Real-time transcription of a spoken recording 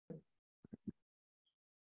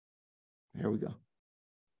Here we go.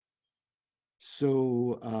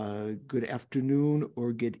 So good afternoon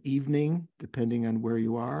or good evening, depending on where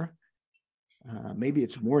you are. Maybe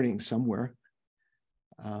it's morning somewhere.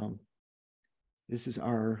 This is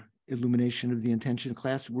our Illumination of the Intention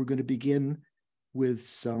class. We're going to begin with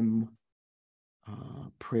some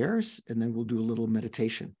prayers, and then we'll do a little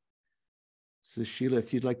meditation. So Sheila,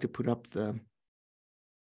 if you'd like to put up the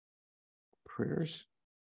prayers.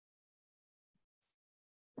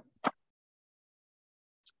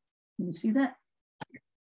 Can you see that?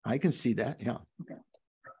 I can see that, yeah. Okay.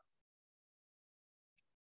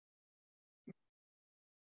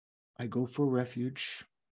 I go for refuge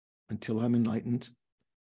until I'm enlightened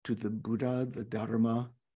to the Buddha, the Dharma,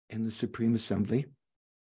 and the Supreme Assembly.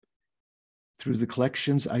 Through the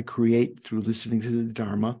collections I create through listening to the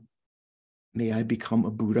Dharma, may I become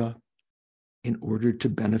a Buddha in order to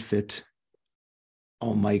benefit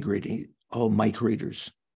all migrators.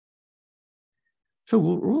 So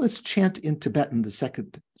let's chant in Tibetan the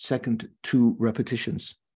second two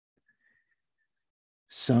repetitions.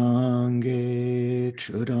 Sangye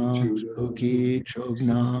chudam soki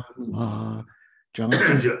chognam la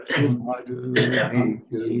jangchu madu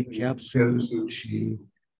kyapsu shi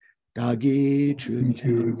dagi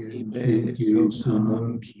chunyan ibe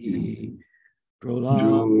chogsam ki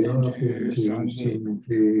drola benjir sangye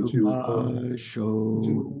dupa sho.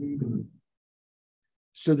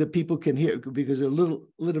 So that people can hear, because they're a little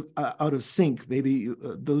out of sync. Maybe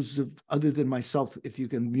those other than myself, if you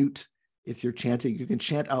can mute, if you're chanting, you can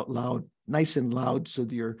chant out loud, nice and loud, so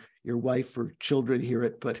that your wife or children hear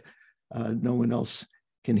it, but no one else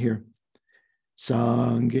can hear.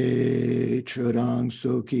 Sangye churang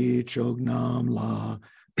soki chognam la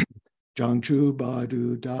jangchu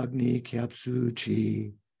badu dagni kyapsu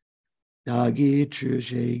chi dagi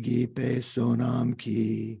chujegi pe sonam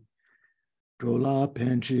ki drola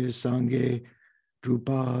penchi sangye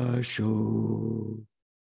drupa sho.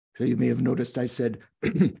 So you may have noticed I said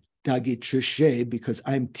Dagi Chushe because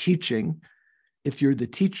I'm teaching. If you're the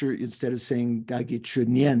teacher, instead of saying Dagi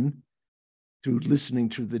Chunyen through listening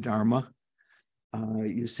to the Dharma,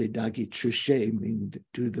 you say Dagi Chushe, meaning due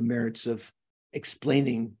to the merits of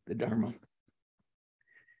explaining the Dharma.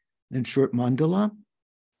 Then short mandala,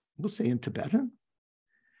 we'll say in Tibetan.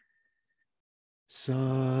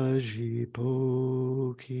 Sajipoki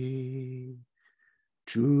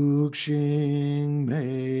Chukshing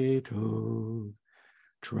Meto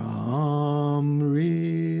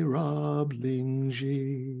Tramri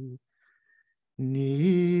Rablingji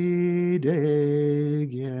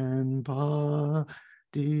Nidegyan Padi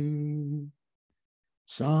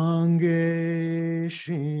Sangye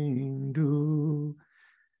Shindu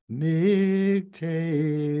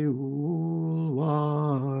Mikte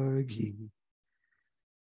Ulwargi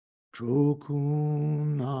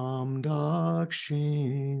Trokunam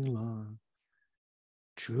Dakshingla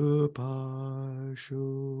Chupashu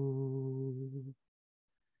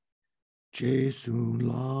Jesu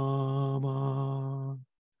Lama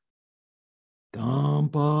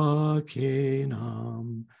Dampa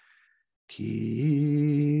Kenam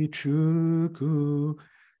Ki Chuku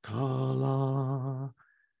Kala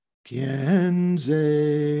Kienze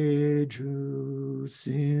Ju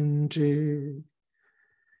Sinje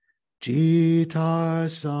Jitar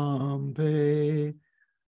Sampe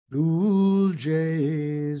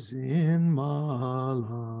Duljes in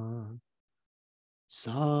Mala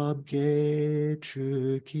Sabge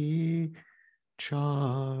Chuki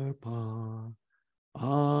Charpa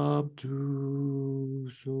Abduso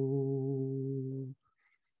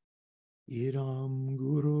Idam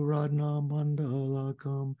Guru Radna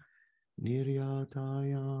Mandalakam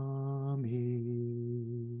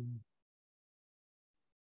Niryatayami.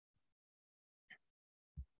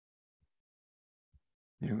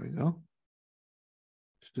 There we go.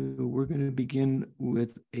 So we're going to begin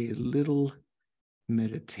with a little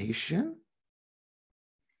meditation,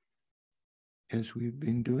 as we've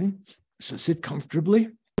been doing. So sit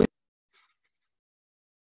comfortably.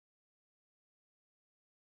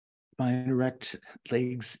 Spine erect,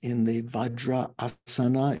 legs in the Vajra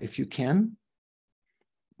Asana, if you can.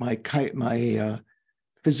 My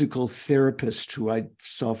physical therapist, who I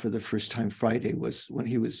saw for the first time Friday, was when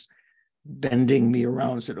he was bending me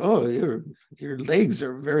around and said, "Oh, your legs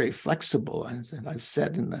are very flexible." I said, "I've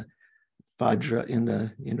sat in the Vajra, in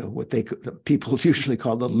the what the people usually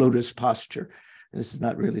call the lotus posture. This is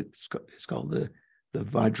not really. It's called the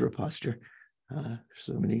Vajra posture.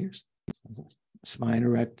 So many years. Spine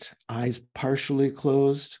erect, eyes partially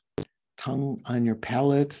closed, tongue on your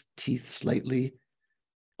palate, teeth slightly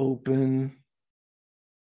open.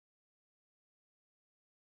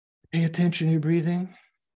 Pay attention to your breathing.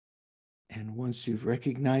 And once you've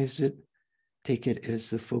recognized it, take it as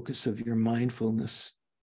the focus of your mindfulness.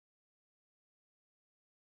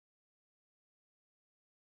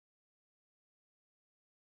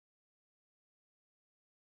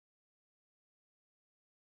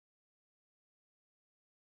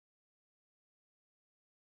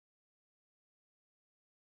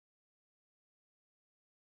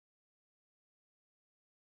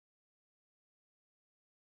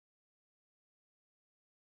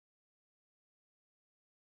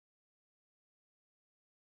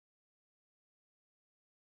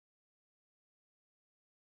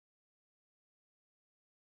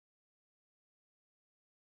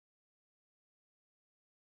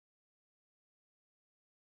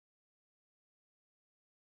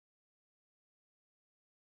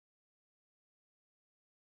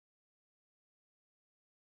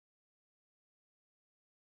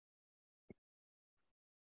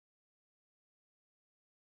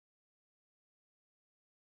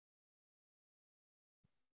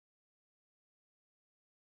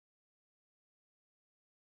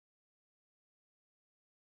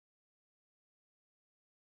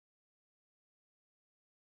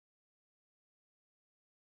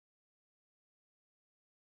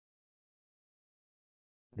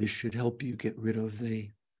 This should help you get rid of the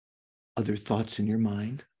other thoughts in your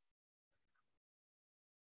mind,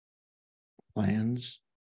 plans,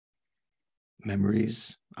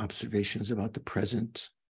 memories, observations about the present,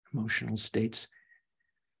 emotional states,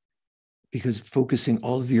 because focusing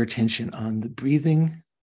all of your attention on the breathing,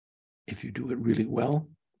 if you do it really well,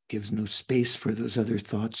 gives no space for those other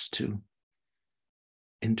thoughts to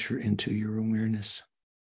enter into your awareness.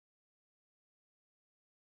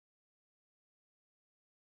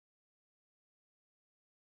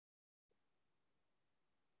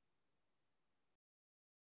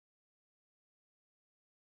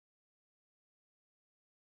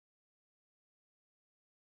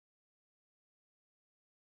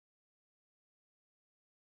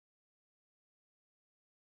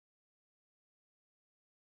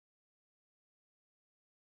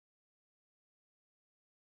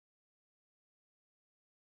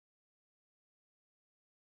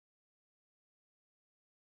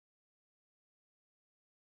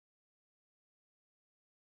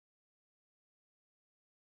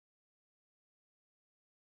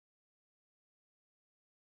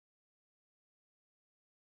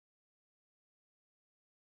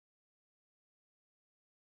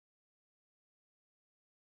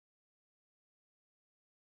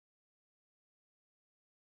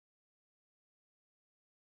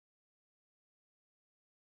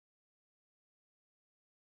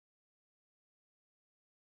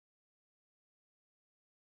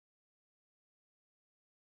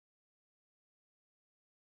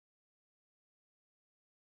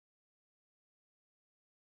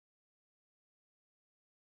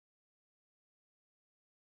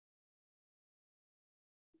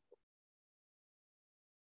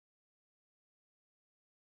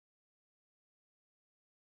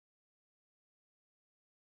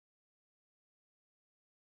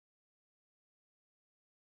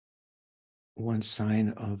 One sign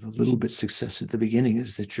of a little bit success at the beginning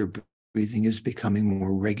is that your breathing is becoming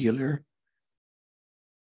more regular,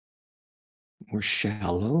 more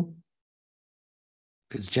shallow.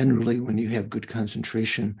 Because generally, when you have good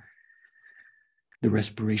concentration, the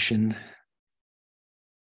respiration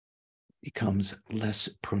becomes less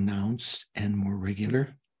pronounced and more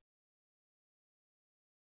regular.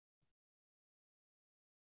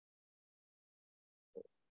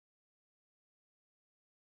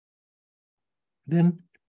 Then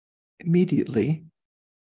immediately,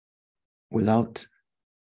 without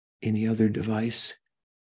any other device,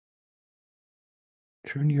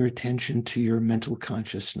 turn your attention to your mental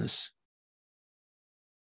consciousness.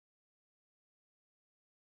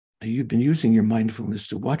 Now, you've been using your mindfulness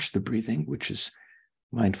to watch the breathing, which is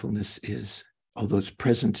mindfulness is, although it's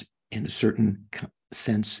present in a certain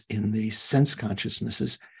sense in the sense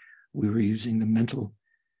consciousnesses, we were using the mental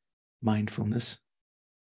mindfulness.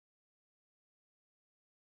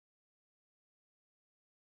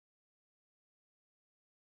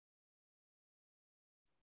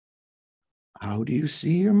 How do you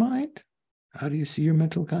see your mind? How do you see your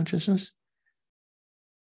mental consciousness?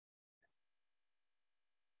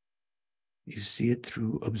 You see it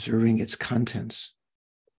through observing its contents.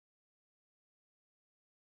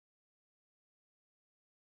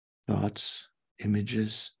 Thoughts,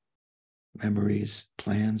 images, memories,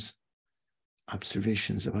 plans,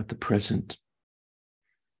 observations about the present,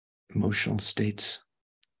 emotional states.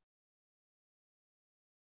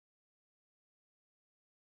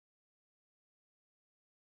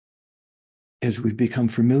 as we become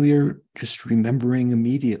familiar, just remembering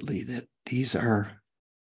immediately that these are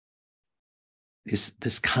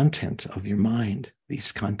this content of your mind,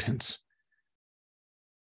 these contents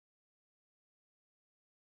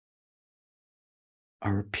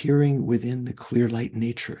are appearing within the clear light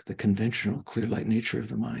nature, the conventional clear light nature of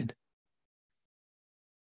the mind,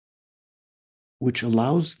 which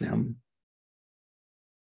allows them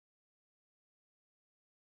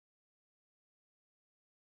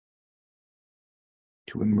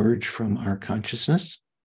to emerge from our consciousness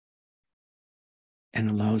and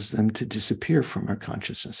allows them to disappear from our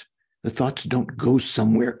consciousness. The thoughts don't go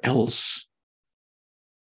somewhere else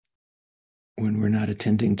when we're not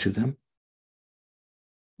attending to them.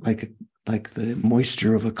 Like the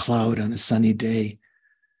moisture of a cloud on a sunny day.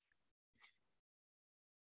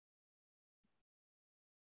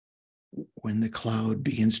 When the cloud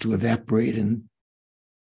begins to evaporate and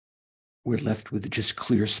we're left with just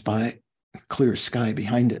clear sky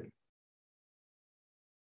behind it.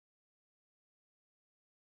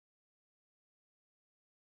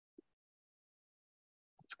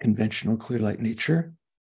 It's conventional clear light nature,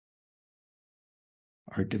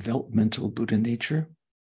 our developmental Buddha nature.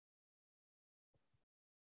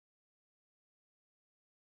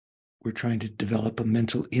 We're trying to develop a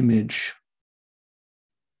mental image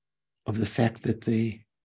of the fact that the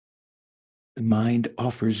mind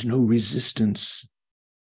offers no resistance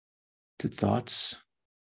to thoughts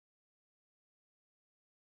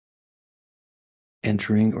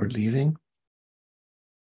entering or leaving.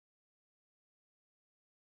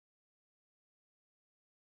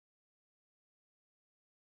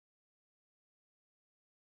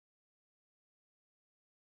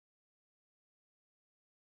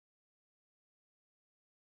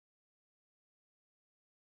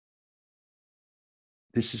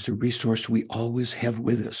 This is a resource we always have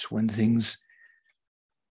with us when things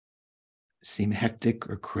seem hectic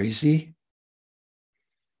or crazy.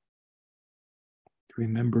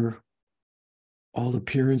 Remember, all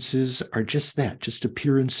appearances are just that, just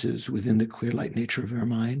appearances within the clear light nature of our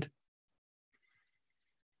mind.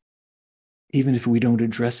 Even if we don't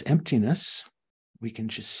address emptiness, we can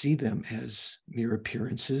just see them as mere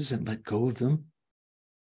appearances and let go of them.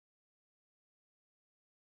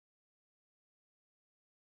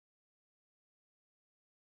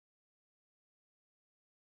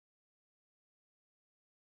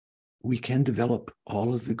 We can develop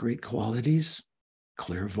all of the great qualities: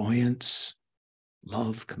 clairvoyance,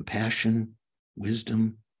 love, compassion,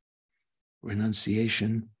 wisdom,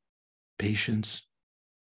 renunciation, patience,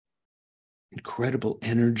 incredible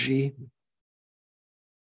energy.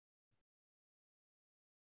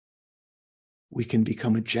 We can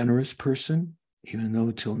become a generous person, even though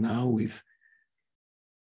till now we've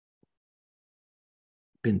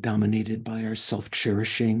been dominated by our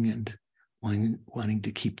self-cherishing and wanting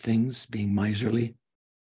to keep things, being miserly.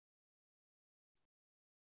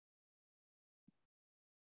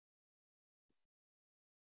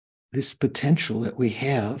 This potential that we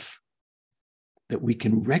have, that we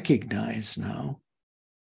can recognize now,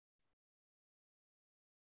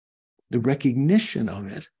 the recognition of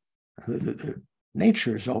it, the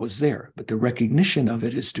nature is always there, but the recognition of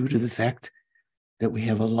it is due to the fact that we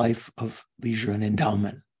have a life of leisure and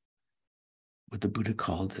endowment, what the Buddha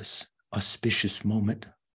called this auspicious moment.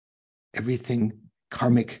 Everything,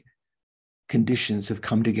 karmic conditions have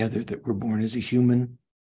come together that we're born as a human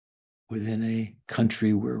within a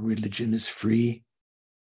country where religion is free,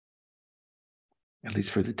 at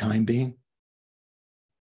least for the time being.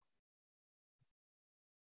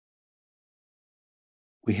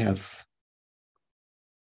 We have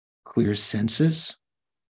clear senses.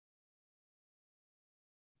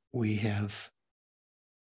 We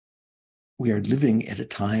are living at a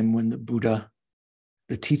time when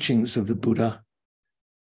the teachings of the Buddha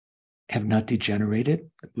have not degenerated.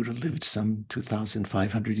 The Buddha lived some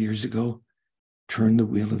 2,500 years ago, turned the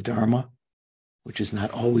wheel of Dharma, which is not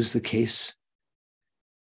always the case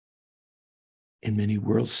in many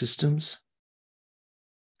world systems.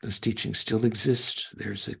 Those teachings still exist.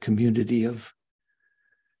 There's a community of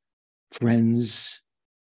friends,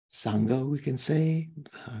 Sangha, we can say,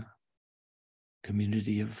 a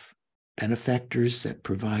community of benefactors that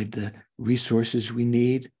provide the resources we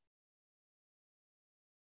need.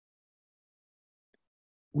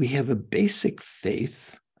 We have a basic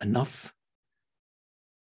faith, enough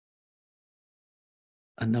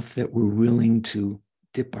that we're willing to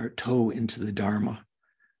dip our toe into the Dharma,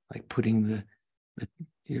 like putting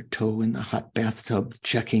your toe in the hot bathtub,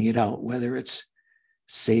 checking it out, whether it's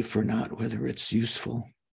safe or not, whether it's useful.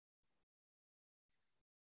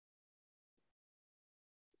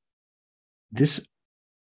 This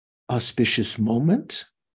auspicious moment,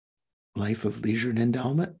 life of leisure and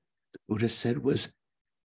endowment, the Buddha said, was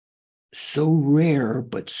so rare,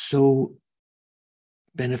 but so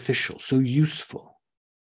beneficial, so useful,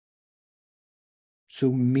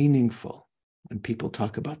 so meaningful. When people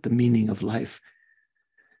talk about the meaning of life,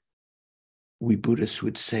 we Buddhists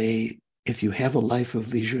would say, if you have a life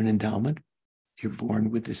of leisure and endowment, you're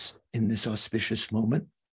born with this in this auspicious moment,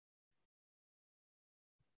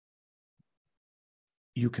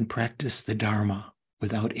 you can practice the Dharma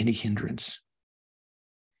without any hindrance.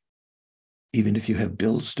 Even if you have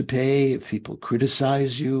bills to pay, if people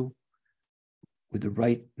criticize you, with the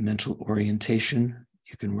right mental orientation,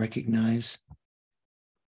 you can recognize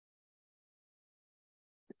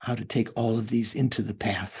how to take all of these into the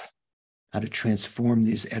path, how to transform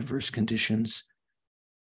these adverse conditions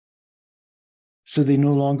so they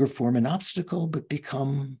no longer form an obstacle, but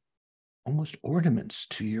become almost ornaments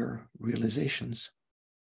to your realizations.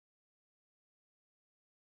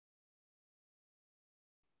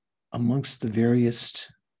 Amongst the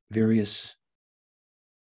various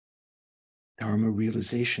Dharma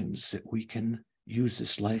realizations that we can use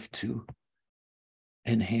this life to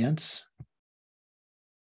enhance,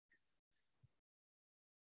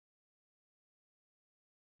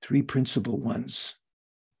 three principal ones: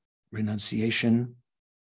 renunciation,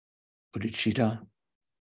 bodhicitta,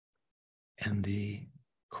 and the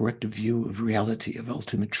corrective view of reality, of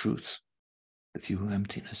ultimate truth, the view of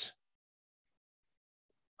emptiness,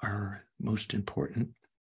 are most important.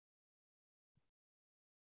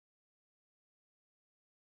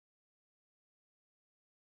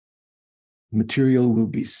 Material we'll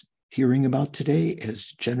be hearing about today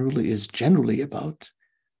is generally about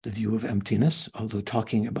the view of emptiness, although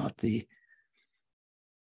talking about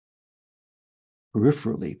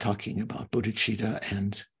peripherally talking about bodhicitta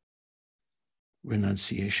and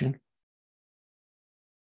renunciation.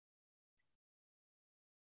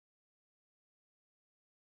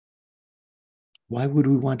 Why would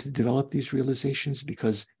we want to develop these realizations?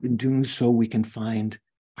 Because in doing so, we can find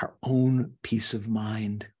our own peace of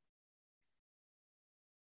mind.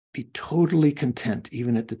 Be totally content,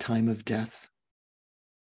 even at the time of death.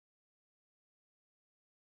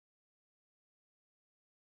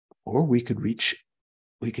 Or we could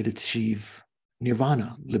achieve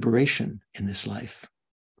nirvana, liberation in this life.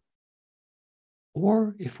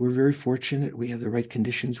 Or if we're very fortunate, we have the right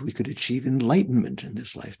conditions, we could achieve enlightenment in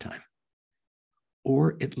this lifetime.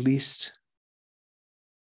 Or at least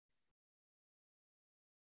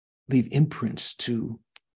leave imprints to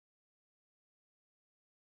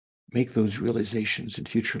make those realizations in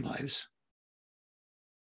future lives.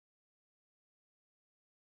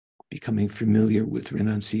 Becoming familiar with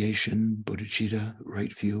renunciation, bodhicitta,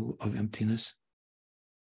 right view of emptiness.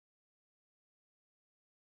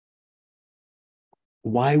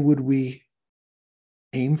 Why would we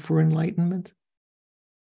aim for enlightenment?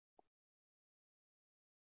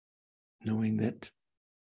 Knowing that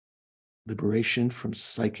liberation from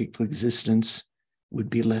psychic existence would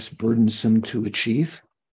be less burdensome to achieve.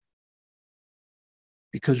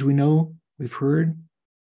 Because we know, we've heard,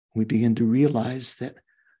 we begin to realize that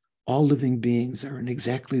all living beings are in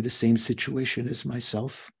exactly the same situation as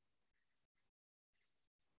myself,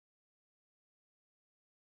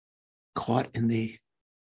 caught in the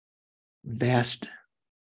vast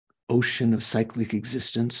ocean of cyclic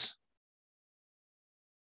existence,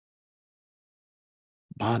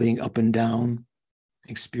 bobbing up and down,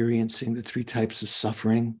 experiencing the three types of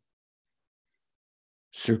suffering,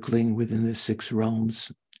 circling within the six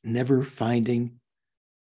realms, never finding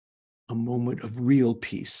a moment of real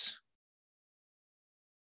peace.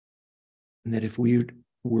 And that if we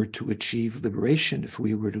were to achieve liberation, if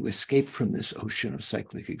we were to escape from this ocean of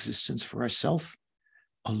cyclic existence for ourselves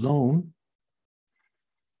alone,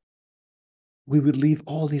 we would leave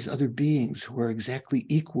all these other beings who are exactly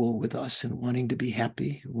equal with us in wanting to be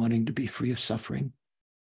happy, wanting to be free of suffering,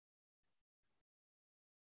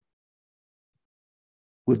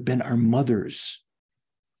 who have been our mothers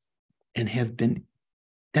and have been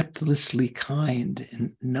depthlessly kind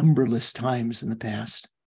in numberless times in the past.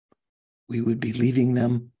 We would be leaving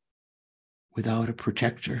them without a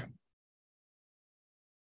protector.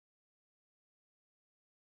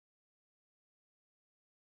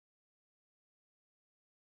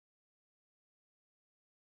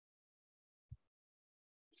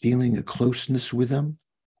 Feeling a closeness with them,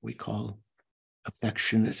 we call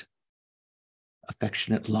affectionate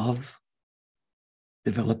love,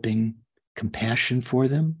 developing compassion for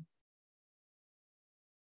them,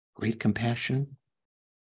 great compassion.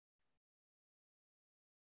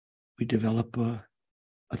 We develop a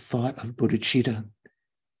thought of bodhicitta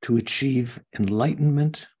to achieve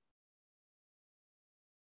enlightenment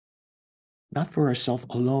not for ourselves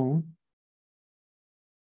alone,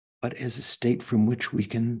 but as a state from which we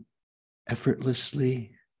can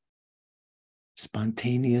effortlessly,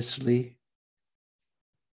 spontaneously,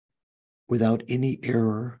 without any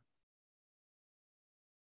error,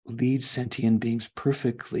 lead sentient beings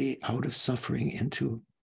perfectly out of suffering into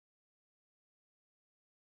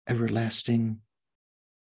everlasting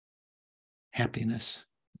happiness,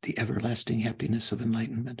 the everlasting happiness of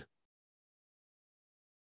enlightenment.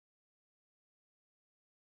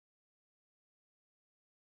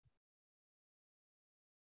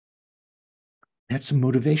 That's a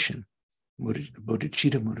motivation,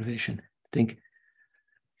 bodhicitta motivation. Think,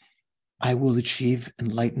 I will achieve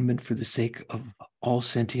enlightenment for the sake of all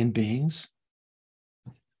sentient beings.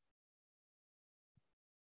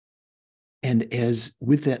 And as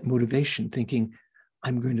with that motivation, thinking,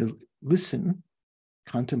 I'm going to listen,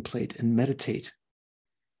 contemplate, and meditate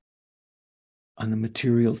on the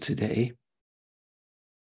material today.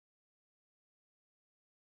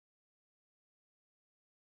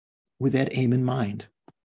 With that aim in mind,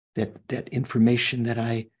 that information that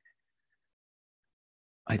I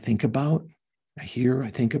think about, I hear, I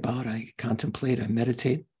think about, I contemplate, I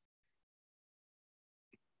meditate.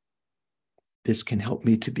 This can help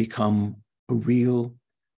me to become a real,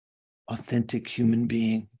 authentic human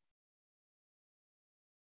being.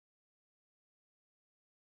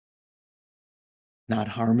 Not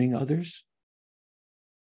harming others,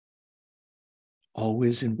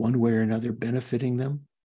 always in one way or another benefiting them.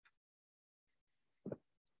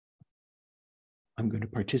 I'm going to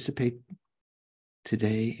participate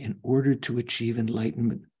today in order to achieve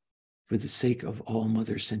enlightenment for the sake of all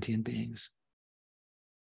mother sentient beings.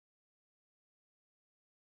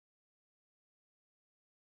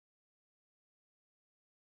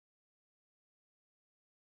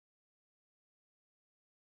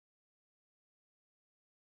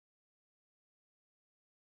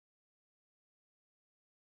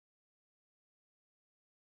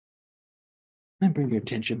 And bring your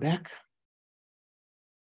attention back.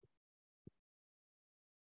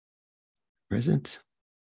 Present.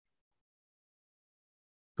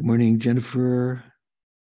 Good morning, Jennifer.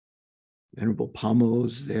 Venerable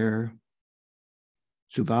Pamo's there.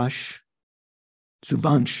 Suvansh.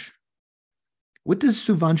 What does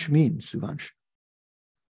Suvansh mean, Suvansh?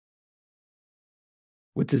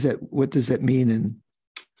 What does that mean in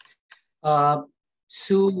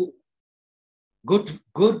Su,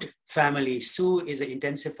 good family. Su is an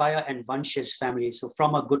intensifier and Vansh is family. So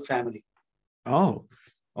from a good family. Oh,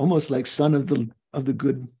 almost like son of the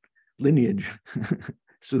good lineage.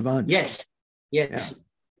 Suvansh. Yes. Yeah.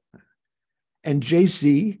 And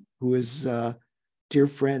JC, who is dear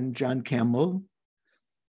friend John Campbell,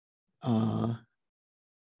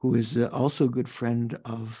 who is also a good friend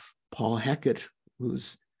of Paul Hackett,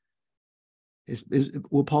 who's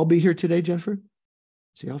will Paul be here today, Jennifer?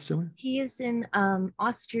 Is he off somewhere? He is in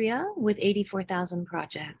Austria with 84,000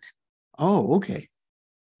 Project. Oh, okay.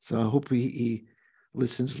 So I hope he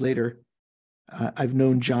listens later. I've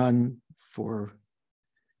known John for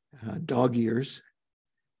dog years,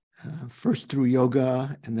 first through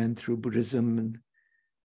yoga and then through Buddhism. And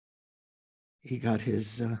he got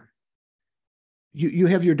his, you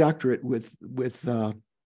have your doctorate with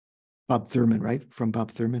Bob Thurman, right? From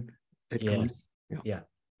Bob Thurman at Yes. Yeah.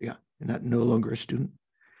 You're not no longer a student.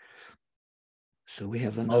 So we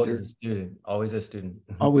have another. Always a student. Always a student.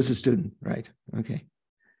 Always a student, right? Okay.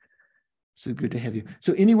 So good to have you.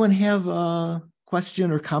 So anyone have a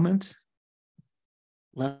question or comment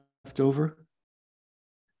left over?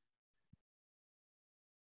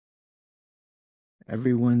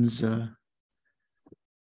 Everyone's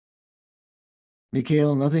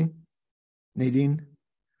Mikhail, nothing? Nadine?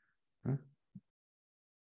 Huh?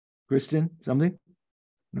 Kristen, something?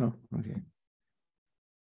 No? Okay.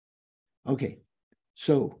 Okay.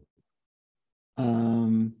 So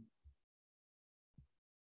I'm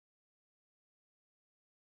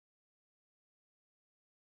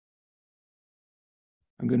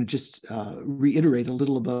going to just reiterate a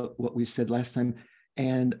little about what we said last time.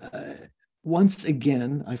 And once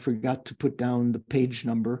again, I forgot to put down the page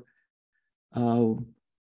number. Can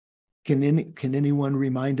anyone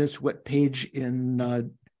remind us what page in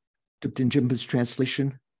Thupten Jinpa's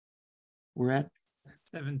translation we're at?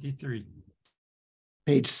 73.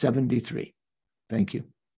 Page 73. Thank you.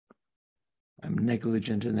 I'm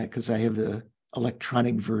negligent in that because I have the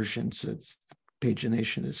electronic version, so it's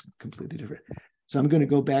pagination is completely different. So I'm going to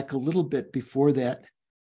go back a little bit before that.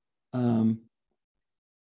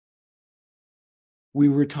 We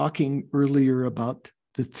were talking earlier about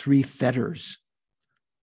the three fetters.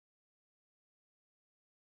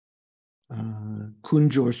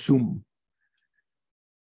 Kunjor Sum,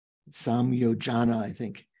 samyojana, I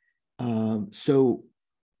think. So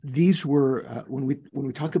these were, when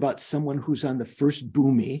we talk about someone who's on the first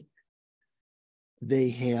bhumi, they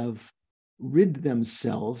have rid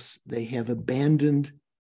themselves, they have abandoned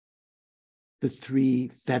the three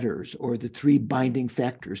fetters or the three binding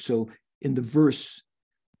factors. So in the verse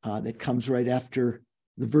that comes right after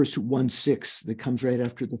the verse 1:6, that comes right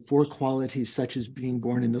after the four qualities such as being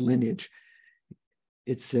born in the lineage,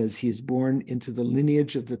 it says he is born into the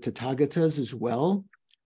lineage of the Tathagatas as well.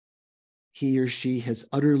 He or she has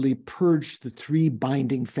utterly purged the three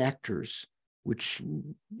binding factors, which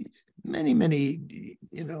many,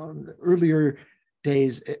 in the earlier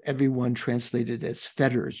days, everyone translated as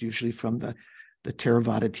fetters, usually from the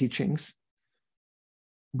Theravada teachings.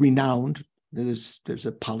 Renowned, there's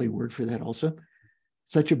a Pali word for that also.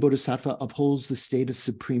 Such a bodhisattva upholds the state of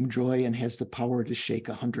supreme joy and has the power to shake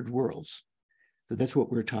 100 worlds. So that's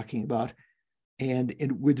what we're talking about. And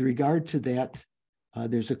with regard to that,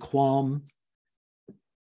 there's a qualm.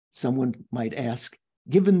 Someone might ask,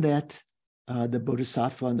 given that the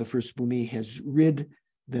bodhisattva in the first bhumi has rid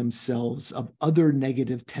themselves of other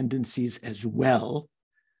negative tendencies as well,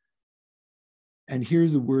 and here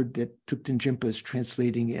the word that Thupten Jinpa is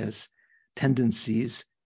translating as tendencies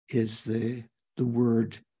is the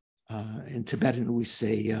word, in Tibetan we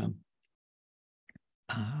say,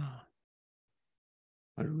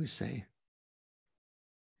 what do we say?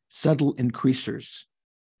 Subtle increasers.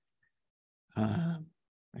 I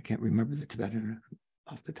can't remember the Tibetan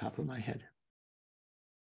off the top of my head.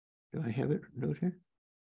 Do I have it note here?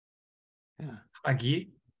 Yeah. Agi,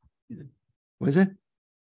 Was it?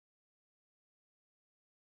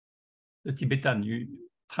 the Tibetan,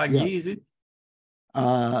 Tragi, Yeah. is it?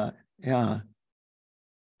 Yeah.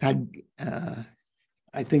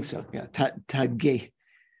 I think so. Yeah. Tagge.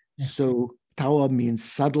 Yeah. So tawa means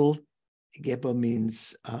subtle. Gepa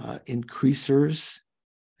means increasers.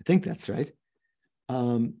 I think that's right.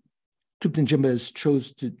 Thupten Jinpa has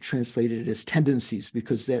chose to translate it as tendencies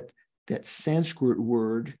because that Sanskrit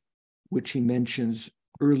word, which he mentions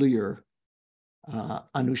earlier,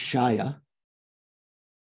 anushaya.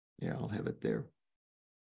 Yeah, I'll have it there.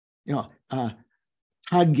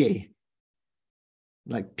 Tagge,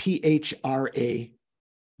 like phra,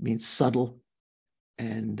 means subtle,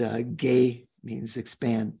 and ge means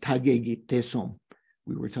expand. Tagge gitesom,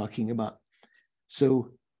 we were talking about.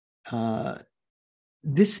 So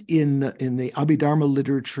this in the Abhidharma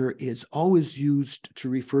literature is always used to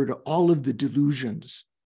refer to all of the delusions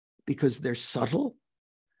because they're subtle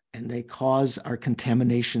and they cause our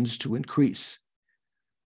contaminations to increase.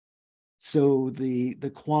 So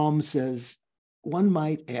the Quam says, one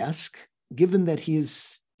might ask, given that he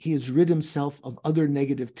has rid himself of other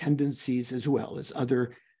negative tendencies as well as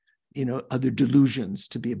other delusions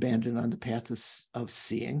to be abandoned on the path of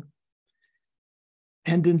seeing,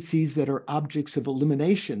 tendencies that are objects of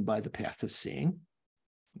elimination by the path of seeing,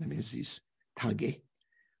 that means these tagge.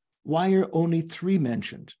 Why are only 3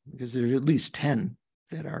 mentioned? Because there's at least 10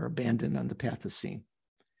 that are abandoned on the path of seeing.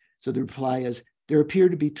 So the reply is, there appear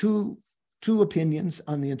to be two opinions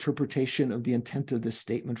on the interpretation of the intent of this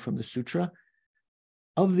statement from the sutra.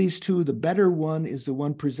 Of these two, the better one is the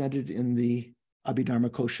one presented in the Abhidharma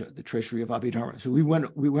Kosha, the treasury of Abhidharma. So we went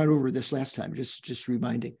over this last time, just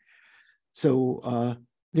reminding. So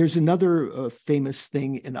there's another famous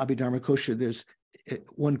thing in Abhidharma Kosha. There's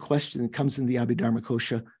one question that comes in the Abhidharma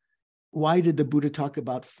Kosha. Why did the Buddha talk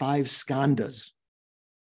about 5 skandhas?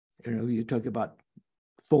 You talk about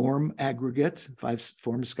form, aggregate, 5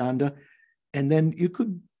 form skandha. And then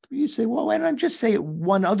you say, well, why don't I just say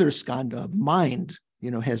one other skandha, mind,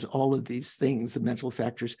 has all of these things, the mental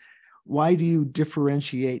factors. Why do you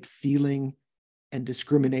differentiate feeling and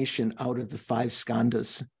discrimination out of the 5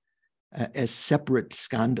 skandhas as separate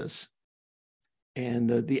skandhas? And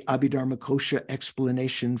the Abhidharma Kosha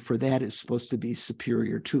explanation for that is supposed to be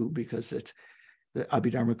superior too, because the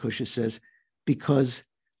Abhidharma Kosha says, because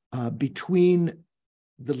between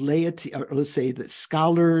the laity, or let's say the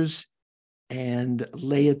scholars and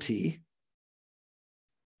laity,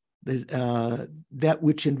 that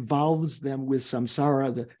which involves them with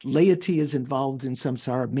samsara, the laity is involved in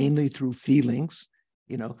samsara mainly through feelings,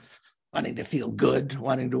 wanting to feel good,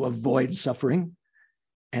 wanting to avoid suffering.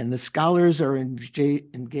 And the scholars are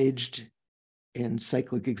engaged in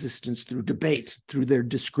cyclic existence through debate, through their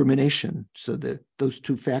discrimination. So that those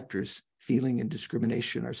 2 factors, feeling and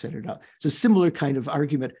discrimination, are centered out. So similar kind of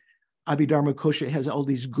argument. Abhidharma Kosha has all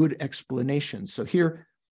these good explanations. So here,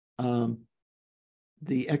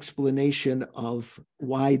 the explanation of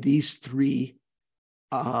why these 3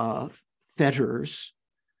 fetters,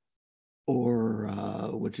 or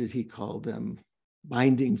what did he call them?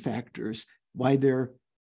 binding factors, why they're,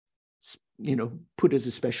 put as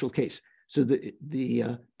a special case. So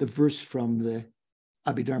the verse from the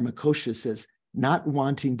Abhidharma Kosha says, not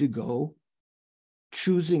wanting to go,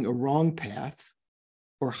 choosing a wrong path,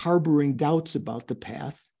 or harboring doubts about the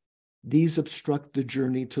path, these obstruct the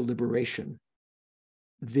journey to liberation.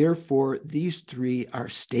 Therefore, these three are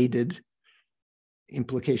stated,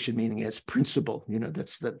 implication meaning as principle,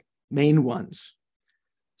 that's the main ones.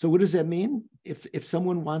 So what does that mean? If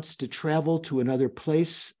someone wants to travel to another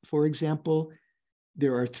place, for example,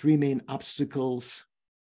 there are three main obstacles.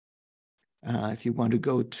 If you want to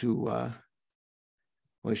go to,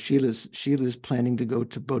 Sheila's planning to go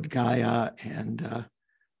to Bodh Gaya and,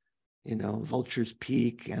 Vulture's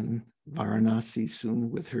Peak and Varanasi soon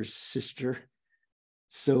with her sister.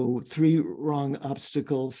 So three wrong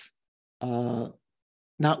obstacles, not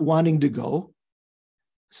wanting to go.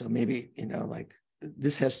 So maybe,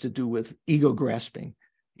 this has to do with ego grasping,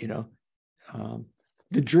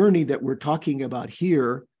 the journey that we're talking about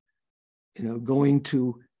here, going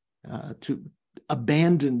to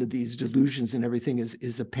abandon these delusions and everything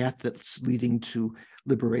is a path that's leading to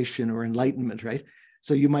liberation or enlightenment, right?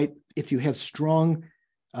 So you might, if you have strong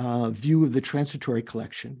view of the transitory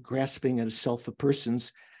collection, grasping at a self of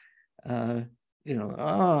persons, I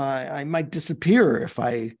might disappear if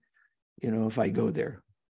I go there.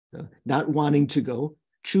 Not wanting to go,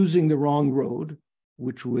 choosing the wrong road,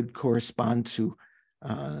 which would correspond to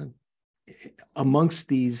amongst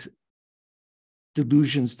these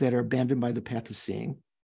delusions that are abandoned by the path of seeing,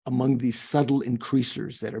 among these subtle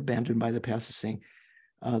increasers that are abandoned by the path of seeing,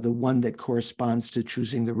 the one that corresponds to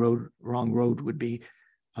choosing the wrong road would be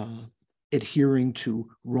adhering to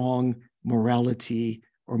wrong morality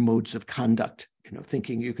or modes of conduct,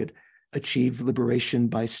 thinking you could achieve liberation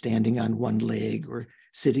by standing on one leg or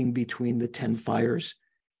sitting between the 10 fires.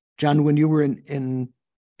 John, when you were in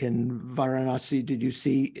Varanasi, did you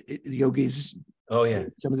see yogis? Oh yeah,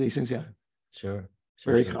 Some of these things, yeah. sure.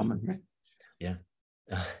 Very common, right? Yeah.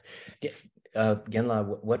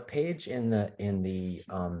 Genla, what page in the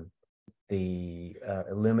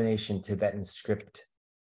Illumination Tibetan script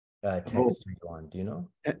text are you on? Do you know?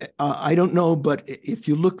 I don't know, but if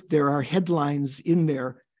you look, there are headlines in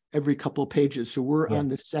there every couple of pages. So we're on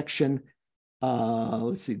the section.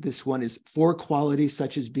 Let's see. This one is 4 qualities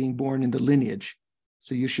such as being born in the lineage.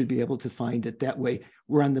 So you should be able to find it that way.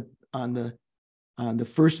 We're on the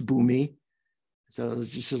first bhumi. So it's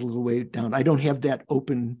just a little way down. I don't have that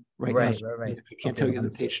open right now. So Right. I can't tell you the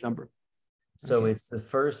page number. So it's the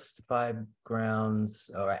first 5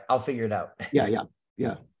 grounds. All right, I'll figure it out.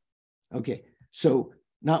 Yeah. Okay. So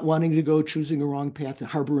not wanting to go, choosing a wrong path, and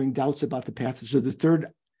harboring doubts about the path. So the third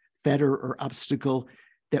fetter or obstacle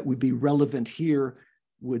that would be relevant here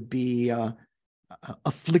would be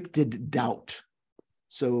afflicted doubt.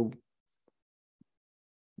 So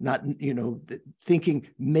not, thinking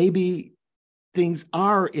maybe things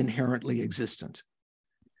are inherently existent.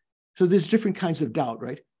 So there's different kinds of doubt,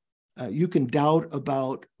 right? You can doubt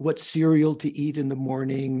about what cereal to eat in the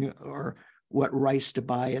morning or what rice to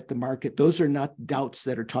buy at the market. Those are not doubts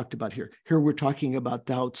that are talked about here. Here we're talking about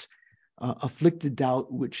doubts, afflicted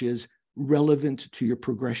doubt, which is relevant to your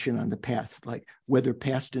progression on the path, like whether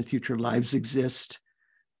past and future lives exist,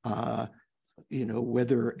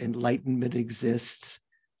 whether enlightenment exists,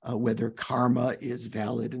 whether karma is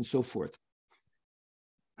valid, and so forth.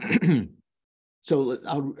 So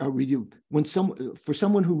I'll read you. For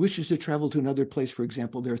someone who wishes to travel to another place, for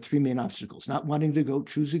example, there are 3 main obstacles: not wanting to go,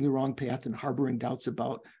 choosing the wrong path, and harboring doubts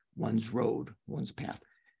about one's road, one's path.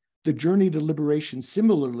 The journey to liberation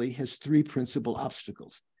similarly has 3 principal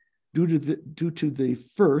obstacles. Due to the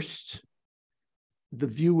first, the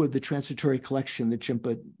view of the transitory collection that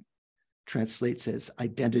Chimpa translates as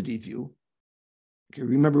identity view. Okay,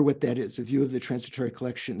 remember what that is. The view of the transitory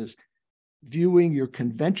collection is viewing your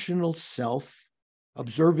conventional self,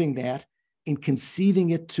 observing that, and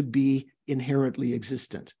conceiving it to be inherently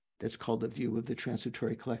existent. That's called the view of the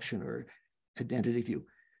transitory collection or identity view.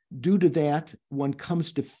 Due to that, one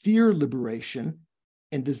comes to fear liberation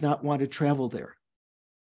and does not want to travel there,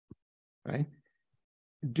 right?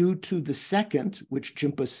 Due to the second, which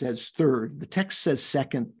Chimpa says third, the text says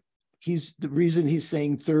second. The reason he's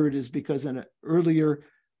saying third is because earlier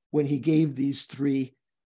when he gave these 3,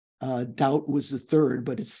 doubt was the third,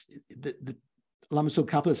 but it's the Lama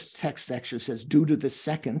Tsongkhapa's text actually says, due to the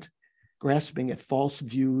second, grasping at false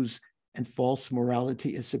views and false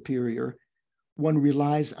morality as superior, one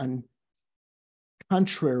relies on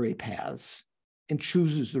contrary paths and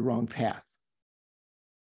chooses the wrong path.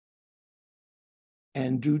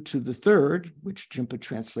 And due to the third, which Jimpa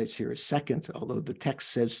translates here as second, although the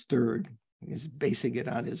text says third, He's basing it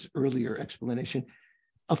on his earlier explanation.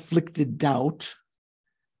 Afflicted doubt.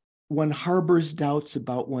 One harbors doubts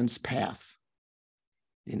about one's path.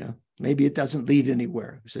 You know, maybe it doesn't lead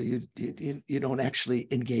anywhere, so you don't actually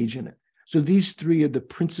engage in it. So these three are the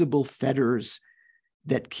principal fetters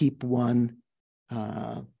that keep one,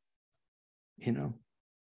 you know,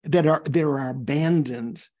 that are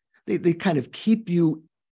abandoned. They kind of keep you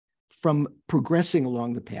from progressing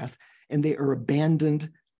along the path, and they are abandoned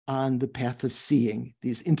on the path of seeing,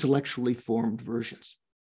 these intellectually formed versions.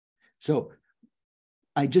 So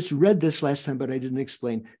I just read this last time, but I didn't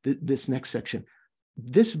explain this next section.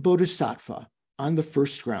 This bodhisattva on the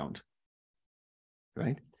first ground,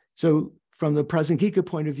 right? So from the Prasangika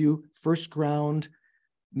point of view, first ground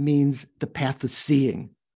means the path of seeing.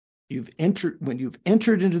 When you've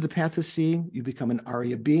entered into the path of seeing, you become an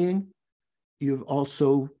Arya being. You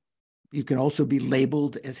can also be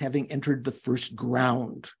labeled as having entered the first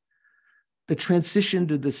ground. The transition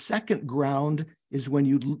to the second ground is when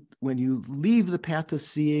you leave the path of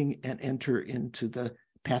seeing and enter into the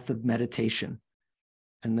path of meditation.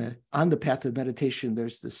 And on the path of meditation,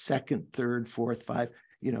 there's the second, third, fourth, five,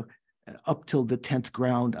 you know, up till the 10th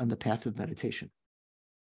ground on the path of meditation.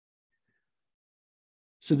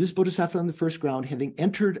 So this bodhisattva on the first ground, having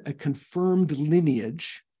entered a confirmed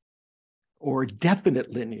lineage or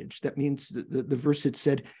definite lineage, that means the verse had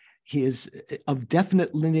said he is of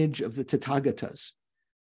definite lineage of the Tathagatas.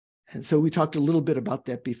 And so we talked a little bit about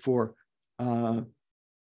that before. You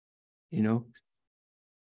know,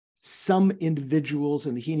 some individuals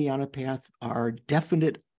in the Hinayana path are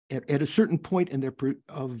definite at a certain point in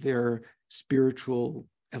their spiritual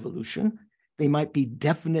evolution. They might be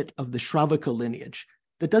definite of the Shravaka lineage.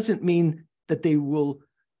 That doesn't mean that they will,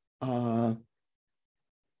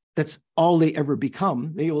 that's all they ever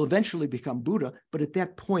become. They will eventually become Buddha, but at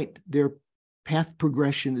that point, their path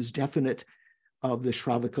progression is definite of the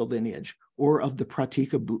Shravaka lineage or of the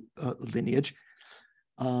Pratika lineage.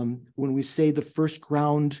 When we say the first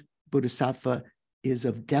ground bodhisattva is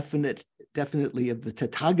of definitely of the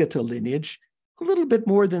Tathagata lineage, a little bit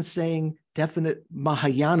more than saying definite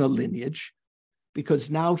Mahayana lineage,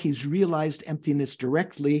 because now he's realized emptiness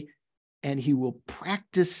directly, and he will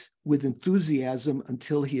practice with enthusiasm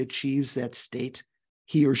until he achieves that state,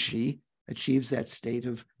 he or she achieves that state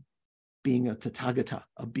of being a Tathagata,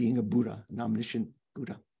 of being a Buddha, an omniscient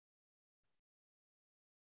Buddha.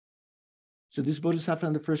 So this bodhisattva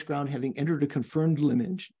on the first ground, having entered a confirmed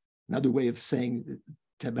lineage, another way of saying the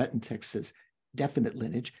Tibetan text says definite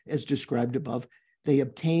lineage, as described above, they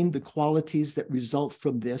obtain the qualities that result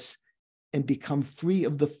from this and become free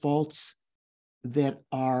of the faults that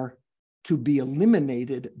are to be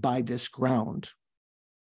eliminated by this ground.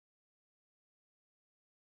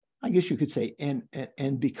 I guess you could say,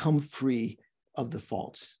 and become free of the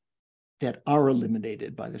faults that are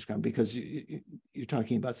eliminated by this ground, because you're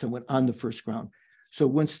talking about someone on the first ground. So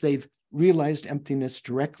once they've realized emptiness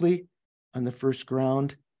directly on the first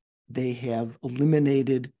ground, they have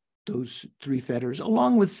eliminated those three fetters,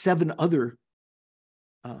 along with 7 other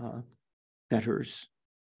fetters,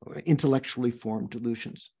 or intellectually formed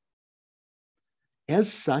delusions.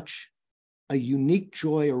 As such, a unique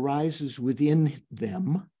joy arises within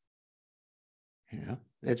them. Yeah,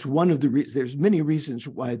 that's one of the reasons. There's many reasons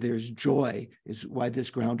why there's joy, is why this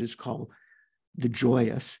ground is called the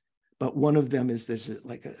joyous. But one of them is there's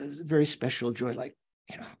like a very special joy, like,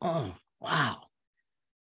 you know, oh, wow.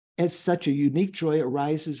 As such, a unique joy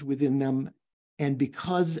arises within them, and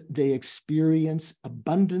because they experience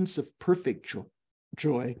abundance of perfect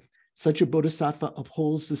joy, such a bodhisattva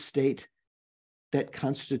upholds the state that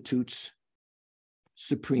constitutes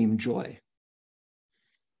supreme joy.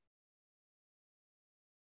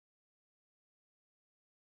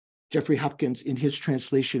 Jeffrey Hopkins, in his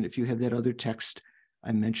translation, if you have that other text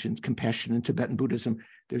I mentioned, Compassion in Tibetan Buddhism,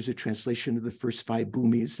 there's a translation of the first 5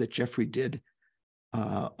 bhumis that Jeffrey did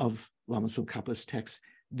of Lama Tsongkhapa's text.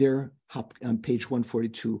 There, on page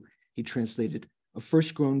 142, he translated, a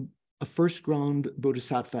first ground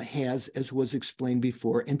bodhisattva has, as was explained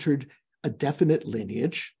before, entered a definite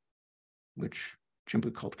lineage, which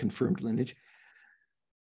Jimpa called confirmed lineage.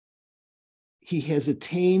 He has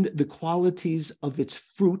attained the qualities of its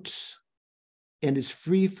fruits and is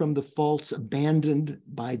free from the faults abandoned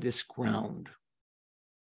by this ground,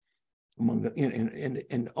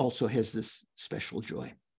 and also has this special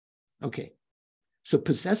joy. Okay, so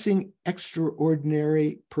possessing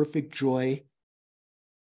extraordinary perfect joy,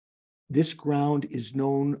 this ground is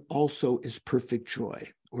known also as perfect joy,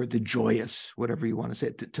 or the joyous, whatever you want to say.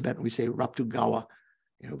 In Tibetan, we say raptugawa,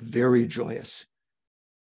 you know, very joyous.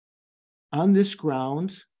 On this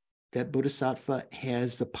ground, that bodhisattva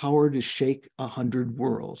has the power to shake 100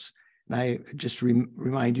 worlds. And I just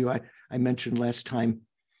remind you, I mentioned last time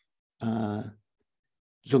Dzongzar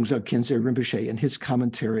Khyentse Rinpoche in his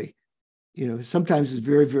commentary, sometimes it's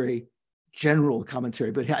very, very general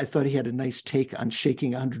commentary, but I thought he had a nice take on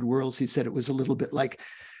shaking 100 worlds. He said it was a little bit like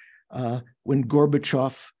when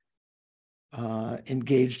Gorbachev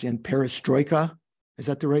engaged in perestroika. Is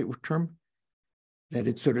that the right term? That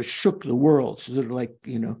it sort of shook the world, sort of like,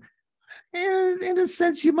 in a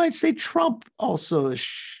sense, you might say Trump also has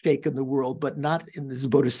shaken the world, but not in this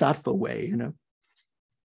bodhisattva way,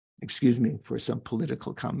 Excuse me for some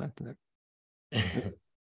political comment there.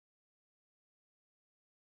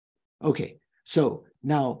 Okay, so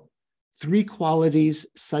now 3 qualities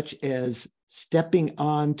such as stepping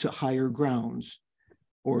on to higher grounds,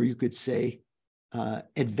 or you could say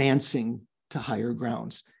advancing to higher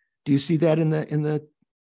grounds. Do you see that in the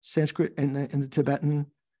Sanskrit, in the Tibetan,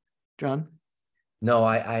 John? No,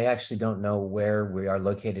 I actually don't know where we are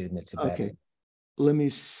located in the Tibetan. Okay, let me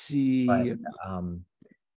see. But,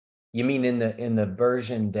 you mean in the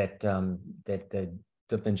version that the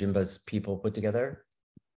Dupin Jimba's people put together?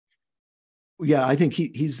 Yeah, I think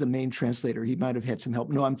he's the main translator. He might have had some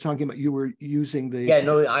help. No, I'm talking about you were using the. Yeah,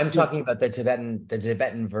 no, I'm talking about the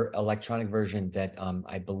Tibetan electronic version that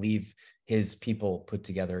I believe his people put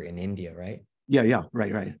together in India, right? Yeah,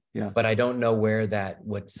 right, yeah. But I don't know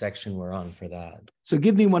what section we're on for that. So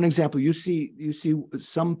give me one example. You see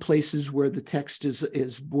some places where the text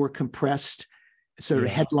is more compressed, sort of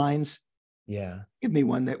headlines. Yeah. Give me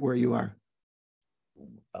one where you are.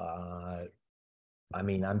 I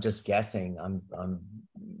mean, I'm just guessing. I'm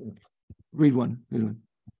Read one.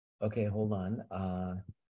 Okay, hold on.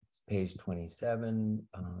 It's page 27.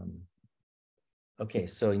 Okay,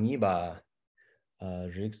 so Niba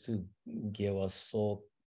Riksu Gewa So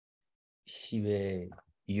Shive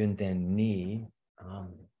Yunden Ni.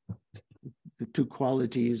 The 2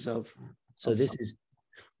 qualities of. So this is,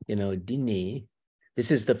 Dini.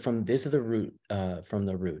 This is the root from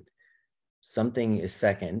the root. Something is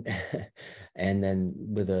second, and then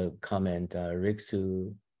with a comment,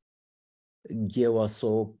 Riksu Gewa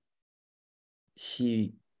So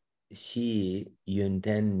Shi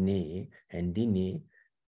Yunden Ni and Dini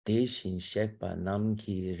Deshin Shekpa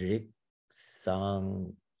Namki Rik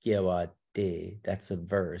Sang Gewa De. That's a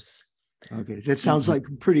verse. Okay, that sounds like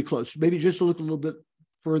pretty close. Maybe just look a little bit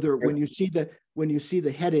further. When you see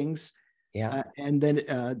the headings, and then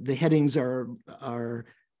the headings are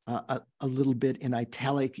a little bit in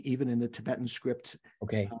italic, even in the Tibetan script.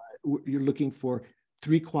 Okay, you're looking for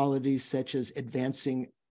 3 qualities such as advancing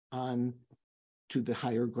on to the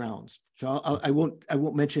higher grounds. So I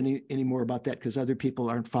won't mention any more about that because other people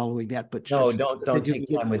aren't following that. But no, don't take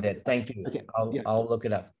time with it. Thank you. Okay, I'll look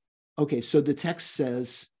it up. Okay, so the text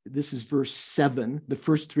says, this is verse 7, the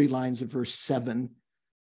first 3 lines of verse 7.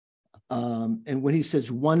 And when he says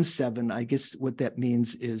 1-7, I guess what that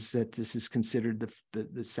means is that this is considered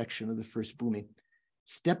the section of the first bhumi.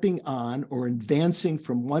 Stepping on or advancing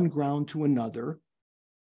from one ground to another,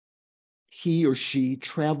 he or she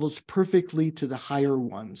travels perfectly to the higher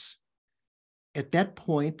ones. At that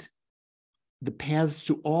point, the paths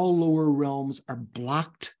to all lower realms are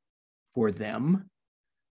blocked for them.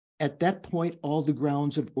 At that point, all the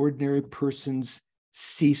grounds of ordinary persons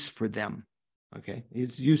cease for them. Okay,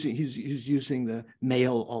 he's using the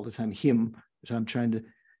male all the time, him. So I'm trying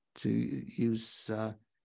to use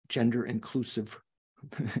gender inclusive,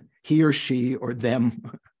 he or she or them.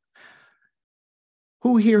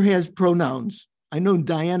 Who here has pronouns? I know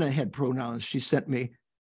Diana had pronouns. She sent me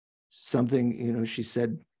something. She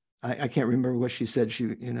said, I can't remember what she said.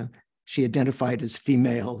 She identified as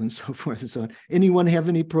female and so forth and so on. Anyone have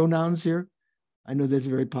any pronouns here? I know that's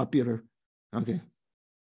very popular. Okay.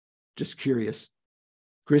 Just curious.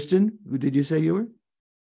 Kristen, who did you say you were?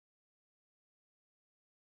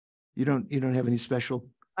 You don't have any special?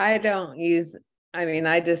 I don't use,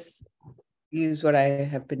 I just use what I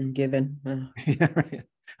have been given. Yeah, right.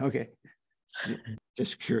 Okay.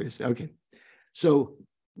 Just curious. Okay. So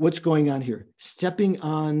what's going on here? Stepping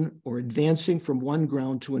on or advancing from one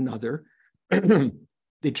ground to another,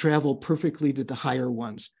 they travel perfectly to the higher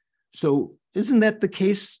ones. So isn't that the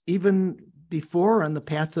case even before on the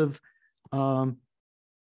path of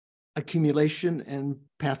accumulation and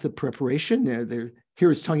path of preparation?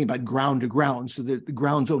 Here it's talking about ground to ground, so the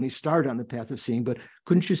grounds only start on the path of seeing, but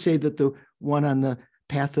couldn't you say that the one on the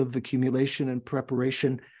path of accumulation and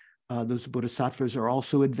preparation, those bodhisattvas are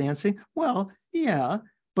also advancing? Well, yeah,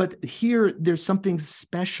 but here there's something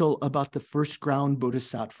special about the first ground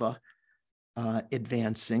bodhisattva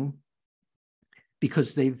advancing,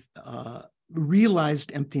 because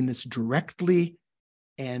realized emptiness directly,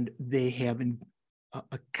 and they have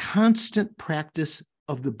a constant practice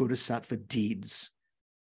of the bodhisattva deeds.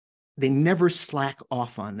 They never slack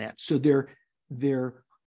off on that. So their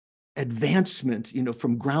advancement,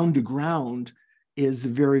 from ground to ground is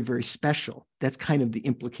very, very special. That's kind of the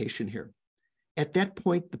implication here. At that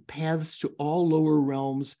point, the paths to all lower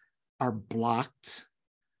realms are blocked,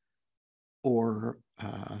 or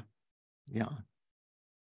I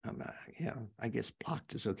guess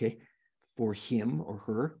blocked is okay for him or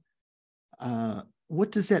her.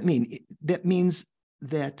 What does that mean? That means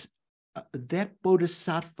that that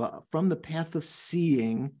bodhisattva from the path of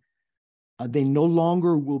seeing, they no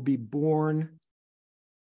longer will be born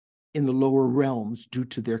in the lower realms due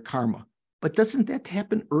to their karma. But doesn't that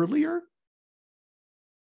happen earlier?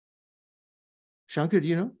 Shankar, do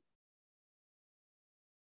you know?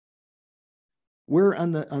 We're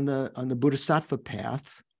on the bodhisattva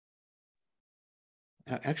path,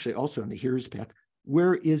 actually also on the hearer's path.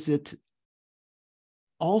 Where is it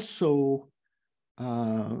also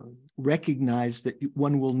recognized that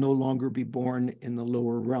one will no longer be born in the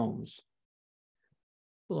lower realms?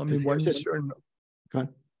 Well, I mean, once you're in,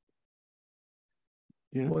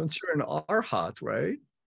 once you're an arhat, right?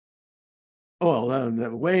 Oh,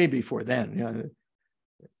 way before then. Yeah.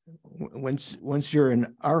 Once you're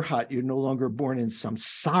an arhat, you're no longer born in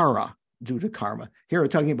samsara due to karma. Here we're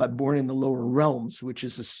talking about born in the lower realms, which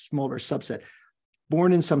is a smaller subset.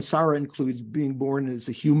 Born in samsara includes being born as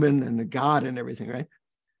a human and a god and everything, right?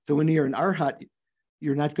 So when you're an arhat,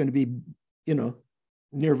 you're not going to be,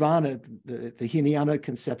 nirvana. The Hinayana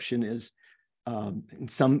conception is, in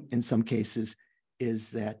some cases,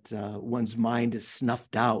 is that one's mind is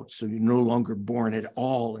snuffed out, so you're no longer born at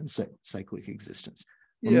all in cyclic existence.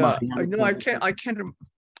 Yeah, I know. I can't.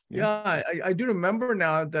 Yeah, I do remember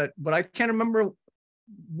now that, but I can't remember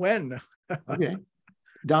when. Okay,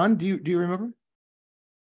 Don, do you remember?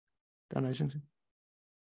 Don Eisington?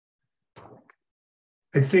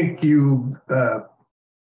 I think you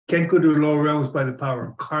can't go to the lower realms by the power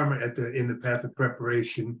of karma in the path of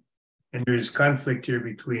preparation, and there's conflict here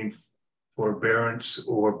between forbearance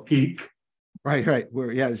or peak. Right.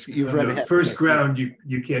 Where you've read the first ground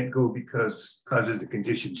you can't go because of the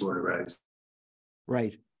conditions will arise.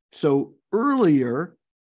 Right. So earlier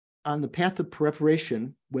on the path of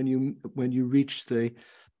preparation, when you reach the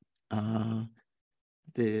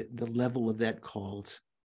level of that called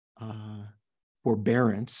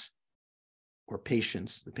forbearance or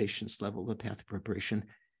patience, the patience level of the path of preparation,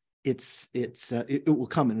 it will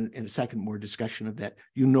come in a second, more discussion of that.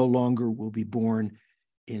 You no longer will be born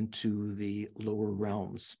into the lower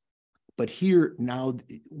realms. But here now,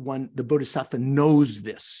 the bodhisattva knows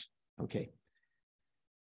this, okay?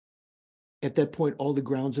 At that point, all the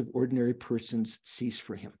grounds of ordinary persons cease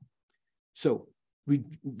for him. So,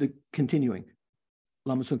 continuing,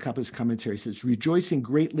 Lama Tsongkhapa's commentary says, rejoicing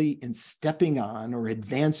greatly in stepping on or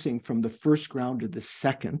advancing from the first ground to the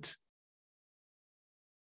second.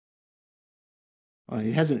 Well,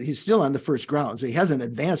 he's still on the first ground, so he hasn't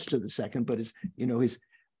advanced to the second, but he's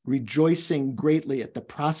rejoicing greatly at the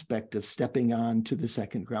prospect of stepping on to the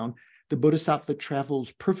second ground. The bodhisattva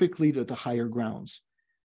travels perfectly to the higher grounds.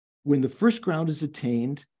 When the first ground is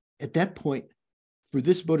attained, at that point, for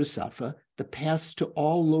this bodhisattva, the paths to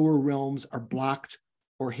all lower realms are blocked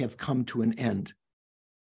or have come to an end.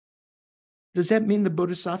 Does that mean the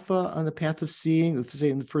bodhisattva on the path of seeing, say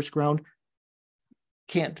in the first ground,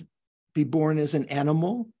 can't be born as an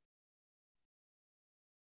animal?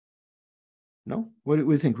 No? What do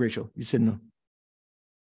you think, Rachel? You said no.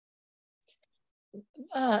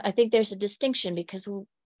 I think there's a distinction, because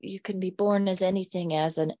you can be born as anything,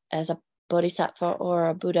 as a bodhisattva or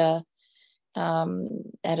a Buddha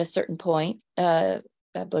at a certain point, a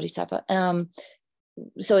bodhisattva.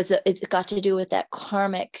 So it's got to do with that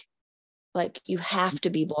karmic, like you have to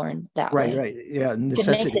be born that way. Right. Yeah,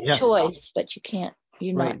 necessity. You can make a choice, but you can't.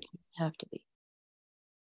 You have to be.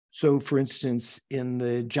 So, for instance, in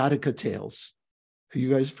the Jataka tales, are you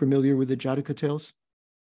guys familiar with the Jataka tales?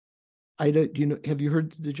 Ida, have you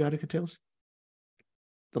heard the Jataka tales?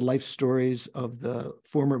 The life stories of the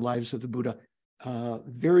former lives of the Buddha.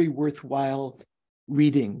 Very worthwhile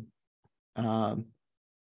reading.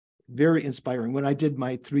 Very inspiring. When I did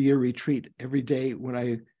my 3-year retreat, every day when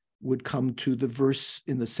I would come to the verse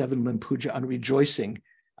in the 7 Limb Puja on rejoicing,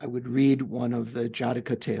 I would read one of the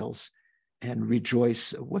Jataka tales and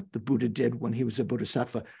rejoice what the Buddha did when he was a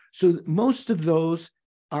bodhisattva. So most of those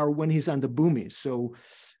are when he's on the bhumi. So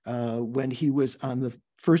when he was on the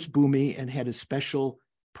first bhumi and had a special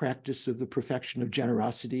practice of the perfection of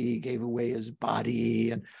generosity. He gave away his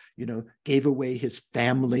body and, gave away his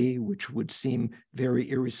family, which would seem very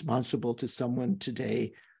irresponsible to someone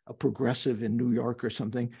today, a progressive in New York or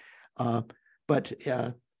something. And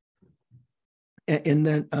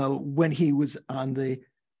then when he was on the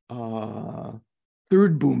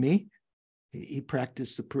third bhumi, he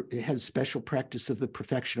had special practice of the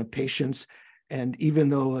perfection of patience. And even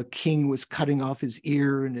though a king was cutting off his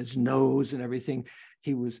ear and his nose and everything,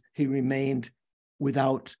 he remained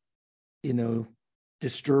without,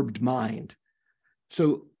 disturbed mind.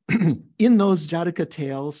 So in those Jataka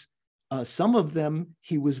tales, some of them,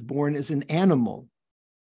 he was born as an animal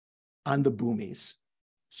on the bhumis.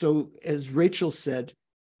 So as Rachel said,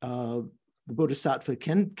 the Bodhisattva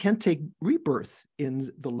can take rebirth in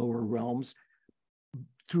the lower realms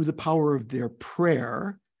through the power of their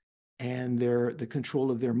prayer and the control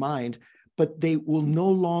of their mind, but they will no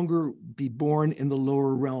longer be born in the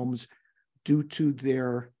lower realms due to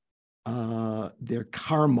their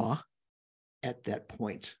karma at that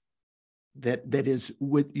point. That is,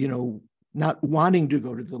 with not wanting to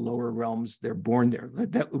go to the lower realms, they're born there.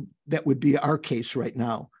 That would be our case right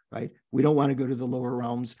now, right? We don't want to go to the lower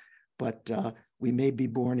realms, but we may be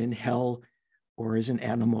born in hell or as an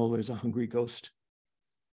animal or as a hungry ghost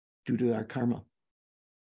due to our karma.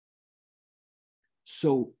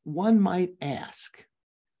 So one might ask,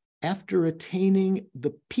 after attaining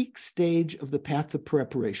the peak stage of the path of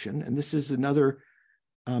preparation, and this is another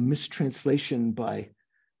mistranslation by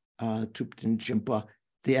Thupten Jinpa,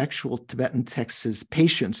 the actual Tibetan text says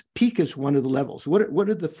patience. Peak is one of the levels. What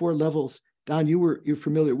are the 4 levels? Don, you're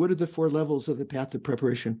familiar. What are the 4 levels of the path of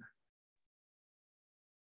preparation?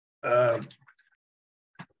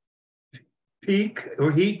 Peak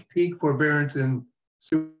or heat, peak, forbearance, and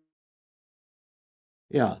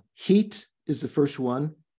yeah, heat is the first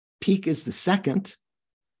one. Peak is the second.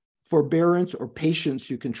 Forbearance or patience,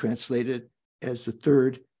 you can translate it as the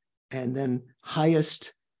third. And then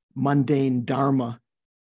highest mundane dharma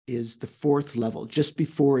is the 4th level, just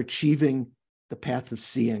before achieving the path of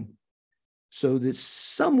seeing. So there's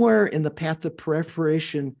somewhere in the path of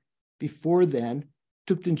preparation before then,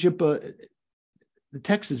 Thupten Jinpa, the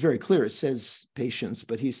text is very clear. It says patience,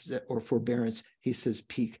 but or forbearance, he says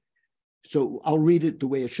peak. So I'll read it the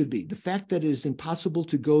way it should be. The fact that it is impossible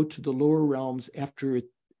to go to the lower realms after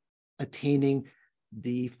attaining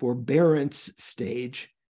the forbearance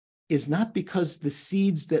stage is not because the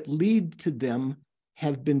seeds that lead to them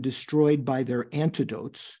have been destroyed by their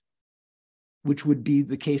antidotes, which would be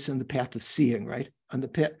the case on the path of seeing, right? On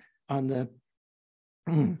the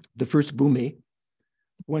first bhumi,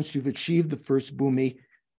 once you've achieved the first bhumi,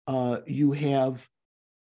 you have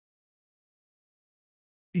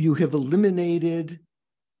eliminated,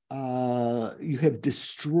 you have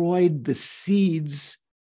destroyed the seeds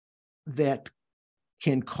that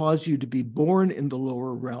can cause you to be born in the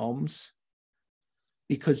lower realms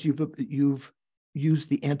because you've used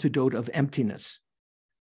the antidote of emptiness.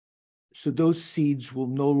 So those seeds will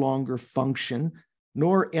no longer function,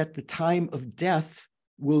 nor at the time of death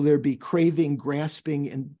will there be craving, grasping,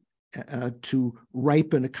 and to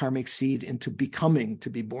ripen a karmic seed into becoming to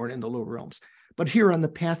be born in the lower realms. But here on the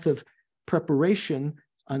path of preparation,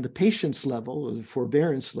 on the patience level or the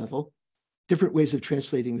forbearance level, different ways of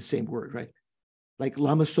translating the same word, right? Like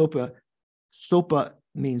Lama Sopa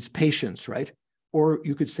means patience, right? Or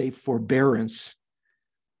you could say forbearance.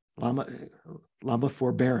 Lama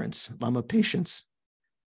forbearance, Lama patience.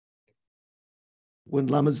 When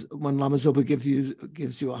Lama Zopa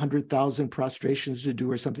gives you 100,000 prostrations to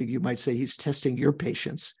do or something, you might say he's testing your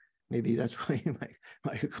patience. Maybe that's why you might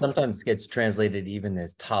sometimes gets translated even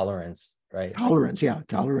as tolerance, right? Tolerance, yeah,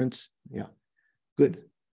 good.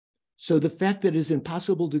 So the fact that it is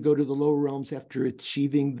impossible to go to the lower realms after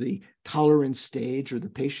achieving the tolerance stage or the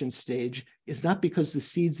patience stage is not because the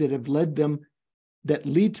seeds that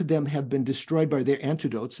lead to them have been destroyed by their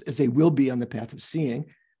antidotes, as they will be on the path of seeing.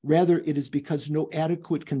 Rather, it is because no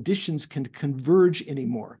adequate conditions can converge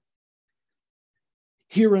anymore.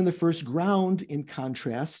 Here on the first ground, in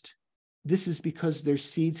contrast, this is because their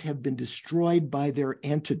seeds have been destroyed by their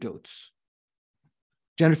antidotes.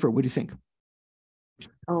 Jennifer, what do you think?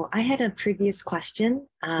 Oh, I had a previous question.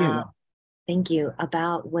 Yeah. Thank you.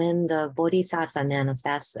 About when the bodhisattva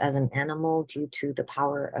manifests as an animal due to the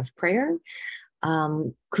power of prayer.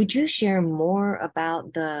 Could you share more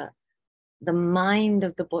about the mind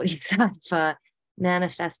of the bodhisattva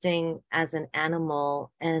manifesting as an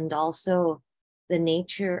animal and also the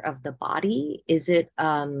nature of the body? Is it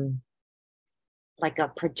like a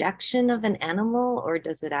projection of an animal, or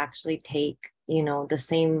does it actually take, you know, the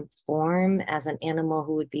same form as an animal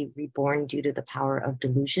who would be reborn due to the power of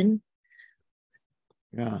delusion?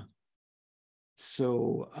 Yeah.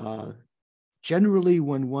 So generally,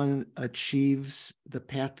 when one achieves the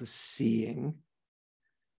path of seeing,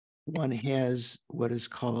 one has what is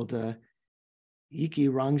called a Iki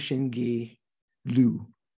Rangshingi Lu.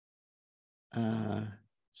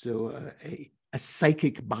 A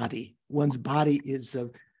psychic body. One's body is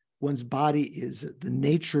the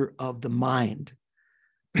nature of the mind.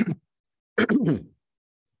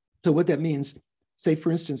 So what that means, say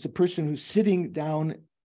for instance, the person who's sitting down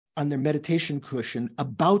on their meditation cushion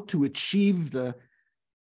about to achieve the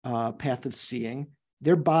path of seeing,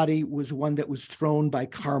 their body was one that was thrown by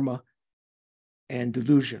karma and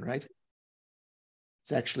delusion, right?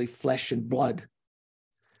 It's actually flesh and blood.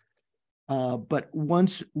 But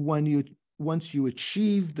once you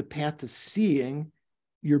achieve the path of seeing,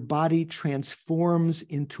 your body transforms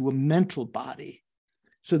into a mental body.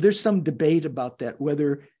 So there's some debate about that,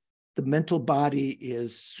 whether the mental body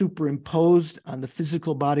is superimposed on the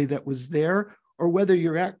physical body that was there, or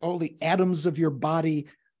whether all the atoms of your body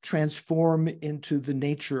transform into the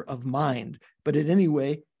nature of mind. But at any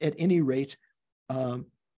rate,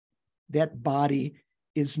 that body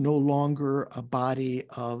is no longer a body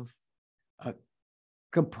of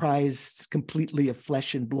comprised completely of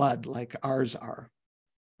flesh and blood like ours are,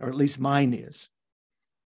 or at least mine is.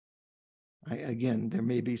 Again, there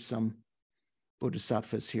may be some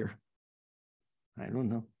bodhisattvas here. I don't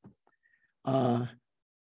know.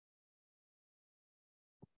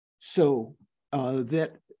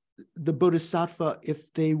 That the bodhisattva,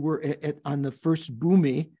 if they were on the first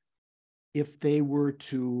bhumi, if they were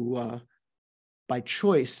to, by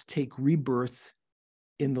choice, take rebirth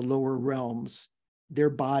in the lower realms, their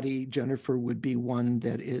body, Jennifer, would be one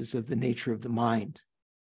that is of the nature of the mind.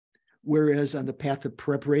 Whereas on the path of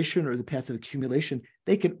preparation or the path of accumulation,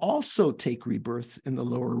 they can also take rebirth in the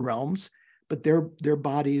lower realms, but their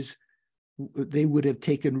bodies, they would have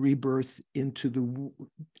taken rebirth into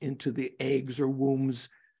the eggs or wombs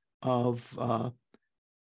of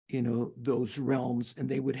those realms, and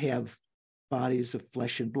they would have bodies of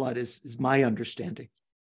flesh and blood, is my understanding.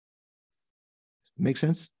 Make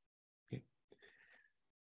sense? Okay.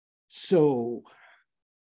 So,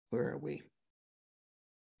 where are we?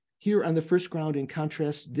 Here on the first ground, in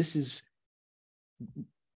contrast, this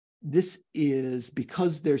is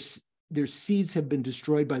because their seeds have been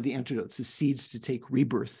destroyed by the antidotes, the seeds to take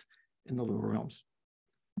rebirth in the lower realms.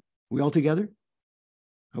 We all together?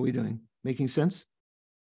 How are we doing? Making sense?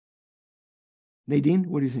 Nadine,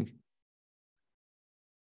 what do you think?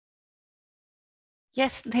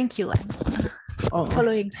 Yes, thank you. Oh,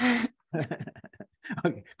 following.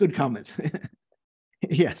 Okay, good comments.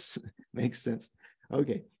 Yes, makes sense.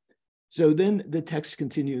 Okay, so then the text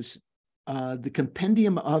continues. The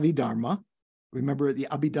compendium of Abhidharma, remember the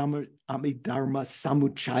Abhidharma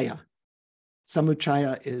Samuchaya.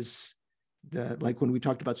 Samuchaya is like when we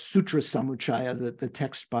talked about Sutra Samuchaya, the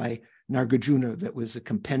text by Nagarjuna that was a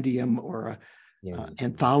compendium or an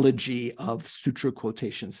anthology of sutra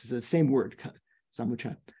quotations. It's the same word,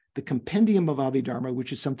 Samuchaya. The compendium of Abhidharma,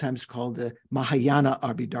 which is sometimes called the Mahayana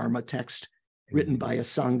Abhidharma text written by a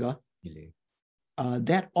Sangha,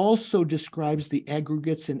 that also describes the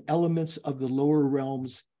aggregates and elements of the lower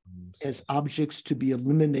realms as objects to be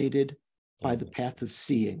eliminated by the path of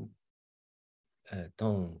seeing.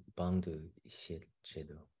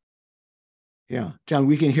 Yeah, John,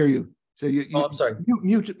 we can hear you. So I'm sorry.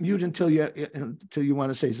 Mute until you want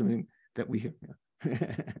to say something that we hear.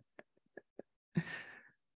 Yeah.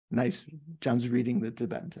 Nice. John's reading the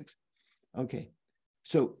Tibetan text. Okay.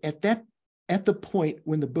 So at the point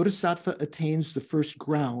when the bodhisattva attains the first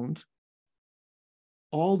ground,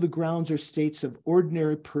 all the grounds or states of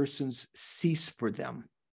ordinary persons cease for them.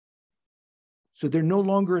 So they're no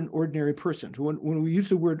longer an ordinary person. So when we use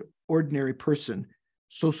the word ordinary person,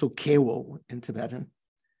 soso kewo in Tibetan,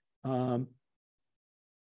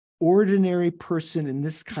 ordinary person in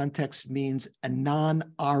this context means a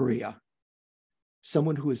non-Arya,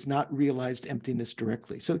 someone who has not realized emptiness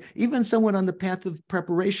directly. So even someone on the path of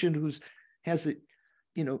preparation has a,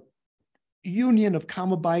 union of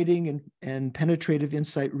calm abiding and penetrative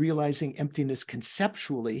insight, realizing emptiness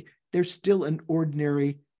conceptually, they're still an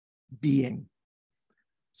ordinary being.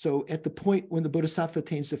 So at the point when the bodhisattva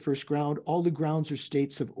attains the first ground, all the grounds or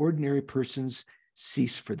states of ordinary persons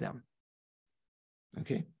cease for them.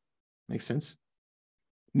 Okay, makes sense?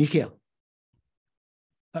 Mikhail.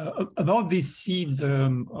 About these seeds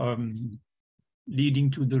leading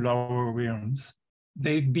to the lower realms,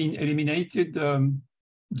 they've been eliminated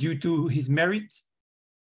due to his merit,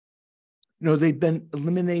 No, they've been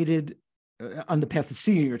eliminated on the path of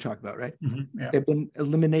seeing you're talking about, right? Yeah. They've been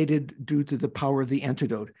eliminated due to the power of the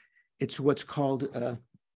antidote. It's what's called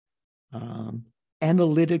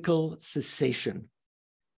analytical cessation.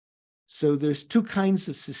 So there's two kinds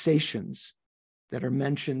of cessations that are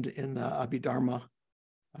mentioned in the Abhidharma.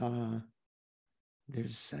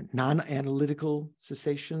 There's non-analytical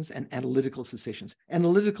cessations and analytical cessations.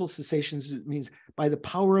 Analytical cessations means by the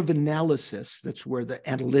power of analysis, that's where the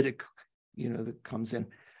analytic, that comes in.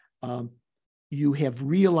 You have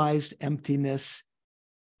realized emptiness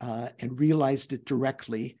and realized it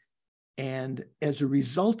directly. And as a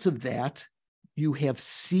result of that, you have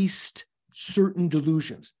ceased certain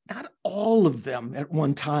delusions, not all of them at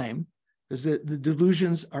one time, because the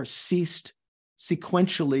delusions are ceased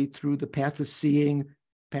sequentially through the path of seeing,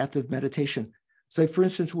 path of meditation. So for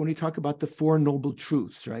instance, when we talk about the Four Noble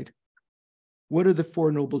Truths, right? What are the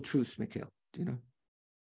Four Noble Truths, Mikhail? Do you know?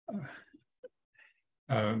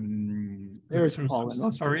 There's Paul.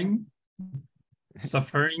 Suffering,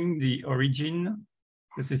 the origin,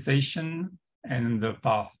 the cessation, and the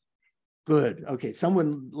path. Good. Okay.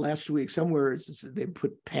 Someone last week, somewhere they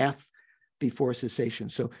put path before cessation.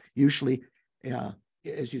 So usually,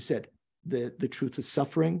 as you said, the truth of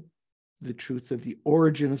suffering, the truth of the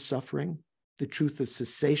origin of suffering, the truth of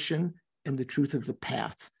cessation, and the truth of the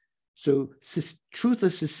path. So truth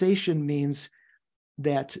of cessation means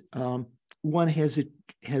that one has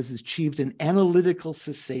achieved an analytical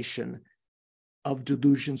cessation of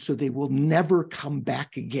delusion, so they will never come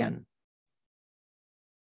back again.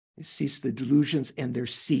 They cease the delusions and their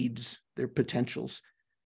seeds, their potentials,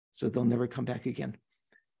 so they'll never come back again.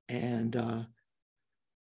 And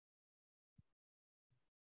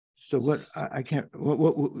so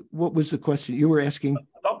what was the question you were asking?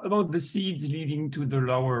 About the seeds leading to the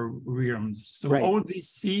lower realms. So right. All these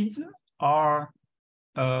seeds are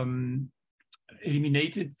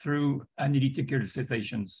eliminated through analytical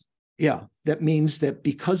cessations. Yeah, that means that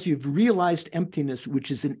because you've realized emptiness, which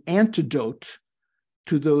is an antidote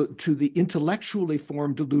to the intellectually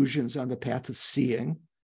formed delusions on the path of seeing,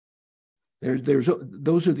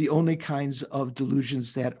 those are the only kinds of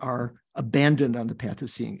delusions that are abandoned on the path of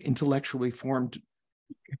seeing. Intellectually formed,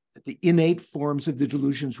 the innate forms of the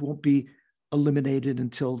delusions won't be eliminated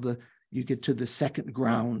until you get to the second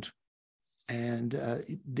ground, and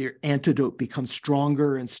their antidote becomes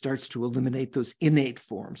stronger and starts to eliminate those innate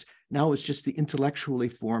forms. Now it's just the intellectually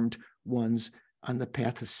formed ones on the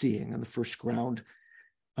path of seeing, on the first ground.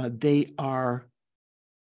 They are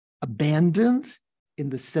abandoned in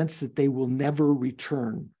the sense that they will never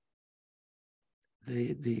return.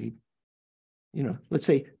 Let's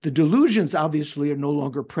say the delusions obviously are no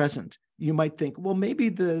longer present. You might think, well, maybe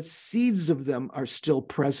the seeds of them are still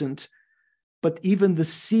present, but even the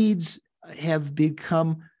seeds have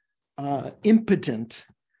become impotent.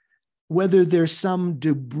 Whether there's some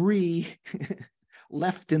debris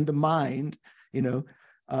left in the mind,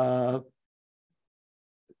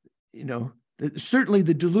 certainly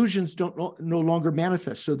the delusions no longer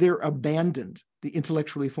manifest, so they're abandoned, the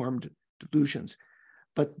intellectually formed delusions.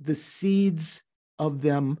 But the seeds of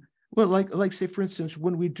them, well, like say, for instance,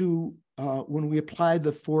 when we apply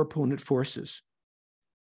the four opponent forces,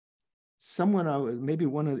 maybe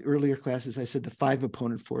one of the earlier classes, I said the five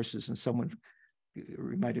opponent forces, and someone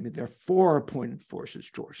reminded me there are four opponent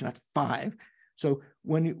forces, George, not five. So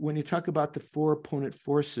when you talk about the four opponent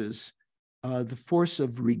forces, the force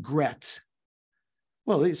of regret,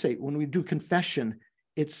 well, they say when we do confession,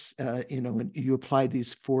 it's, when you apply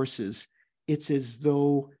these forces, it's as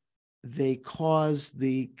though they cause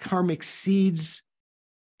the karmic seeds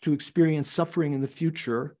to experience suffering in the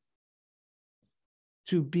future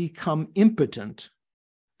to become impotent.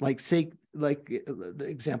 Like the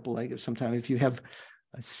example I give sometimes, if you have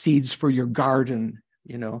seeds for your garden,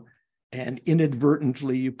 and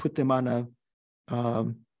inadvertently you put them on a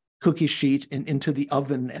cookie sheet and into the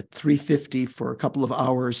oven at 350 for a couple of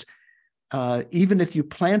hours, even if you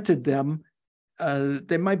planted them,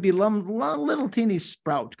 there might be a little teeny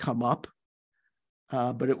sprout come up,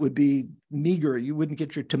 but it would be meager. You wouldn't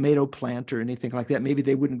get your tomato plant or anything like that. Maybe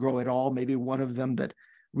they wouldn't grow at all. Maybe one of them that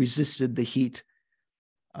resisted the heat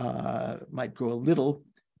might grow a little.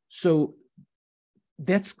 So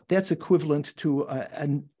that's equivalent to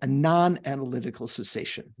a non-analytical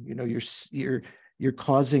cessation. You're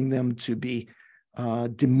causing them to be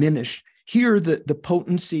diminished. Here, the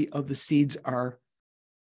potency of the seeds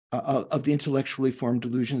of the intellectually formed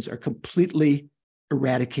delusions are completely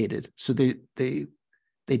eradicated. So they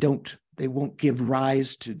won't give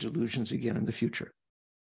rise to delusions again in the future.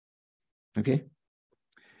 Okay.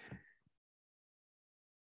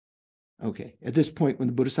 Okay, at this point, when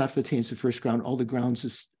the Bodhisattva attains the first ground, all the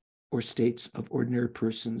grounds or states of ordinary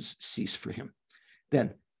persons cease for him.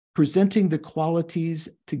 Then, presenting the qualities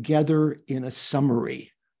together in a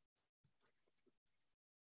summary.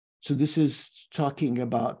 So this is talking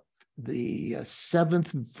about the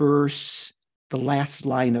 7th verse, the last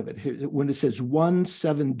line of it. When it says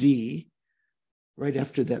 17D, right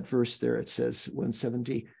after that verse there, it says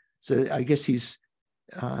 17D. So I guess he's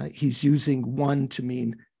using 1 to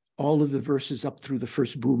mean all of the verses up through the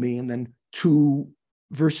first bhumi, and then 2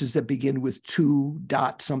 verses that begin with 2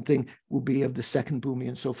 dot something will be of the second bhumi,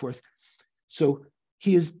 and so forth. So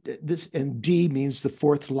he is this, and D means the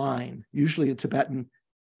 4th line. Usually in Tibetan,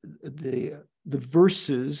 the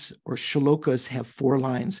verses or shlokas have 4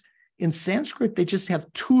 lines. In Sanskrit, they just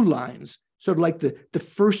have 2 lines. Sort of like the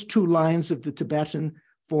first 2 lines of the Tibetan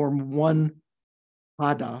form 1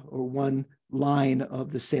 pada, or 1 line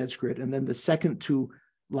of the Sanskrit, and then the second 2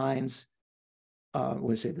 lines,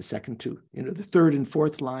 the second 2, the 3rd and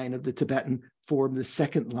 4th line of the Tibetan form the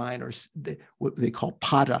second line, or what they call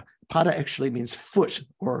pada. Pada actually means foot,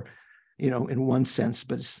 or, in one sense,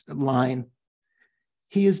 but it's a line.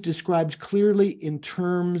 He is described clearly in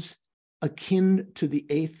terms akin to the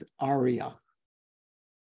 8th Arya.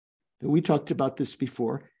 We talked about this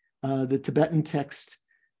before. The Tibetan text,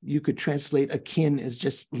 you could translate akin as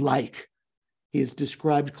just like. He is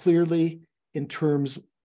described clearly in terms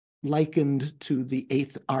likened to the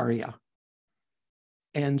 8th Arya.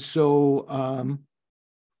 And so,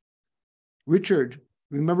 Richard,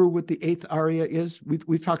 remember what the 8th Arya is?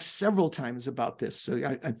 We've talked several times about this,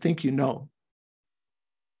 so I think you know.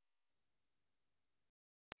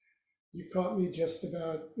 You caught me just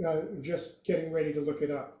about, just getting ready to look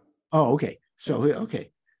it up. Oh, okay. So,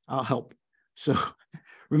 okay, I'll help. So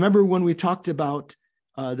remember when we talked about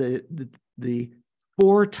the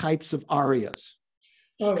 4 types of Aryas?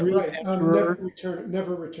 Oh, Stream right. enterer.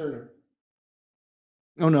 Never returner.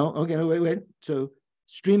 Oh, no. Okay, no, wait. So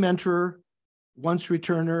stream enterer, once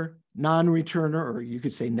returner, non-returner, or you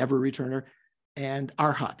could say never returner, and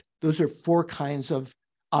arhat. Those are 4 kinds of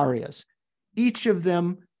Aryas. Each of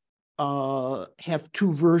them have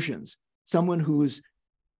 2 versions. Someone who is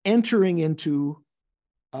entering into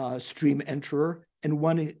stream enterer, and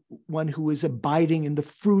one who is abiding in the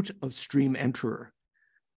fruit of stream enterer.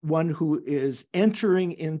 One who is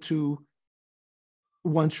entering into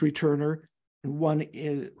once returner, and one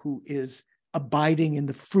who is abiding in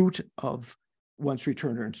the fruit of once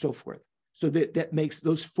returner, and so forth. So that makes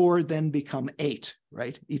those 4 then become 8,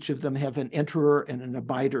 right? Each of them have an enterer and an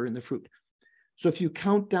abider in the fruit. So if you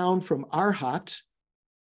count down from arhat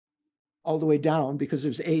all the way down, because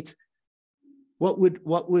there's 8, what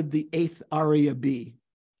would the 8th Arya be?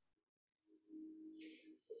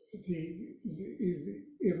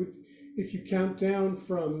 If you count down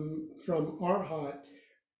from arhat,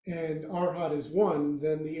 and arhat is 1,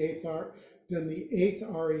 then the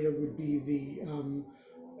 8th Arya would be the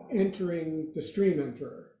entering the stream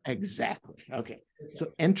enterer. Exactly. Okay.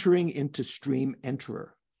 So entering into stream enterer.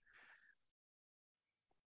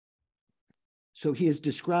 So he is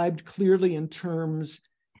described clearly in terms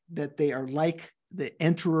that they are like the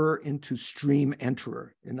enterer into stream enterer,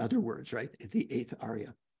 in other words, right? The 8th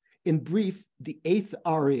Arya. In brief, the 8th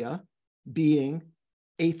Arya being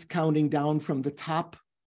 8th counting down from the top,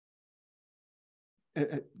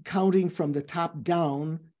 counting from the top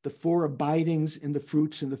down, the 4 abidings in the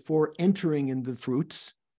fruits and the 4 entering in the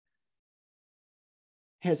fruits,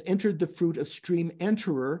 has entered the fruit of stream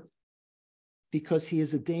enterer because he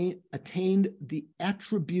has attained the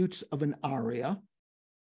attributes of an Arya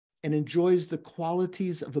and enjoys the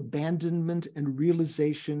qualities of abandonment and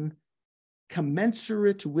realization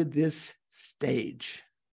commensurate with this stage.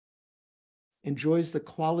 Enjoys the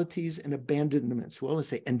qualities and abandonments. Well, let's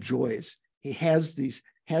say enjoys. He has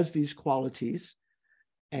these qualities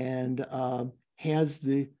and has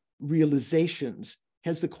the realizations,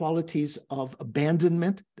 has the qualities of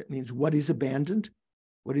abandonment. That means what is abandoned.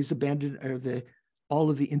 What is abandoned are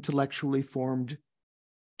all of the intellectually formed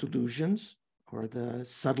delusions or the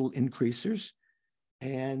subtle increasers.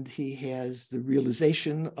 And he has the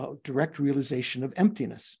direct realization of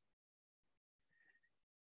emptiness.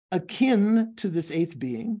 Akin to this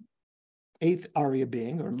 8th Arya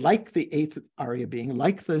being, or like the 8th Arya being,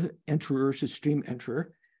 like the enterer to stream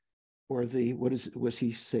enterer, or what does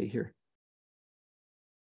he say here?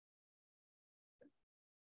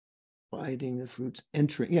 Abiding the fruits,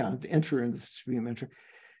 entering, the enterer and the stream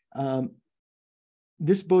enterer.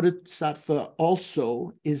 This bodhisattva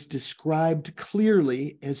also is described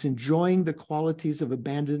clearly as enjoying the qualities of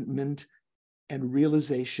abandonment and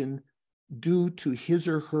realization due to his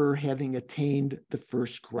or her having attained the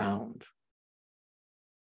first ground.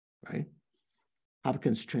 Right?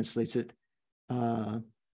 Hopkins translates it,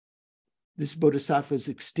 this bodhisattva is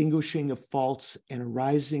extinguishing of faults and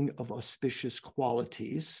arising of auspicious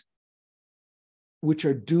qualities, which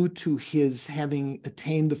are due to his having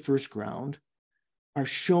attained the first ground, are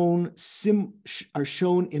shown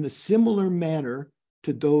in a similar manner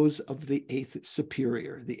to those of the eighth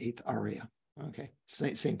superior, the eighth Arya. Okay,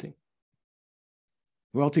 same thing.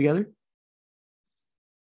 We're all together?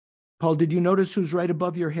 Paul, did you notice who's right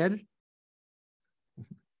above your head?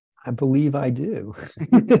 I believe I do.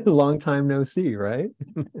 Long time no see, right?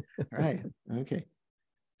 Right. Okay.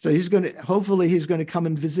 So hopefully he's going to come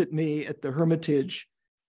and visit me at the Hermitage,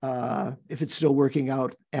 if it's still working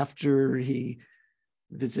out, after he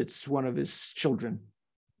visits one of his children.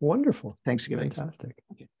 Wonderful. Thanksgiving. Fantastic.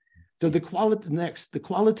 Okay. So the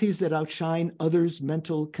qualities that outshine others'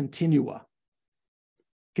 mental continua.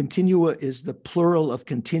 Continua is the plural of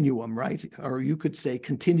continuum, right? Or you could say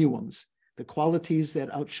continuums. The qualities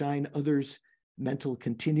that outshine others' mental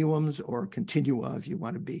continuums, or continua, if you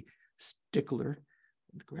want to be stickler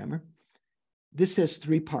with grammar. This has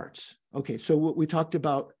three parts. Okay, so what we talked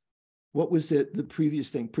about, what was the previous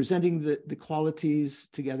thing? Presenting the qualities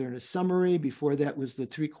together in a summary. Before that was the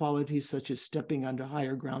three qualities, such as stepping onto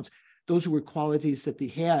higher grounds. Those were qualities that they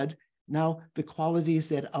had. Now, the qualities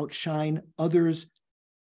that outshine others'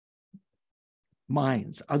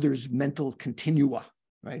 minds, others' mental continua,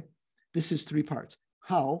 right? This is three parts.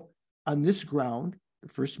 How, on this ground, the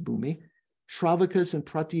first bhumi, Shravakas and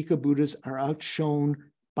Pratika Buddhas are outshone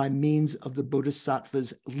by means of the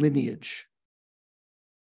Bodhisattva's lineage.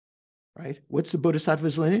 Right? What's the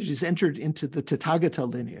Bodhisattva's lineage? He's entered into the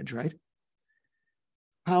Tathagata lineage, right?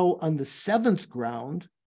 How, on the seventh ground,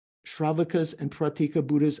 Shravakas and Pratika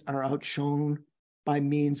Buddhas are outshone by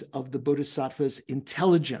means of the Bodhisattva's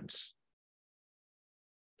intelligence.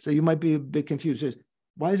 So you might be a bit confused.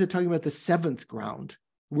 Why is it talking about the seventh ground?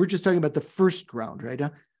 We're just talking about the first ground, right?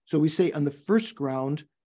 So we say on the first ground,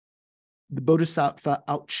 the Bodhisattva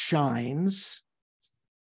outshines.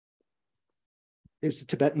 There's a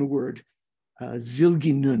Tibetan word,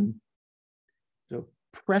 zilginun. So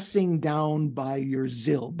pressing down by your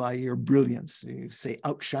zil, by your brilliance. You say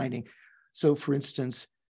outshining. So for instance,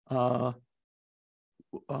 at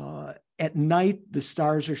night, the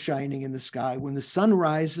stars are shining in the sky. When the sun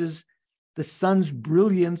rises, the sun's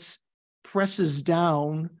brilliance presses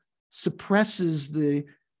down, suppresses the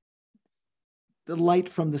light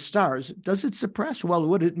from the stars. Does it suppress? Well,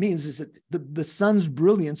 what it means is that the sun's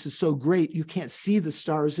brilliance is so great, you can't see the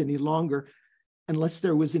stars any longer unless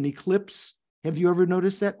there was an eclipse. Have you ever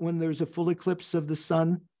noticed that when there's a full eclipse of the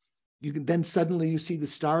sun, then suddenly you see the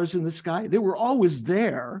stars in the sky? They were always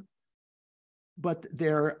there, but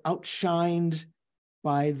they're outshined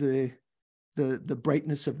by the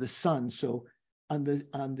brightness of the sun. So on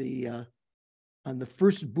the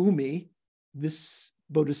first bhumi, this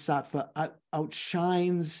bodhisattva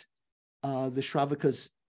outshines the Shravakas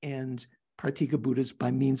and Pratika Buddhas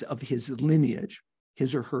by means of his lineage,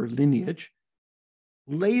 his or her lineage.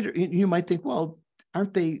 Later, you might think, well,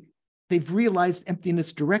 they've realized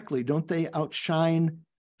emptiness directly. Don't they outshine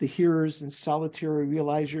the hearers and solitary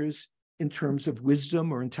realizers in terms of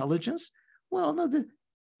wisdom or intelligence? Well, no,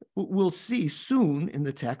 we'll see soon in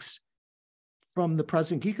the text from the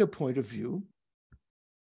Prasangika point of view,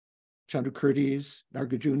 Chandrakirti's,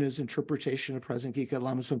 Nagarjuna's interpretation of Prasangika,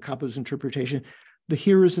 Lama Tsongkhapa's interpretation, the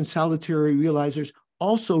hearers and solitary realizers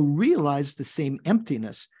also realize the same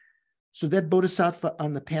emptiness. So that bodhisattva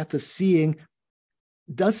on the path of seeing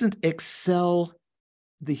doesn't excel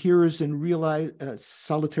the hearers and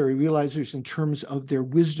solitary realizers in terms of their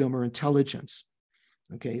wisdom or intelligence.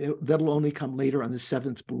 Okay, that'll only come later on the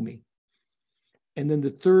seventh bhumi. And then the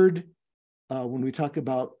third, when we talk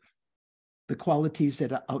about the qualities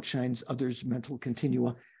that outshines others' mental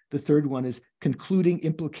continua, the third one is concluding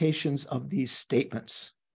implications of these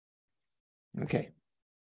statements. Okay,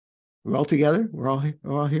 we're all together? We're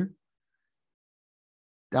all here?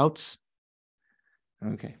 Doubts?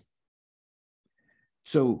 Okay.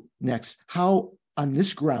 So next, how on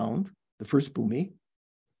this ground, the first bhumi,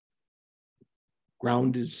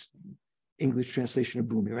 ground is English translation of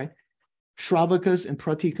bhumi, right? Shravakas and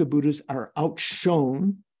Pratika Buddhas are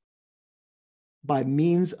outshone by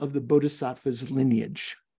means of the bodhisattva's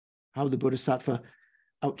lineage, how the bodhisattva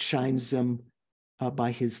outshines them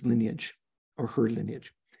by his lineage or her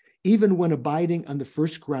lineage. Even when abiding on the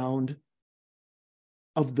first ground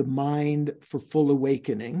of the mind for full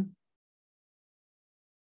awakening.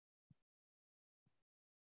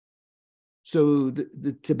 So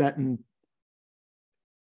the Tibetan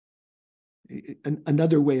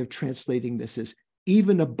another way of translating this is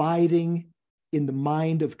even abiding in the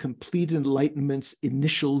mind of complete enlightenment's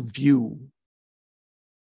initial view.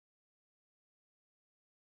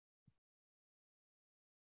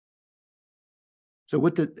 So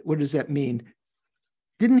what does that mean?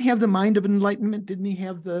 Didn't he have the mind of enlightenment? Didn't he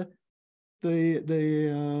have the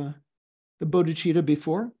bodhicitta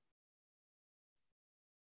before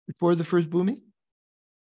the first bhumi?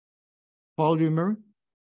 Paul, do you remember?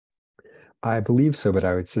 I believe so, but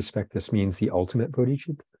I would suspect this means the ultimate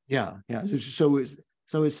bodhicitta. Yeah. So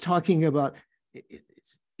it's talking about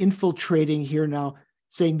it's infiltrating here now,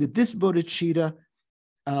 saying that this bodhicitta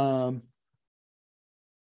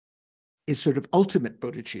is sort of ultimate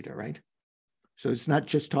bodhicitta, right? So it's not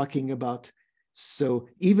just talking about, so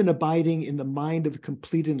even abiding in the mind of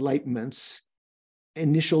complete enlightenment's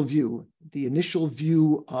initial view, the initial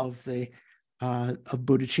view of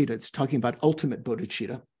bodhicitta, it's talking about ultimate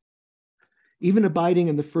bodhicitta. Even abiding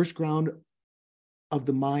in the first ground of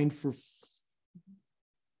the mind for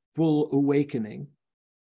full awakening.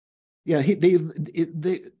 Yeah, they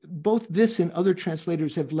both this and other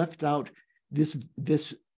translators have left out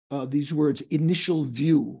these words, initial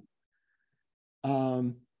view,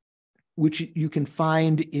 which you can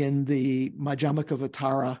find in the Madhyamaka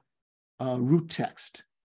Vatara root text.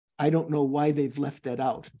 I don't know why they've left that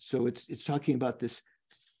out. So it's talking about this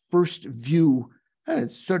first view.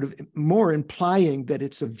 It's sort of more implying that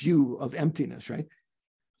it's a view of emptiness, right?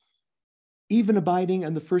 Even abiding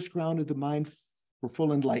on the first ground of the mind for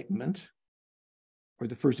full enlightenment, or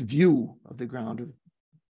the first view of the ground of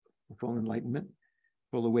full enlightenment,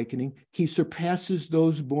 full awakening, he surpasses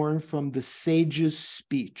those born from the sage's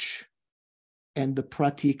speech and the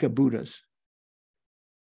pratika Buddhas.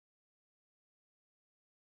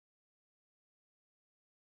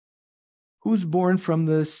 Who's born from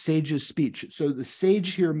the sage's speech? So the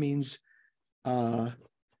sage here means the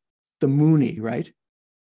Muni, right?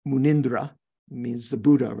 Munindra means the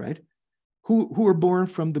Buddha, right? Who are born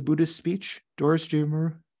from the Buddha's speech? Doris, do you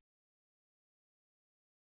remember?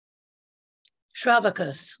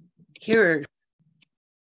 Shravakas, hearers.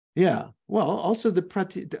 Yeah. Well, also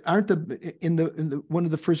aren't in the one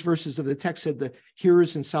of the first verses of the text said the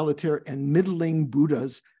hearers and solitary and middling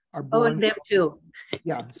Buddhas are born. Oh, and them too.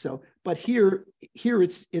 Yeah. So, but here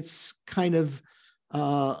it's kind of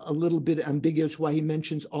a little bit ambiguous why he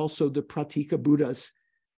mentions also the pratika Buddhas,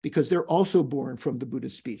 because they're also born from the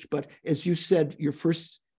Buddha's speech. But as you said, your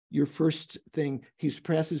first thing, he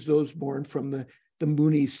surpasses those born from the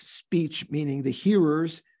Muni's speech, meaning the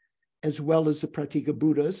hearers, as well as the pratika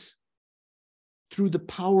Buddhas, through the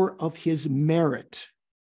power of his merit.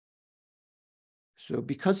 So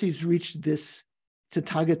because he's reached this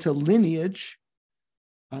Tathagata lineage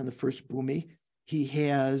on the first bhumi, he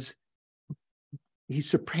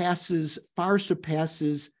far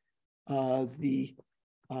surpasses the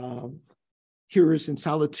hearers and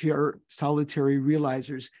solitary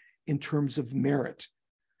realizers in terms of merit.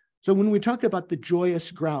 So when we talk about the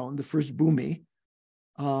joyous ground, the first bhumi,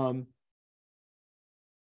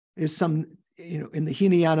 there's some, in the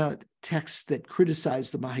Hinayana texts that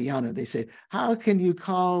criticize the Mahayana, they say, how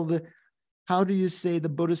do you say the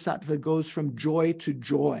Bodhisattva goes from joy to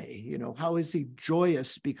joy? How is he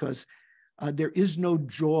joyous? Because there is no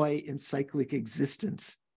joy in cyclic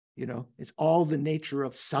existence. It's all the nature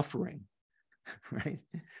of suffering, right?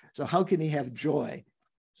 So how can he have joy?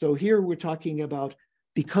 So here we're talking about,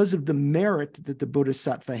 because of the merit that the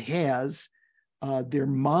Bodhisattva has, their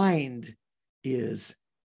mind is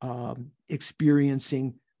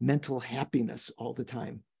experiencing mental happiness all the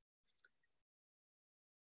time.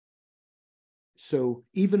 So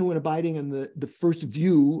even when abiding in the first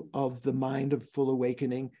view of the mind of full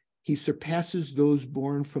awakening, he surpasses those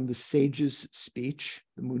born from the sage's speech,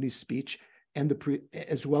 the Muni's speech, and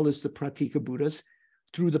as well as the pratika Buddhas,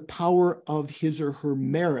 through the power of his or her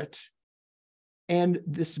merit. And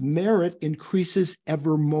this merit increases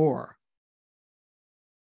ever more.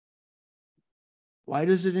 Why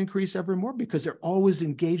does it increase ever more? Because they're always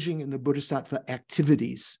engaging in the Bodhisattva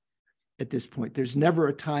activities at this point. There's never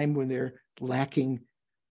a time when they're lacking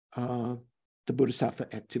the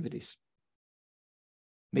Bodhisattva activities.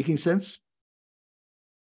 Making sense?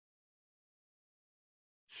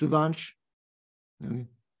 Suvansh,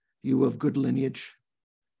 you of good lineage,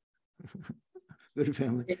 good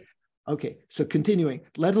family. Okay, so continuing,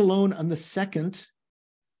 let alone on the second,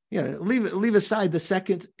 leave aside the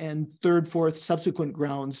second and third, fourth subsequent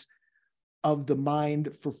grounds of the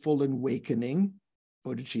mind for full awakening,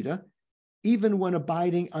 bodhicitta, even when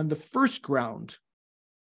abiding on the first ground.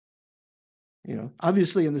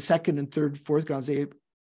 Obviously in the second and third, fourth grounds, they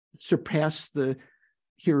surpass the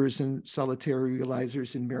hearers and solitary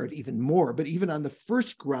realizers in merit even more. But even on the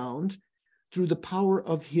first ground, through the power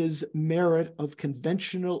of his merit of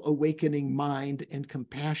conventional awakening mind and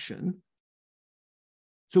compassion.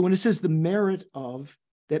 So when it says the merit of,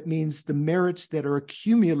 that means the merits that are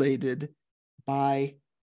accumulated by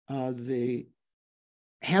the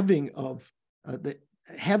having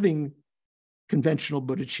conventional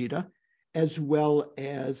bodhicitta, as well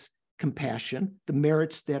as compassion, the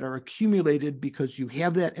merits that are accumulated because you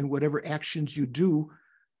have that, and whatever actions you do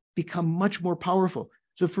become much more powerful.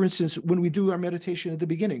 So for instance, when we do our meditation at the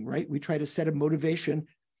beginning, right, we try to set a motivation,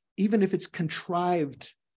 even if it's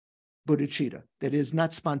contrived bodhicitta, that is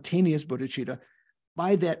not spontaneous bodhicitta,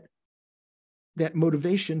 by that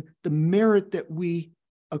motivation, the merit that we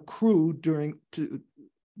accrue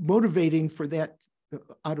motivating for that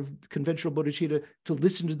out of conventional bodhicitta to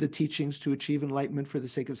listen to the teachings to achieve enlightenment for the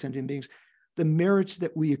sake of sentient beings, the merits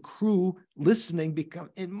that we accrue listening become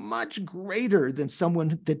much greater than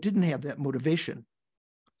someone that didn't have that motivation.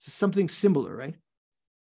 It's something similar, right?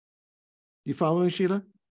 You following, Sheila?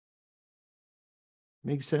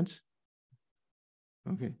 Makes sense?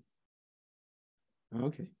 Okay.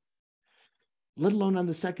 Okay. Let alone on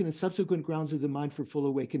the second and subsequent grounds of the mind for full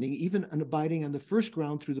awakening, even an abiding on the first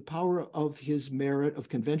ground through the power of his merit of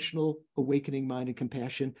conventional awakening mind and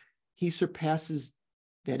compassion, he surpasses,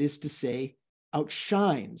 that is to say,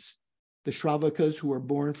 outshines the Shravakas who are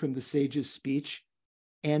born from the sage's speech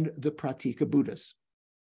and the Pratika Buddhas.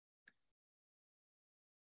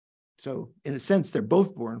 So in a sense, they're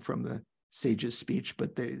both born from the sage's speech,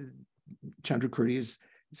 but Chandrakirti is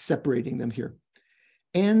separating them here.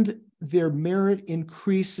 And their merit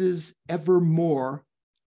increases ever more,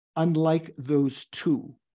 unlike those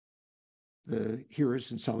two, the hearers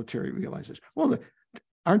and solitary realizers. Well,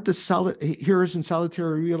 aren't the hearers and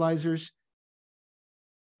solitary realizers,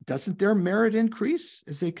 doesn't their merit increase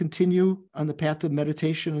as they continue on the path of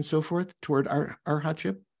meditation and so forth toward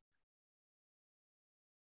arhatship?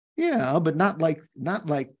 Yeah, but not like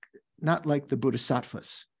the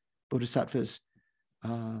bodhisattvas. Bodhisattvas,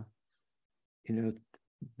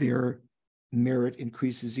 their merit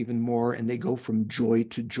increases even more, and they go from joy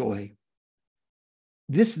to joy.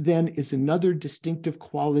 This then is another distinctive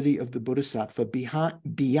quality of the bodhisattva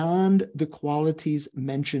beyond the qualities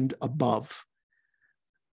mentioned above.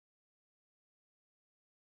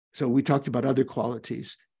 So we talked about other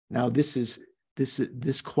qualities. Now this is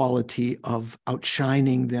this quality of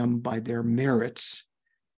outshining them by their merits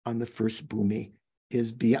on the first bhumi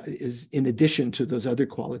is in addition to those other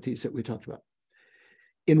qualities that we talked about.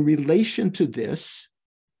 In relation to this,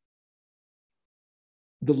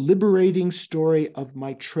 the liberating story of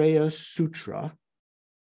Maitreya Sutra.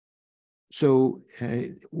 So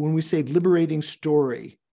when we say liberating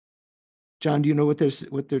story, John, do you know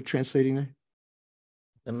what they're translating there?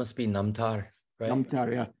 That must be Namtar, right?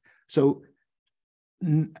 Namtar, yeah. So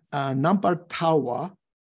Nampar Tawa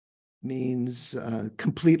means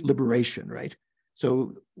complete liberation, right?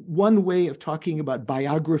 So one way of talking about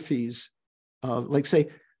biographies, like say,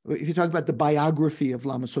 if you talk about the biography of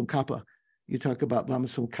Lama Tsongkhapa, you talk about Lama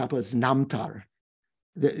Tsongkhapa's Namtar.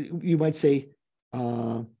 You might say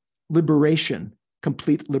liberation,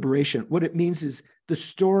 complete liberation. What it means is the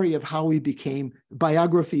story of how he became,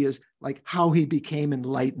 biography is like how he became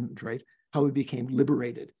enlightened, right? How he became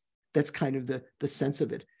liberated. That's kind of the sense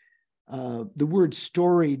of it. The word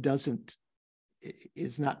story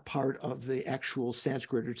is not part of the actual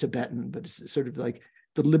Sanskrit or Tibetan, but it's sort of like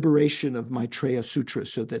the liberation of Maitreya Sutra.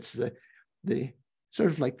 So that's the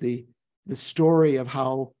sort of like the story of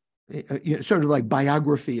how, sort of like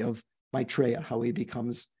biography of Maitreya, how he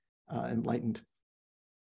becomes enlightened.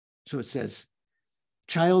 So it says,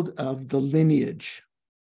 child of the lineage.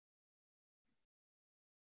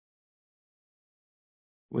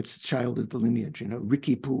 What's child of the lineage?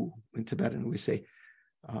 Rikipu in Tibetan, we say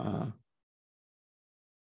Kula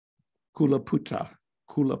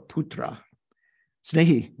Putra.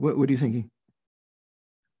 Snehi, what are you thinking?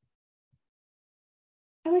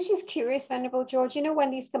 I was just curious, Venerable George,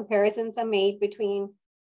 when these comparisons are made between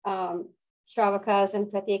Shravakas and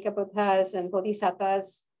Pratyeka Buddhas and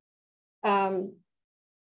Bodhisattvas, are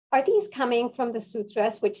these coming from the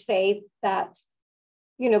sutras which say that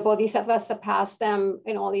Bodhisattvas surpass them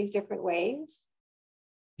in all these different ways?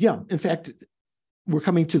 Yeah, in fact, we're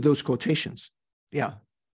coming to those quotations. Yeah.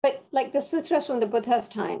 But like the sutras from the Buddha's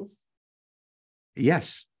times.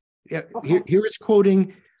 Yes. Yeah. Okay. Here it's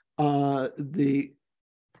quoting the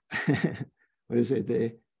what is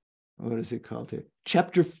it called here?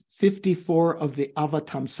 Chapter 54 of the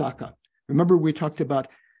Avatamsaka. Remember we talked about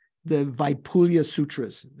the Vaipulya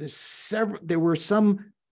Sutras. There were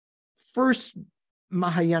some first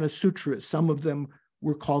Mahayana sutras. Some of them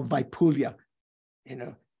were called Vaipulya,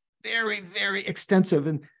 very, very extensive.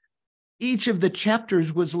 And each of the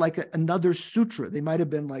chapters was like another sutra. They might have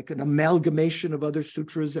been like an amalgamation of other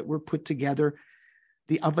sutras that were put together.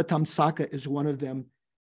 The Avatamsaka is one of them.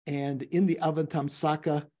 And in the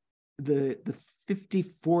Avatamsaka, the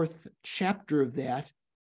 54th chapter of that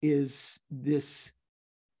is this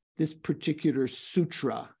particular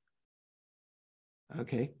sutra.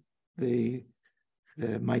 Okay, the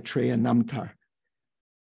Maitreya Namtar.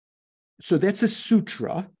 So that's a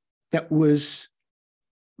sutra that was,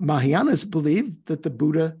 Mahayanas believe that the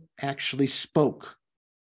Buddha actually spoke,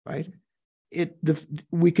 right?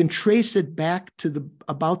 We can trace it back to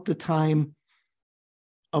about the time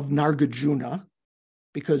of Nagarjuna,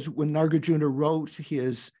 because when Nagarjuna wrote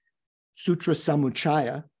his Sutra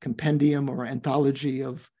Samuchaya, compendium or anthology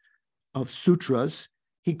of sutras,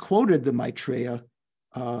 he quoted the Maitreya,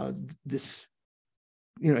 he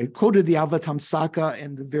quoted the Avatamsaka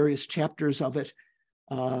and the various chapters of it.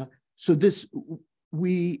 So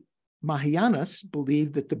we Mahayanas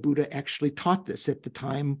believe that the Buddha actually taught this at the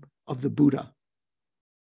time of the Buddha.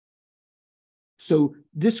 So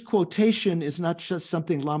this quotation is not just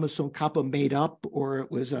something Lama Tsongkhapa made up, or it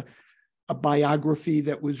was a biography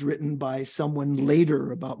that was written by someone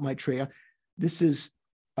later about Maitreya. This is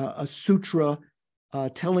a sutra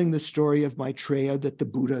telling the story of Maitreya that the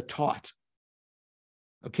Buddha taught.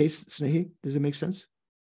 Okay, Snehi, does it make sense?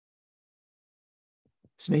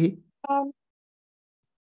 Snehi?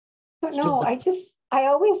 But no, I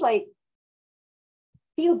always like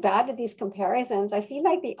feel bad at these comparisons. I feel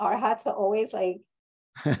like the arhats are always like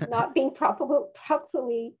not being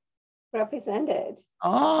properly represented.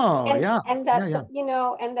 Oh, and that and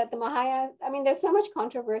that the Mahayana, I mean, there's so much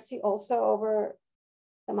controversy also over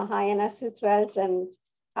the Mahayana sutras and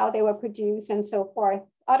how they were produced and so forth.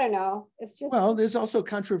 I don't know. It's just, well, there's also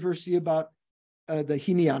controversy about the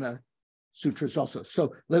Hinayana sutras also.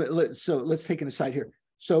 So let's take an aside here.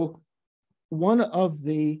 So one of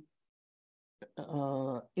the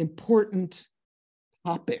important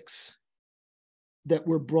topics that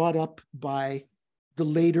were brought up by the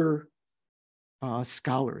later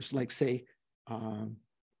scholars, like say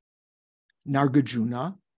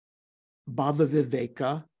Nagarjuna,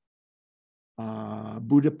 Bhavaviveka,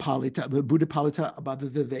 Buddhapalita,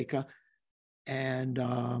 Bhavaviveka, and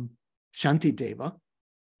Shantideva,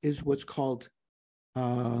 is what's called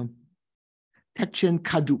Tekchen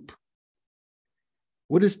Kadup.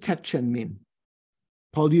 What does Tekchen mean?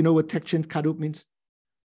 Paul, do you know what Tekchen Kadup means?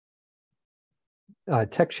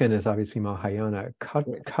 Tekchen is obviously Mahayana.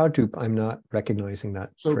 Kadup, I'm not recognizing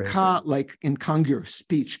that phrase. Ka, like in Kangyur,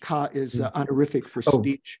 speech. Ka is honorific for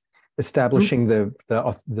speech. Establishing the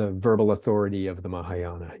verbal authority of the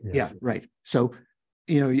Mahayana. Yes. Yeah, right. So,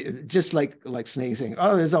 just like Snake saying,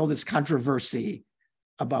 oh, there's all this controversy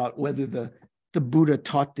about whether the Buddha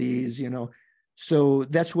taught these, So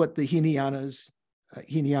that's what the Hinayana,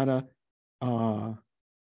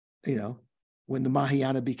 when the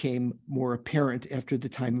Mahayana became more apparent after the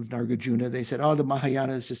time of Nagarjuna, they said, oh, the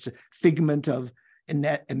Mahayana is just a figment of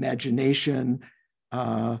imagination,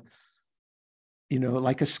 like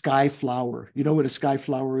a sky flower. You know what a sky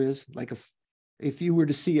flower is? Like if you were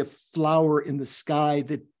to see a flower in the sky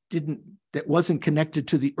that wasn't connected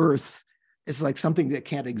to the earth, it's like something that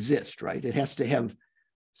can't exist, right? It has to have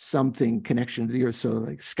something connection to the earth. So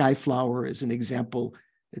like sky flower is an example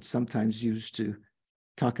that's sometimes used to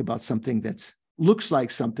talk about something that looks like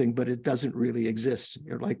something, but it doesn't really exist.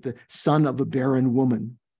 You're like the son of a barren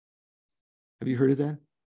woman. Have you heard of that?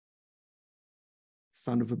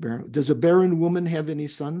 Son of a barren. Does a barren woman have any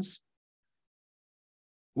sons?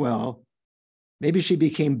 Well, maybe she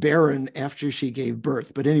became barren after she gave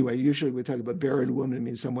birth. But anyway, usually we talk about barren woman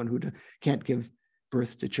means someone who can't give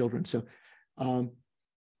birth to children.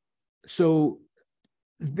 So,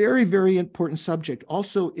 very, very important subject.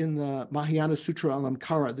 Also in the Mahayana Sutra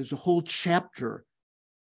Alamkara, there's a whole chapter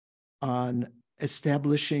on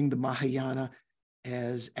establishing the Mahayana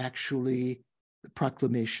as actually the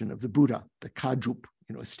proclamation of the Buddha, the Kajup.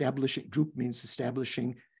 Establishing, Jup means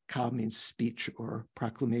establishing, Ka means speech or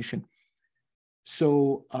proclamation.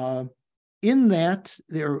 So in that,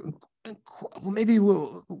 maybe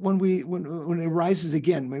when it arises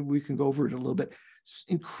again, maybe we can go over it a little bit.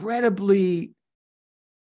 Incredibly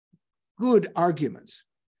good arguments.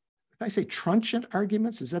 If I say trenchant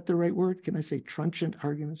arguments, is that the right word? Can I say trenchant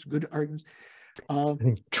arguments? Good arguments? I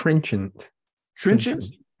think trenchant. Trenchant?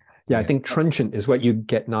 Yeah, I think trenchant is what you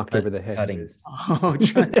get knocked over the head with. Oh,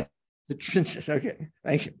 trenchant. The trenchant. Okay,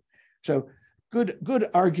 thank you. So good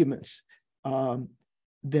arguments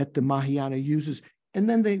that the Mahayana uses. And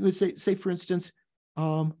then they would say, for instance,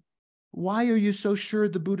 why are you so sure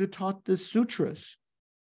the Buddha taught the sutras?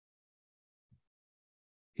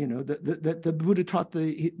 You know, the Buddha taught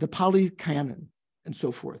the Pali canon and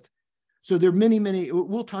so forth. So there are many,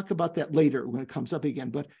 we'll talk about that later when it comes up again,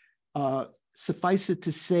 but suffice it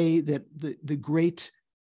to say that the great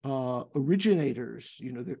originators,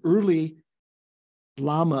 you know, the early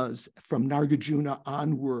lamas from Nagarjuna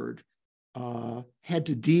onward had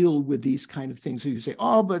to deal with these kind of things. So you say,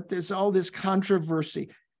 oh, but there's all this controversy.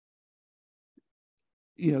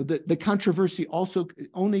 You know, the controversy also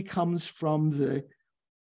only comes from the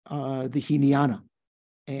Hinayana,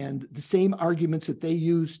 and the same arguments that they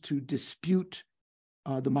use to dispute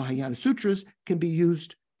the Mahayana Sutras can be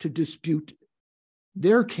used to dispute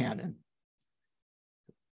their canon.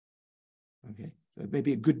 Okay, so it may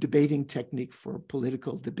be a good debating technique for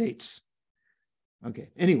political debates. Okay,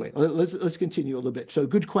 anyway, let's continue a little bit. So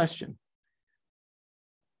good question.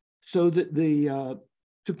 So the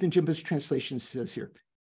Thupten Jinpa's translation says here,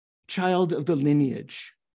 child of the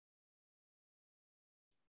lineage.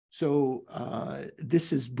 So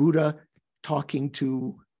this is Buddha talking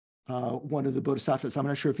to one of the bodhisattvas. I'm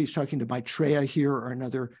not sure if he's talking to Maitreya here or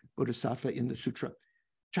another bodhisattva in the sutra.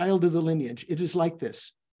 Child of the lineage, it is like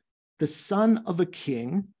this. The son of a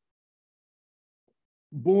king,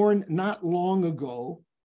 born not long ago,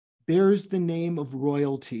 bears the name of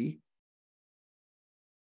royalty,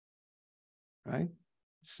 right?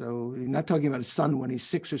 So you're not talking about a son when he's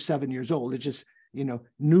 6 or 7 years old. It's just, you know,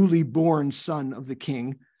 newly born son of the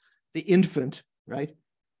king, the infant, right?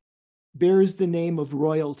 Bears the name of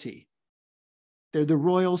royalty. They're the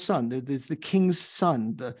royal son. They're the king's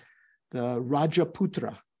son, the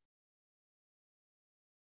Rajaputra.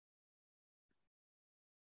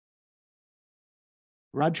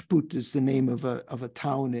 Rajput is the name of a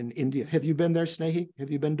town in India. Have you been there, Snehi?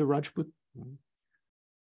 Have you been to Rajput?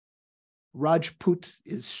 Rajput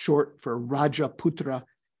is short for Rajaputra.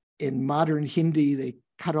 In modern Hindi, they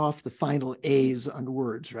cut off the final A's on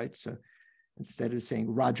words, right? So instead of saying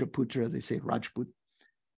Rajaputra, they say Rajput.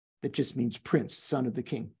 That just means prince, son of the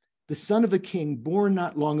king. The son of a king born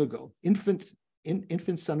not long ago, infant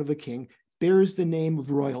son of a king, bears the name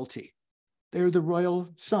of royalty. They're the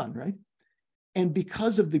royal son, right? And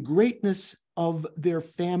because of the greatness of their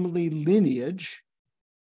family lineage,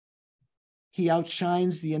 he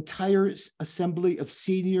outshines the entire assembly of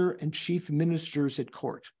senior and chief ministers at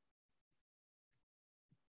court.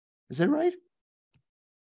 Is that right?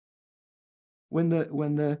 When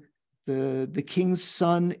the king's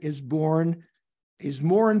son is born, is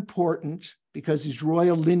more important because he's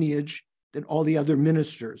royal lineage than all the other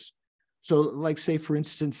ministers. So, like, say, for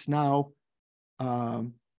instance, now,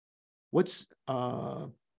 what's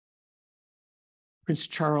Prince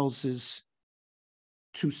Charles's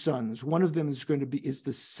 2 sons? One of them is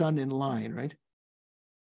the son in line, right?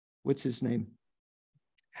 What's his name?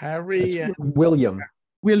 Harry and William.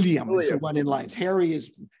 William is the one in lines. Harry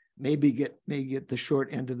is may get the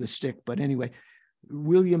short end of the stick, but anyway,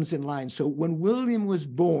 William's in line. So when William was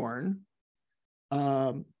born,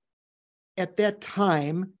 at that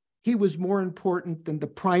time, he was more important than the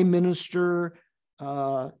prime minister,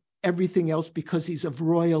 everything else, because he's of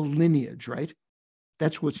royal lineage, right?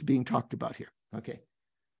 That's what's being talked about here. Okay.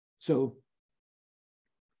 So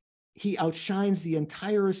he outshines the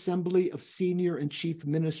entire assembly of senior and chief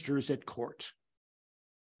ministers at court.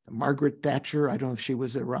 Margaret Thatcher, I don't know if she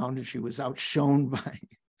was around and she was outshone by,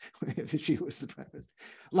 if she was the prime minister.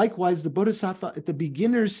 Likewise, the bodhisattva at the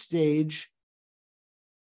beginner's stage,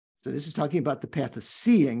 so this is talking about the path of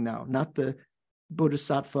seeing now, not the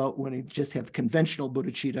bodhisattva when he just had conventional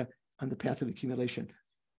bodhicitta on the path of accumulation.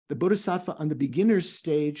 The bodhisattva on the beginner's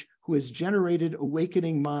stage who has generated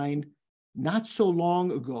awakening mind not so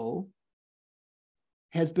long ago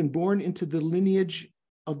has been born into the lineage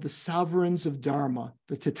of the sovereigns of Dharma,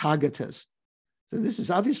 the Tathagatas. So this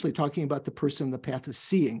is obviously talking about the person on the path of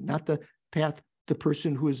seeing, not the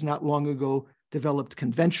person who has not long ago developed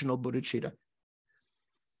conventional bodhicitta.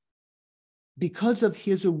 Because of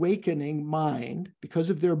his awakening mind,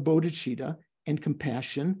 because of their bodhicitta and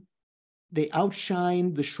compassion, they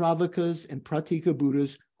outshine the Shravakas and Pratika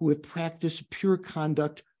Buddhas who have practiced pure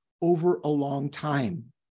conduct over a long time.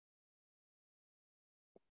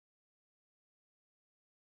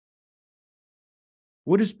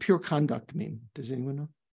 What does pure conduct mean? Does anyone know?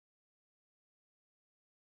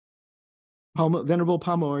 Palma, Venerable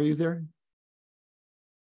Palma, are you there?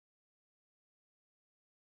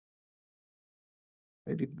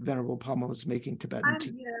 Maybe Venerable Palma was making Tibetan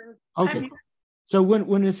tea. Okay. I'm here. So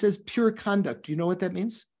when it says pure conduct, do you know what that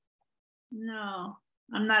means? No,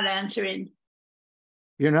 I'm not answering.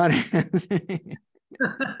 You're not answering.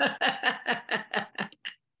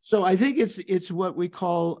 So I think it's what we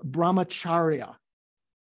call brahmacharya.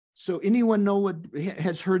 So anyone know what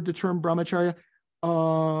has heard the term brahmacharya?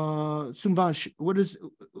 Sumvansh, what is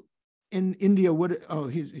in India? What? Oh,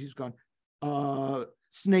 he's gone.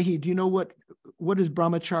 Snehi, do you know what does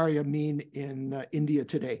brahmacharya mean in India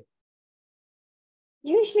today?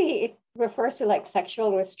 Usually it refers to like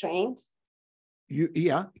sexual restraint.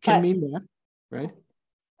 Yeah, it can mean that, right?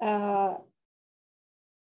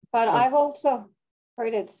 But I've also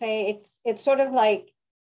heard it say it's sort of like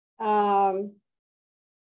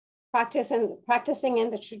practicing in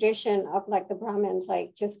the tradition of like the Brahmins,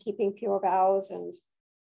 like just keeping pure vows and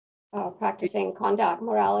practicing conduct,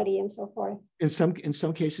 morality, and so forth. In some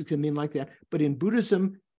cases, it can mean like that. But in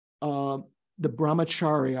Buddhism, the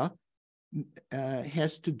brahmacharya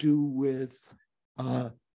has to do with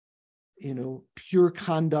pure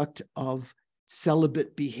conduct of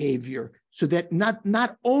celibate behavior. So that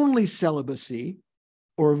not only celibacy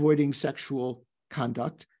or avoiding sexual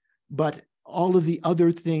conduct, but all of the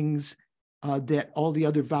other things that all the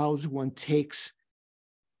other vows one takes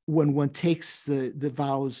when one takes the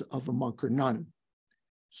vows of a monk or nun.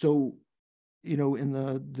 So, in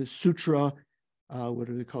the sutra, what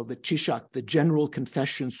do we call the Chishak, the General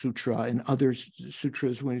Confession Sutra, and other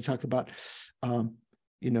sutras when you talk about,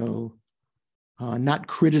 not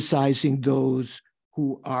criticizing those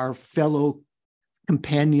who are fellow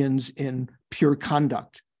companions in pure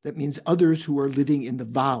conduct. That means others who are living in the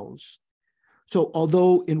vows. So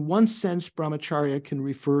although in one sense, brahmacharya can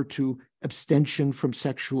refer to abstention from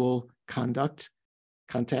sexual contact,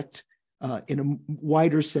 in a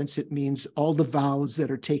wider sense, it means all the vows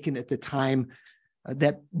that are taken at the time,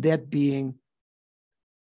 that being,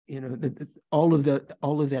 all of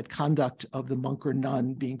that conduct of the monk or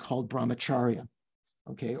nun being called brahmacharya,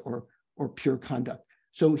 okay, or pure conduct.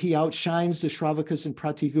 So he outshines the Shravakas and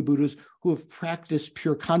Pratika Buddhas who have practiced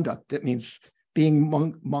pure conduct. That means being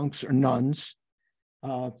monks or nuns,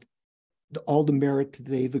 all the merit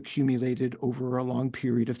they've accumulated over a long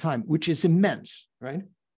period of time, which is immense, right?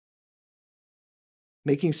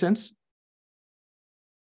 Making sense?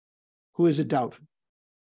 Who has a doubt?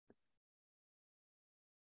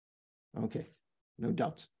 Okay, no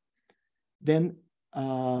doubts. Then,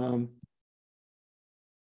 did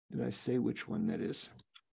I say which one that is?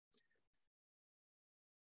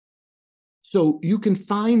 So you can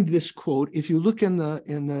find this quote if you look in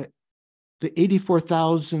the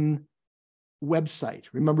 84,000 website.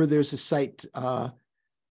 Remember, there's a site. Paul,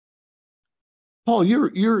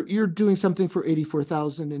 you're doing something for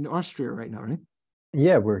 84,000 in Austria right now, right?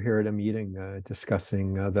 Yeah, we're here at a meeting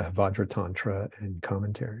discussing the Vajra Tantra and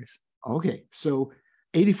commentaries. Okay, so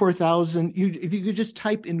 84,000. If you could just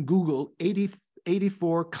type in Google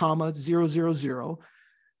 84,000,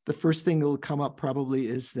 the first thing that will come up probably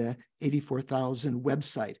is the 84,000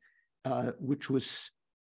 website, which was,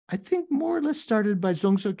 I think, more or less started by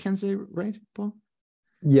Dzongzar Khyentse, right, Paul?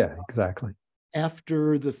 Yeah, exactly.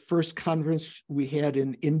 After the first conference we had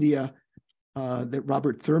in India that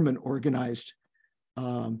Robert Thurman organized,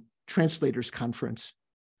 Translators Conference,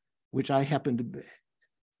 which I happened to be,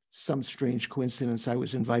 some strange coincidence, I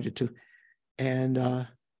was invited to. And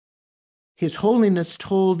His Holiness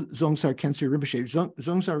told Dzongzar Khyentse Rinpoche,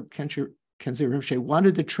 Dzongzar Khyentse Rinpoche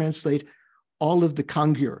wanted to translate all of the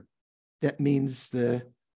Kangyur. That means the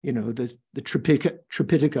Tripitaka,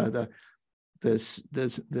 the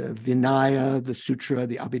Vinaya, the Sutra,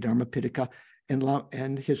 the Abhidharma Pitaka,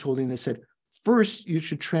 and His Holiness said, first you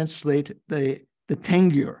should translate the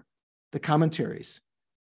Tengyur, the commentaries.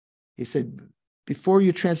 He said, before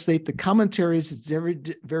you translate the commentaries, it's very,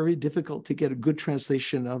 very difficult to get a good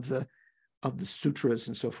translation of the sutras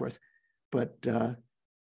and so forth. But Dzongzar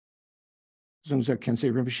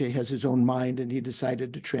Khyentse Rinpoche has his own mind, and he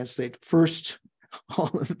decided to translate first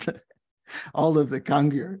all of the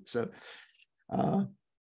Kangyur. So,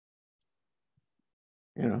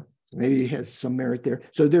 maybe he has some merit there.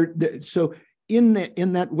 So so in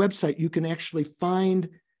that website, you can actually find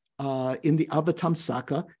in the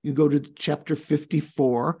Avatamsaka, you go to chapter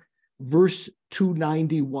 54, verse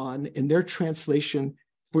 291, and their translation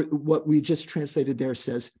for what we just translated there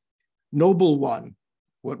says, noble one,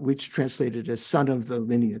 what we translated as son of the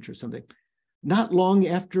lineage or something. Not long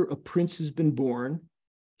after a prince has been born,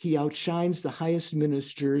 he outshines the highest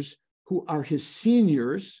ministers who are his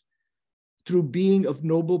seniors through being of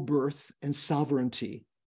noble birth and sovereignty.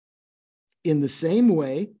 In the same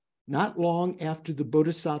way, not long after the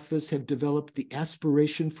bodhisattvas have developed the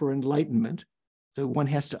aspiration for enlightenment, so one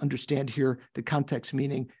has to understand here the context,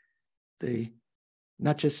 meaning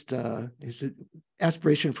not just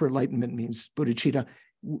aspiration for enlightenment means bodhicitta.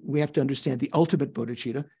 We have to understand the ultimate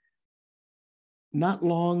bodhicitta. not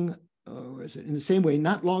long, in the same way,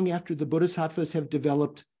 not long after the bodhisattvas have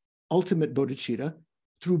developed ultimate bodhicitta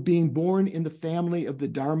through being born in the family of the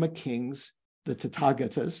Dharma kings, the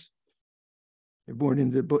Tathagatas. They're born in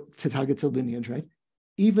the Tathagata lineage, right?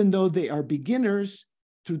 Even though they are beginners,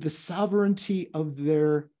 through the sovereignty of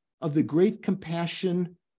the great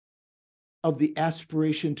compassion of the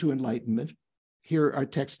aspiration to enlightenment. Here our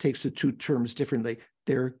text takes the two terms differently.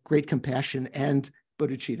 Their great compassion and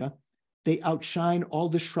bodhicitta. They outshine all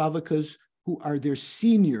the Shravakas who are their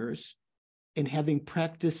seniors in having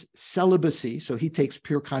practiced celibacy. So he takes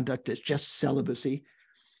pure conduct as just celibacy,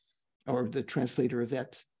 or the translator of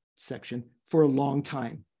that section, for a long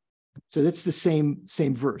time. So that's the same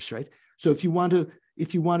verse, right? So if you want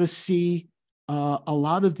to see a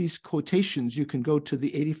lot of these quotations, you can go to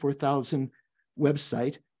the 84,000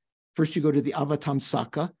 website. First, you go to the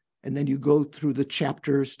Avatamsaka, and then you go through the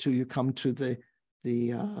chapters till you come to the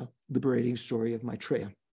liberating story of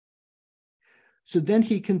Maitreya. So then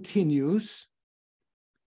he continues,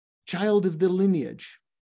 child of the lineage,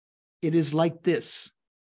 it is like this.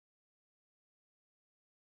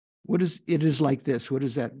 What is it is like this? What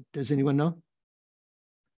is that? Does anyone know?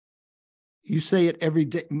 You say it every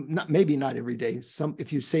day, maybe not every day.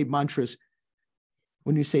 If you say mantras,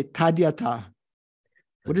 when you say tadyata,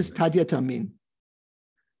 what does tadyata mean?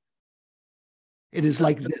 It is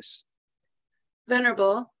like this.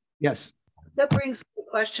 Venerable. Yes. That brings the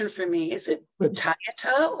question for me. Is it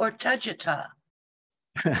tadyata or tajata?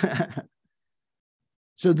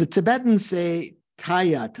 So the Tibetans say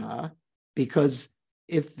tayata because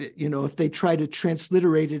if they try to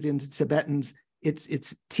transliterate it into Tibetans,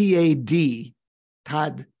 it's T-A-D,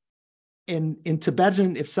 tad. In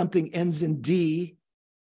Tibetan, if something ends in D,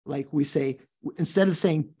 like we say, instead of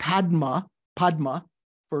saying padma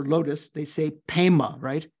for lotus, they say pema,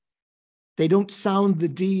 right? They don't sound the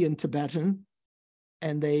D in Tibetan,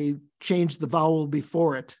 and they change the vowel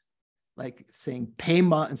before it, like saying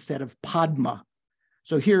pema instead of padma.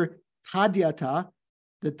 So here, tadyata,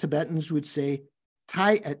 the Tibetans would say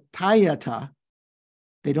tayata.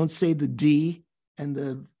 They don't say the D,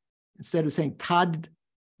 and instead of saying tad,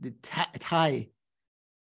 the tai,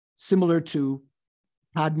 similar to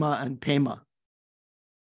padma and pema.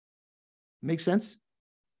 Make sense?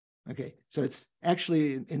 Okay, so it's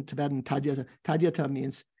actually in Tibetan, tadyata. Tadyata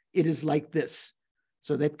means it is like this.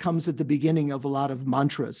 So that comes at the beginning of a lot of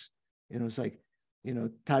mantras. It's like,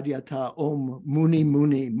 tadyata om muni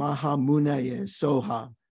muni maha munaye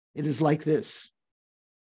soha. It is like this.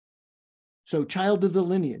 So child of the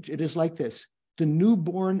lineage, it is like this. The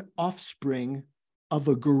newborn offspring of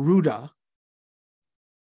a Garuda,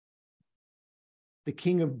 the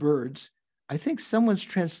king of birds. I think someone's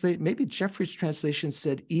maybe Jeffrey's translation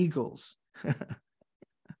said eagles.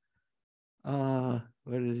 What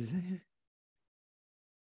is it?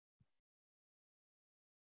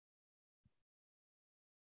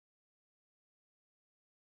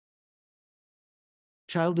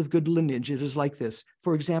 Child of good lineage, it is like this.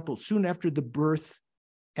 For example, soon after its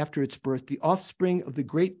birth, the offspring of the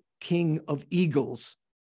great king of eagles,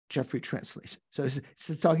 Jeffrey translates. So it's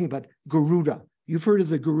talking about Garuda. You've heard of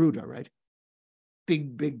the Garuda, right?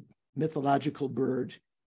 Big mythological bird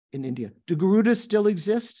in India. Do Garudas still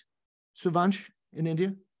exist, Suvansh, in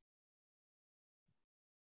India?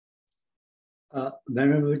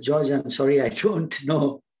 Venerable George, I'm sorry, I don't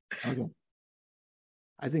know. Okay.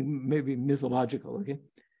 I think maybe mythological, okay?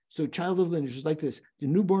 So child of lineage is like this. The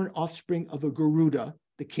newborn offspring of a Garuda,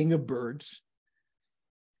 the king of birds,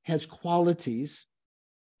 has qualities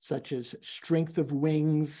such as strength of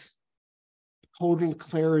wings, total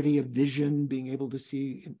clarity of vision, being able to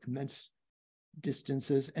see immense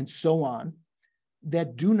distances, and so on,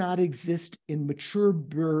 that do not exist in mature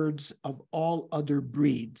birds of all other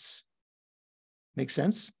breeds. Make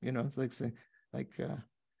sense?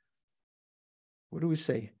 What do we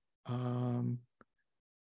say?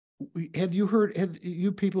 Have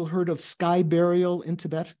you people heard of sky burial in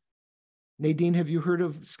Tibet? Nadine, have you heard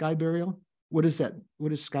of sky burial? What is that?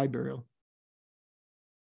 What is sky burial?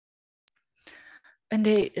 And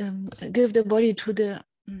they give the body to the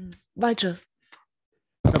vultures.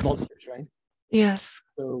 The vultures, right? Yes.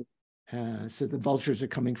 So the vultures are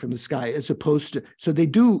coming from the sky, as opposed to, so they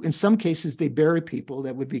do, in some cases, they bury people.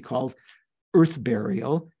 That would be called earth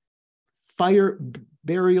burial. Fire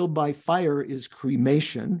burial by fire is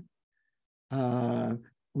cremation.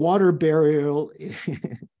 Water burial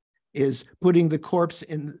is putting the corpse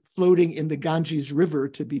floating in the Ganges River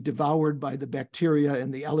to be devoured by the bacteria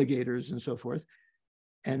and the alligators and so forth.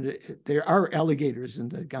 And there are alligators in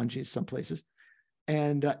the Ganges some places.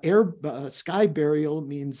 And sky burial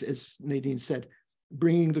means, as Nadine said,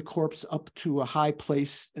 bringing the corpse up to a high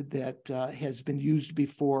place that has been used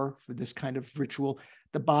before for this kind of ritual.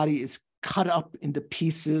 The body is cut up into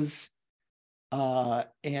pieces,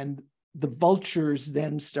 and the vultures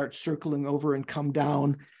then start circling over and come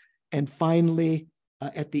down. And finally,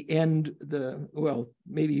 at the end, well,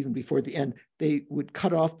 maybe even before the end, they would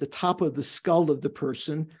cut off the top of the skull of the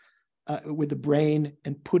person with the brain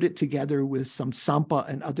and put it together with some sampa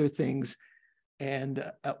and other things. And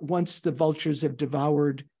once the vultures have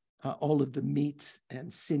devoured all of the meat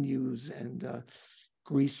and sinews and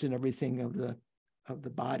grease and everything of the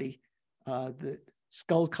body, the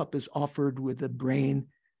skull cup is offered with the brain,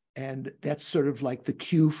 and that's sort of like the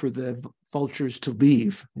cue for the vultures to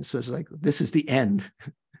leave. And so it's like, this is the end.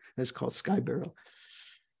 That's called sky burial.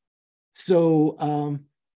 So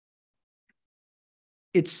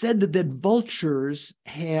it's said that vultures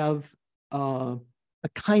have a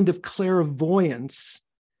kind of clairvoyance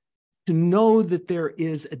to know that there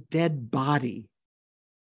is a dead body.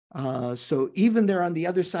 So even they're on the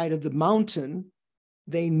other side of the mountain,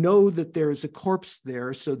 they know that there is a corpse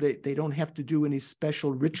there, so they don't have to do any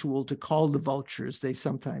special ritual to call the vultures. They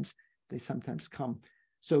sometimes come.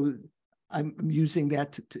 So I'm using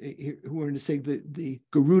that we're going to say the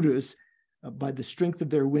Garudas, by the strength of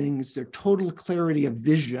their wings, their total clarity of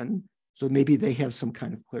vision, so maybe they have some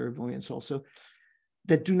kind of clairvoyance also,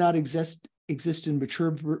 that do not exist in mature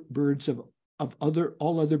birds of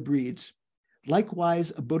all other breeds.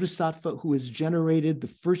 Likewise, a bodhisattva who has generated the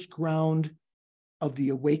first ground of the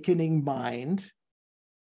awakening mind,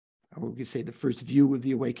 or we could say the first view of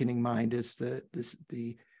the awakening mind, is the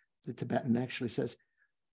Tibetan actually says,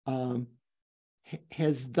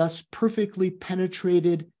 has thus perfectly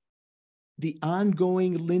penetrated the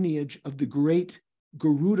ongoing lineage of the great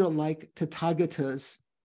Garuda-like Tathagatas.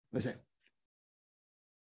 What is that?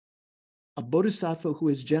 A bodhisattva who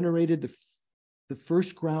has generated the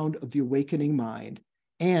first ground of the awakening mind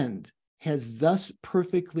and has thus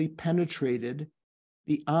perfectly penetrated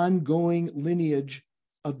the ongoing lineage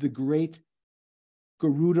of the great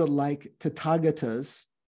Garuda-like Tathagatas,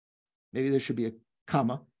 maybe there should be a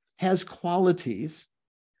comma, has qualities,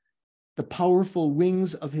 the powerful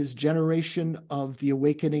wings of his generation of the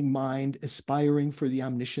awakening mind aspiring for the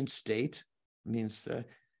omniscient state, means the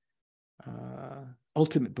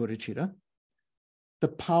ultimate bodhicitta, the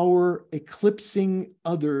power eclipsing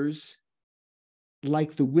others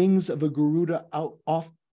like the wings of a Garuda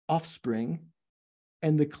offspring,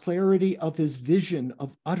 and the clarity of his vision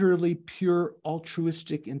of utterly pure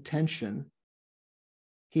altruistic intention.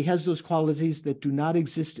 He has those qualities that do not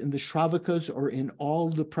exist in the Shravakas or in all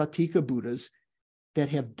the Pratika Buddhas that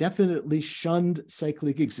have definitely shunned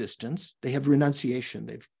cyclic existence. They have renunciation.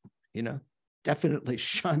 They've, definitely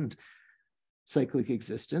shunned cyclic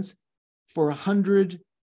existence for 100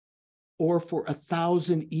 or for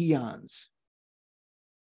 1,000 eons.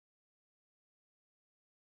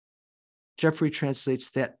 Jeffrey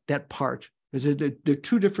translates that part. There are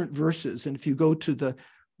two different verses, and if you go to the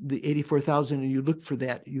 84,000 and you look for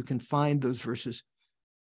that, you can find those verses.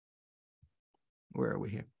 Where are we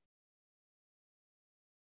here?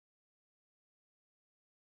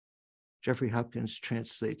 Jeffrey Hopkins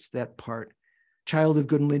translates that part. Child of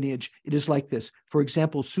good lineage, it is like this. For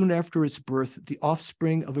example, soon after its birth, the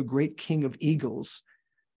offspring of a great king of eagles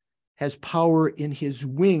has power in his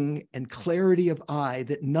wing and clarity of eye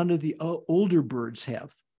that none of the older birds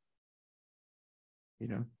have.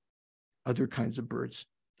 Other kinds of birds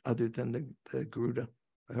other than the Garuda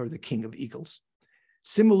or the king of eagles.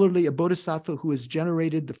 Similarly, a bodhisattva who has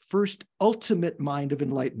generated the first ultimate mind of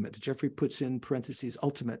enlightenment, Jeffrey puts in parentheses,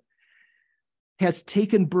 ultimate, has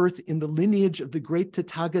taken birth in the lineage of the great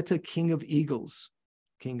Tathagata king of eagles,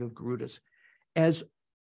 king of Garudas. As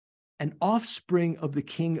an offspring of the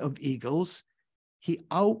king of eagles, he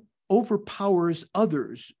overpowers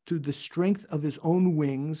others through the strength of his own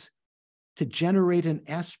wings to generate an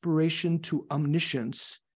aspiration to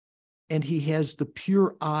omniscience, and he has the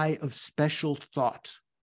pure eye of special thought.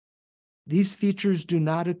 These features do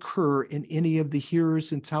not occur in any of the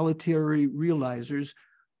hearers and solitary realizers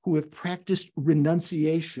who have practiced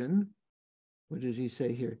renunciation. What did he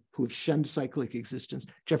say here? Who have shunned cyclic existence.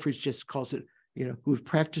 Jeffries just calls it, who have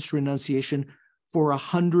practiced renunciation for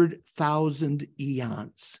 100,000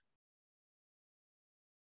 eons.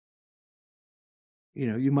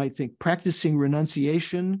 You might think practicing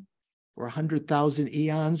renunciation for 100,000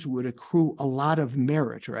 eons would accrue a lot of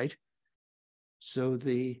merit, right? So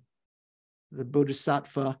the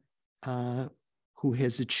bodhisattva who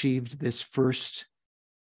has achieved this first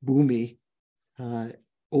bhumi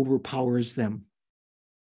overpowers them.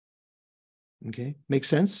 Okay, makes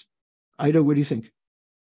sense? Ida, what do you think?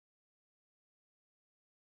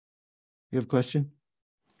 You have a question?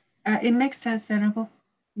 It makes sense, Venerable.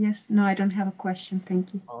 Yes, no, I don't have a question.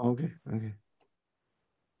 Thank you. Oh, okay, okay.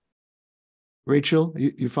 Rachel,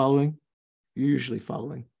 you following? You're usually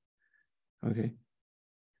following. Okay.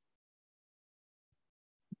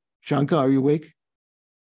 Shanka, are you awake?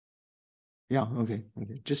 Yeah, okay,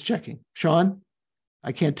 okay. Just checking. Sean,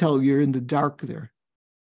 I can't tell. You're in the dark there.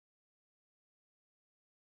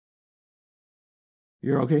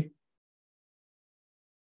 You're okay?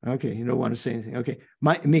 Okay, you don't want to say anything. Okay.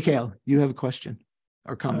 Mikhail, you have a question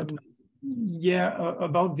or comment? Yeah,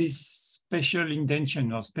 about this special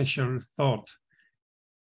intention or special thought.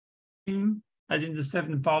 As in the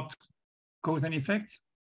 7-part cause and effect?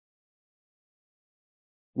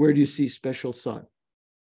 Where do you see special thought?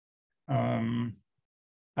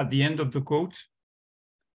 At the end of the quote.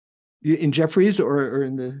 In Jeffries or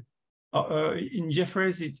in the? In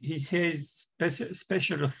Jeffries, he says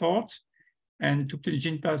special thought, and Thupten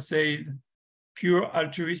Jinpa said pure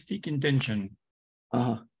altruistic intention.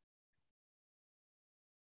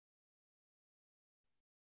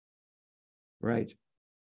 Right.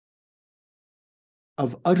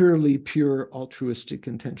 Of utterly pure altruistic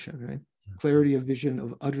intention, right? Clarity of vision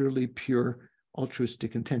of utterly pure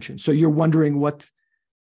altruistic intention. So you're wondering what?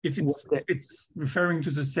 If it's referring to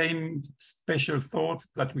the same special thought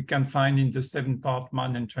that we can find in the 7-part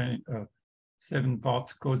mind and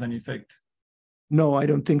 7-part cause and effect. No, I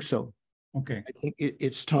don't think so. Okay. I think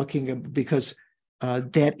it's talking because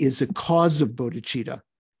that is a cause of bodhicitta,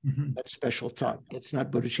 that special thought. That's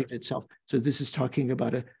not bodhicitta itself. So this is talking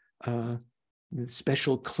about a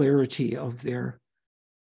special clarity of their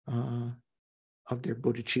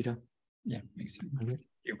bodhicitta. Yeah, makes sense. Thank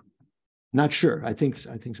you. Not sure. I think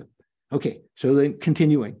so. Okay, so then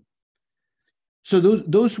continuing. So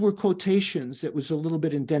those were quotations that was a little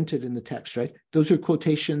bit indented in the text, right? Those are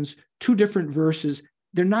quotations, 2 different verses.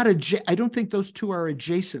 They're not I don't think those 2 are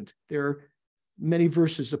adjacent. They're many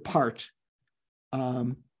verses apart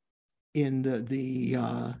in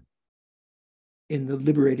the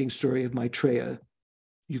liberating story of Maitreya.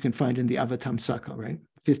 You can find in the Avatamsaka, right?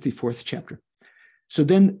 54th chapter. So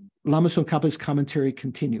then Lama Tsongkhapa's commentary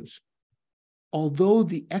continues. Although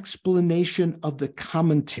the explanation of the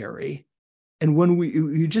commentary, and when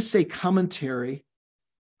you just say commentary,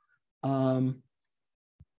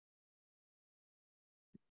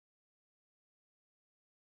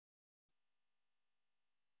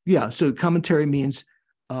 yeah, so commentary means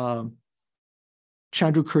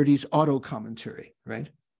Chandrakirti's auto commentary, right?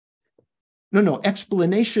 No,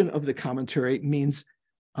 explanation of the commentary means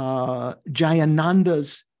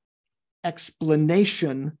Jayananda's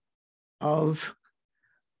explanation of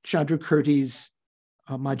Chandrakirti's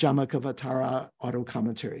Madhyamaka Vatara auto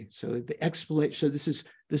commentary. So the explanation. So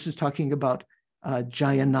this is talking about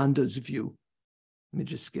Jayananda's view. Let me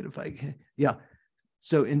just get if I can. Yeah.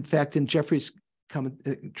 So in fact, in Jeffrey's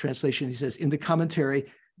translation, he says in the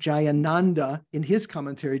commentary, Jayananda, in his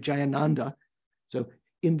commentary, Jayananda. So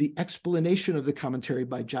in the explanation of the commentary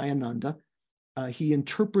by Jayananda, he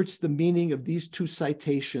interprets the meaning of these 2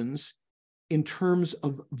 citations in terms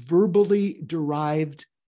of verbally derived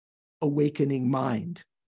awakening mind,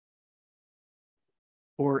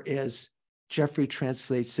 or as Jeffrey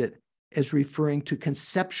translates it, as referring to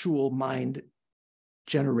conceptual mind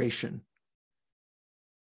generation.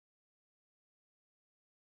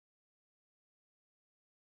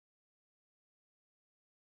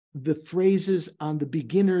 The phrases on the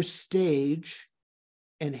beginner stage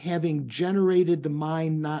and having generated the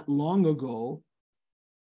mind not long ago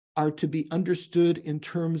are to be understood in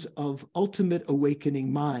terms of ultimate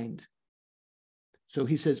awakening mind. So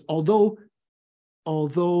he says, although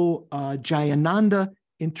Jayananda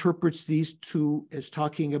interprets these 2 as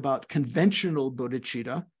talking about conventional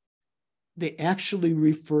bodhicitta, they actually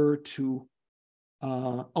refer to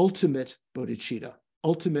ultimate bodhicitta,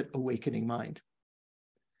 ultimate awakening mind.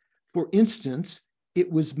 For instance,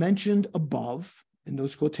 it was mentioned above in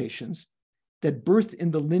those quotations that birth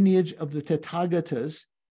in the lineage of the Tathagatas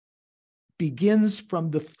begins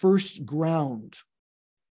from the first ground.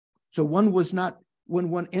 So one was not, when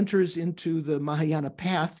one enters into the Mahayana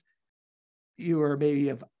path, you are maybe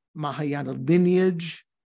of Mahayana lineage,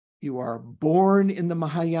 you are born in the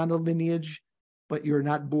Mahayana lineage, but you're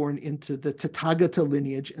not born into the Tathagata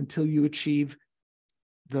lineage until you achieve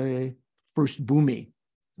the first bhumi.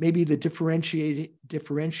 Maybe the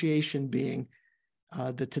differentiation being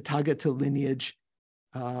the Tathagata lineage,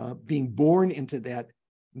 being born into that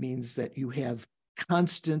means that you have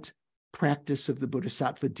constant practice of the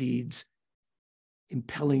bodhisattva deeds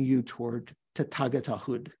impelling you toward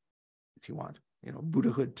Tathagatahood, if you want,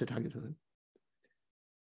 Buddhahood, Tathagatahood.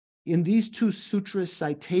 In these two sutra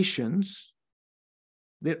citations,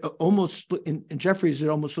 that almost, in Jeffrey's, it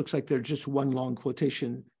almost looks like they're just one long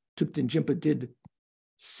quotation. Thupten Jinpa did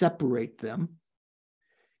separate them.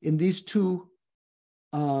 In these two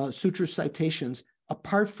sutra citations,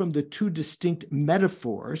 apart from the two distinct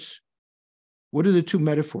metaphors, what are the two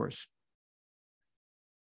metaphors?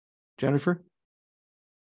 Jennifer?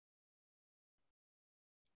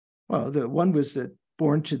 Well, the one was that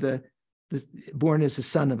born as the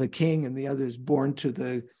son of a king, and the other is born to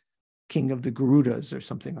the king of the Garudas, or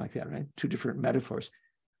something like that, right? Two different metaphors.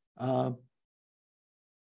 In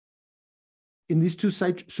these two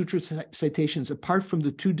sutra citations, apart from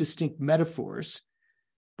the two distinct metaphors,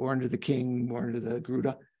 born to the king, born to the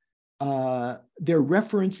Garuda, their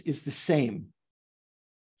reference is the same.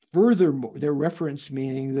 Furthermore, their reference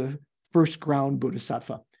meaning the first ground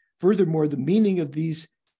bodhisattva. Furthermore, the meaning of these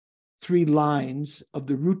three lines of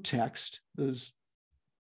the root text, those,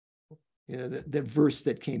 that verse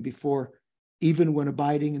that came before, even when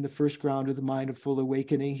abiding in the first ground of the mind of full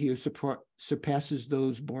awakening, he surpasses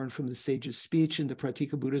those born from the sage's speech and the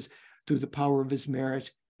Pratika Buddhas through the power of his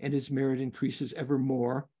merit, and his merit increases ever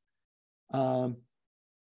more. Where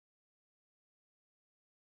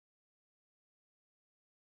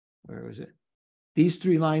was it? These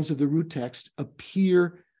three lines of the root text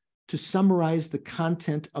appear to summarize the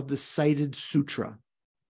content of the cited sutra.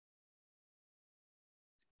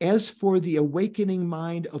 As for the awakening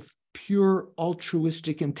mind of pure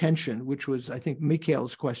altruistic intention, which was, I think,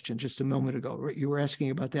 Mikhail's question just a moment ago, right? You were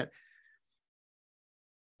asking about that.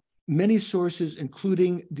 Many sources,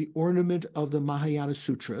 including the ornament of the Mahayana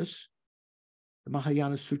Sutras, the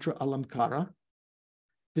Mahayana Sutra Alamkara,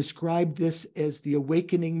 describe this as the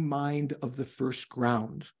awakening mind of the first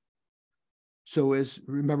ground. So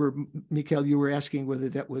remember, Mikhail, you were asking whether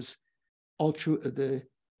that was the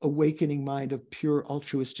awakening mind of pure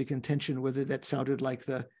altruistic intention, whether that sounded like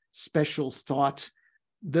the special thought,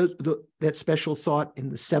 that special thought in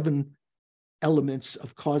the 7 elements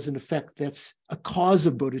of cause and effect, that's a cause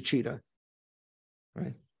of bodhicitta,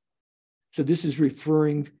 right? So this is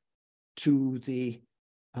referring to the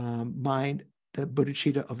mind, the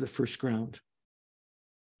bodhicitta of the first ground.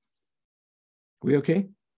 We okay?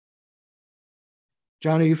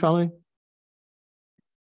 John, are you following?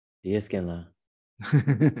 Yes, Kenla.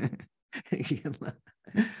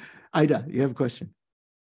 Ida, you have a question?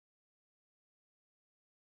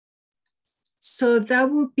 So that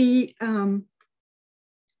would be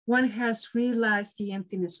one has realized the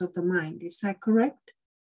emptiness of the mind. Is that correct?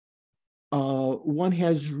 One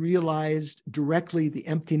has realized directly the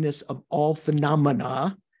emptiness of all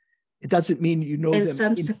phenomena. It doesn't mean you know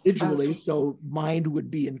them individually, so mind would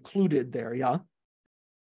be included there, yeah?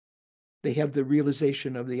 They have the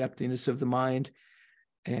realization of the emptiness of the mind.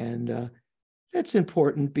 And that's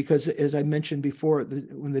important because, as I mentioned before,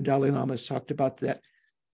 when the Dalai Lama talked about that,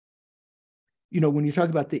 when you talk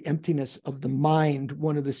about the emptiness of the mind,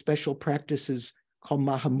 one of the special practices called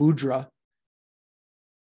Mahamudra,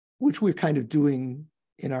 which we're kind of doing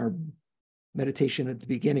in our meditation at the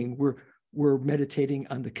beginning, we're meditating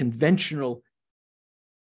on the conventional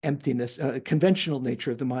emptiness, conventional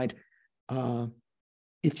nature of the mind.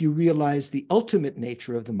 If you realize the ultimate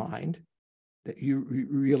nature of the mind, that you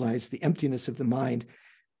realize the emptiness of the mind,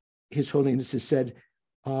 His Holiness has said,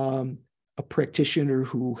 a practitioner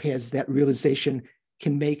who has that realization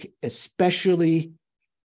can make especially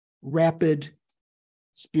rapid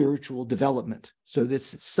spiritual development. So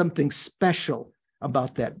there's something special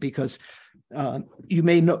about that, because you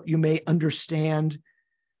may understand,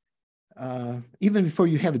 even before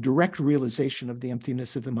you have a direct realization of the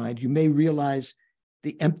emptiness of the mind, you may realize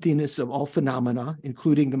the emptiness of all phenomena,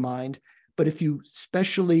 including the mind. But if you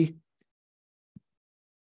specially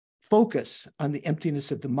focus on the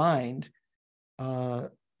emptiness of the mind,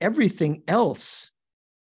 everything else,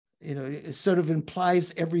 it sort of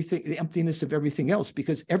implies everything, the emptiness of everything else,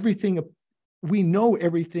 because we know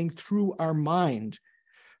everything through our mind.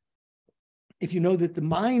 If you know that the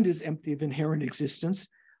mind is empty of inherent existence,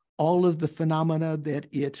 all of the phenomena that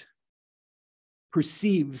it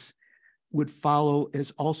perceives would follow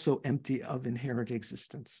as also empty of inherent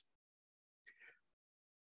existence.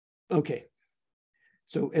 Okay.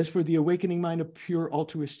 So as for the awakening mind of pure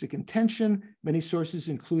altruistic intention, many sources,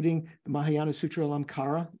 including the Mahayana Sutra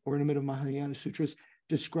Alamkara, ornament of Mahayana Sutras,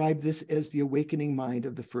 describe this as the awakening mind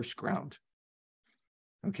of the first ground.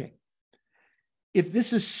 Okay. If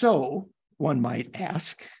this is so, one might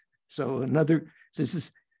ask,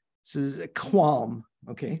 this is a qualm,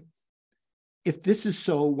 okay? If this is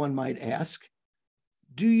so, one might ask,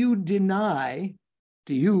 do you, Tsong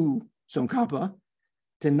Khapa,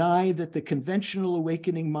 deny that the conventional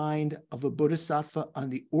awakening mind of a bodhisattva on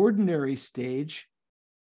the ordinary stage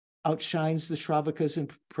outshines the Shravakas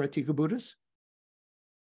and Pratika Buddhas?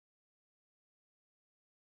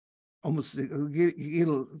 Almost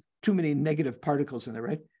too many negative particles in there,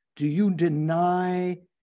 right? Do you deny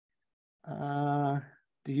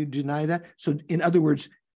that? So in other words,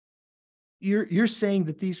 you're saying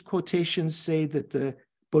that these quotations say that the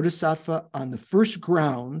bodhisattva on the first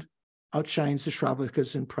ground outshines the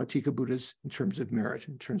Shravakas and Pratika Buddhas in terms of merit,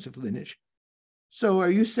 in terms of lineage. So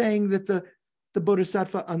are you saying that the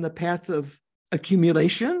bodhisattva on the path of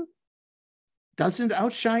accumulation doesn't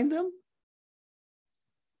outshine them?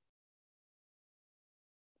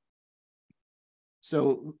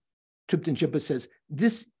 So Triptan Chimpa says,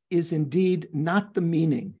 this is indeed not the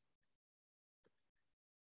meaning.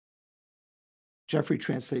 Jeffrey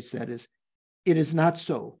translates that as, it is not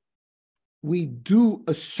so. We do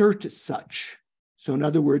assert such. So in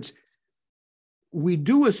other words, we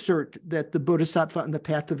do assert that the bodhisattva on the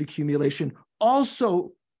path of accumulation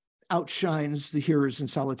also outshines the hearers and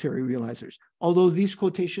solitary realizers. Although these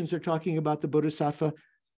quotations are talking about the bodhisattva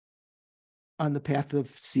on the path of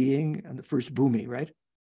seeing and the first bhumi, right?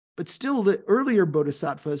 But still, the earlier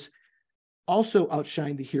bodhisattvas also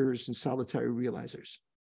outshine the hearers and solitary realizers.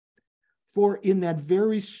 For in that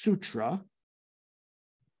very sutra,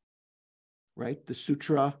 right, the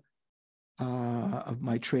sutra of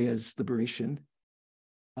Maitreya's liberation.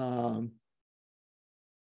 Okay,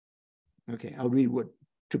 I'll read what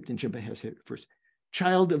Triptan Chimpa has here first.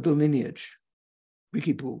 Child of the lineage,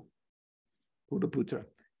 Rikipu, Buddhaputra.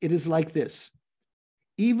 It is like this.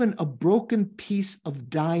 Even a broken piece of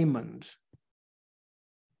diamond,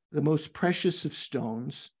 the most precious of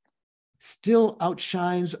stones, still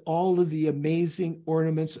outshines all of the amazing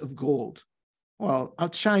ornaments of gold. Well,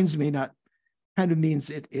 outshines may not, kind of means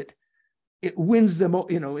it wins them all,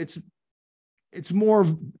 it's more,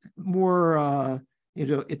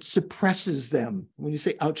 it suppresses them. When you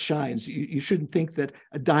say outshines, you shouldn't think that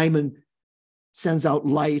a diamond sends out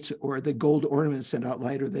light or the gold ornaments send out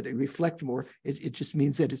light or that it reflect more. It just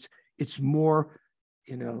means that it's more,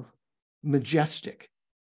 majestic.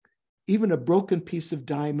 Even a broken piece of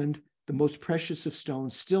diamond, the most precious of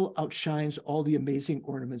stones, still outshines all the amazing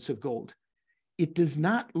ornaments of gold. It does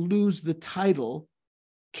not lose the title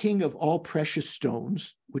king of all precious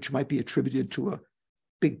stones, which might be attributed to a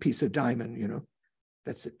big piece of diamond,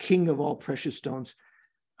 that's the king of all precious stones,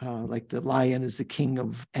 like the lion is the king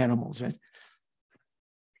of animals, right?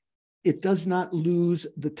 It does not lose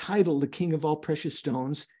the title, the king of all precious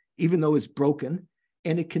stones, even though it's broken,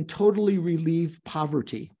 and it can totally relieve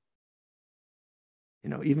poverty,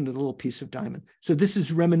 even a little piece of diamond. So this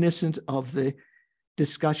is reminiscent of the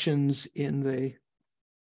discussions in the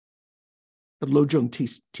Lojong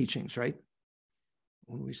teachings, right?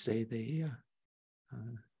 When we say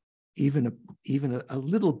even a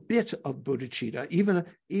little bit of bodhicitta,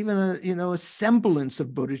 even a semblance of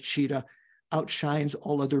bodhicitta outshines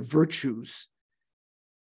all other virtues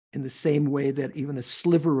in the same way that even a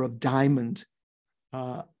sliver of diamond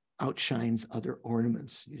outshines other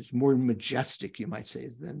ornaments. It's more majestic, you might say,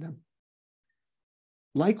 than them.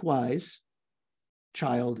 Likewise,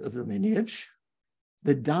 child of the lineage,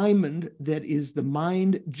 the diamond that is the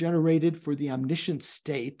mind generated for the omniscient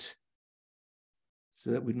state,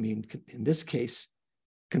 so that would mean, in this case,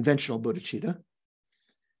 conventional bodhicitta,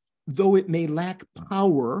 though it may lack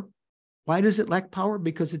power. Why does it lack power?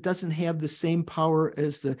 Because it doesn't have the same power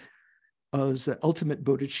as the ultimate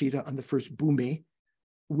bodhicitta on the first bhumi,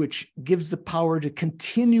 which gives the power to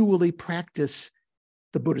continually practice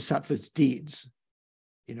the bodhisattva's deeds.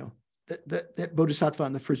 That bodhisattva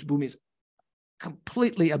on the first bhumi is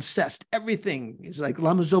completely obsessed. Everything is like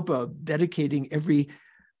Lama Zopa dedicating every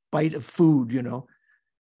bite of food,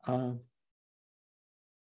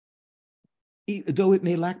 Though it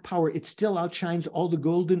may lack power, it still outshines all the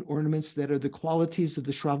golden ornaments that are the qualities of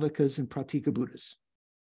the Shravakas and Pratika Buddhas.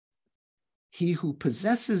 He who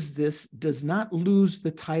possesses this does not lose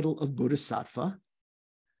the title of bodhisattva,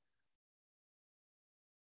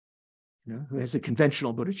 who has a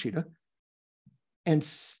conventional bodhicitta, and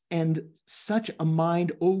such a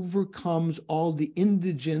mind overcomes all the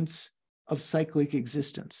indigence of cyclic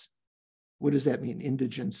existence. What does that mean,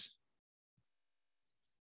 indigence?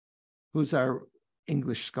 Who's our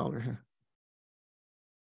English scholar here?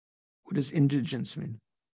 What does indigence mean?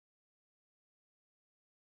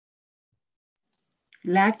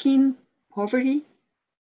 Lacking, poverty.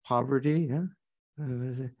 Poverty, yeah.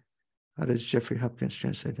 How does Jeffrey Hopkins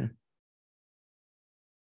translate that?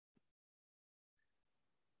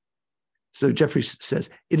 So Jeffrey says,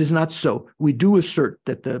 it is not so. We do assert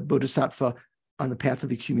that the bodhisattva on the path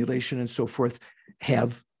of accumulation and so forth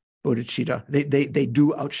have bodhicitta. They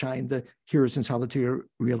do outshine the hearers and solitary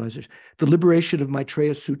realizers. The Liberation of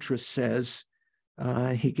Maitreya Sutra says,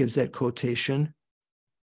 he gives that quotation,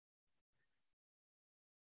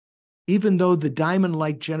 even though the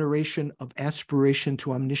diamond-like generation of aspiration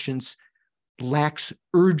to omniscience lacks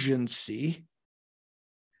urgency,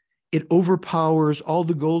 it overpowers all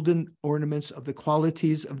the golden ornaments of the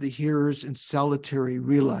qualities of the hearers and solitary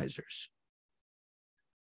realizers.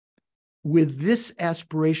 With this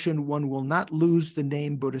aspiration, one will not lose the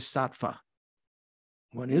name bodhisattva.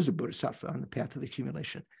 One is a bodhisattva on the path of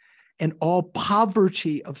accumulation. And all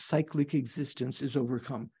poverty of cyclic existence is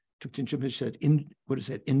overcome. Thupten Jinpa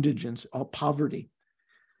said, indigence, all poverty.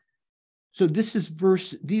 So this is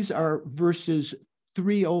these are verses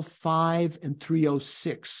 305 and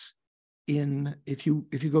 306 in, if you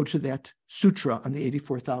go to that sutra on the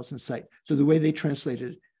 84,000 site. So the way they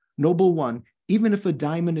translated it, noble one, even if a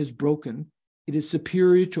diamond is broken, it is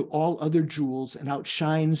superior to all other jewels and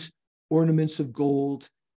outshines ornaments of gold.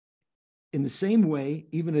 In the same way,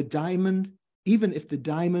 even if the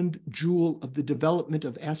diamond jewel of the development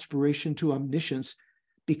of aspiration to omniscience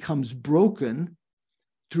becomes broken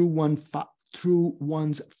through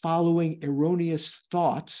one's following erroneous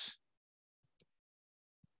thoughts.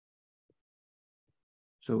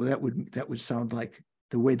 So that would sound like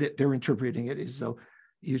the way that they're interpreting it is though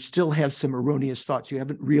you still have some erroneous thoughts. You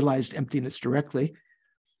haven't realized emptiness directly.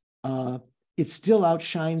 It still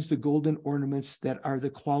outshines the golden ornaments that are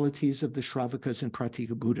the qualities of the Shravakas and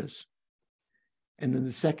Pratika Buddhas. And then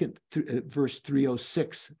the second verse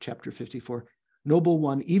 306, chapter 54, noble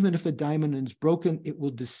one, even if a diamond is broken, it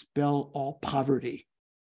will dispel all poverty.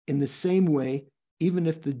 In the same way, even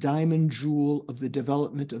if the diamond jewel of the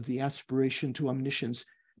development of the aspiration to omniscience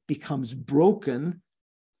becomes broken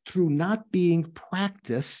through not being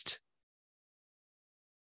practiced,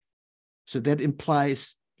 so that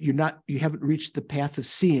implies you haven't reached the path of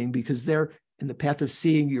seeing, because there in the path of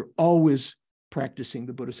seeing, you're always practicing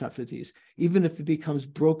the bodhisattva teas. Even if it becomes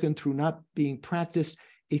broken through not being practiced,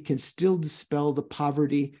 it can still dispel the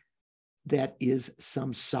poverty that is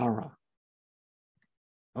samsara.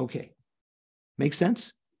 Okay, make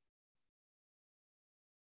sense?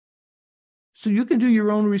 So you can do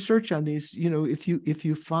your own research on these. You know, if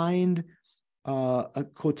you find a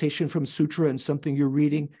quotation from sutra and something you're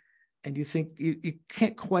reading, and you think you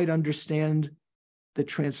can't quite understand the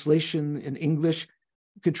translation in English,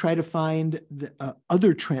 you could try to find the,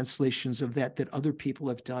 other translations of that other people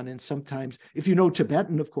have done. And sometimes, if you know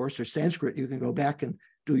Tibetan, of course, or Sanskrit, you can go back and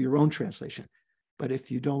do your own translation. But if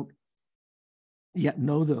you don't yet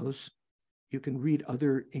know those, you can read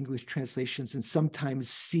other English translations and sometimes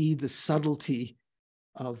see the subtlety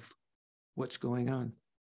of what's going on.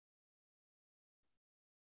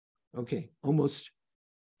 Okay, almost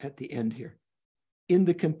at the end here. In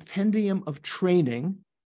the Compendium of Training,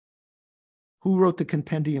 who wrote the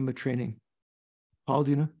Compendium of Training? Paul,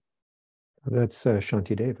 do you know? That's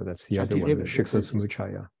Shantideva. That's the other one, the Shiksha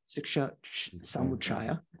Samuchaya. Shiksha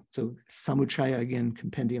Samuchaya. So Samuchaya again,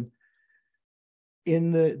 Compendium.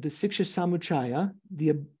 In the Shiksha Samuchaya,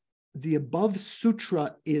 the above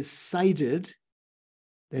sutra is cited,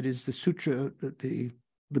 that is the sutra, the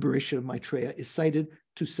Liberation of Maitreya, is cited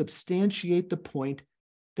to substantiate the point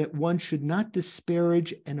that one should not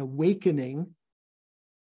disparage an awakening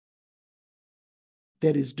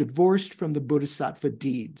that is divorced from the bodhisattva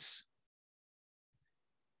deeds.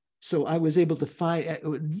 So I was able to find, it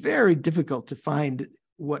was very difficult to find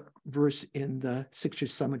what verse in the Shiksha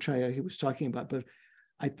Samuchaya he was talking about, but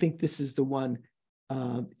I think this is the one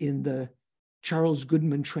in the Charles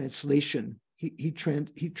Goodman translation. He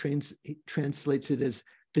translates it as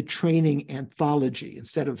the training anthology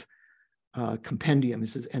instead of compendium. He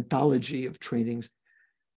says anthology of trainings.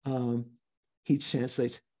 He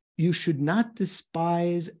translates, you should not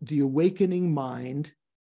despise the awakening mind.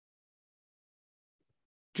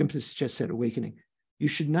 Jimpus just said awakening. You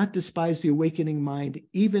should not despise the awakening mind,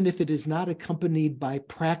 even if it is not accompanied by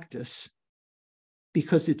practice,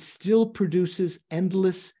 because it still produces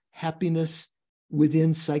endless happiness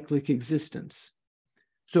within cyclic existence.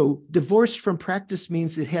 So divorced from practice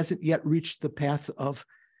means it hasn't yet reached the path of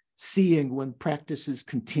seeing when practice is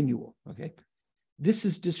continual, okay? This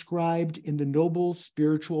is described in the Noble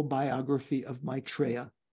Spiritual Biography of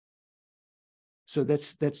Maitreya. So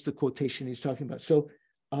that's the quotation he's talking about. So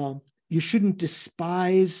you shouldn't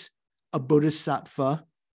despise a bodhisattva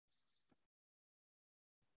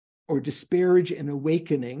or disparage an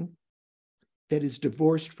awakening that is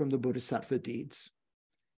divorced from the bodhisattva deeds.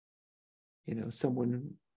 You know,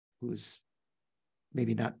 someone who's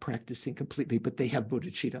maybe not practicing completely, but they have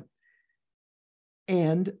bodhicitta.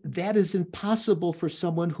 And that is impossible for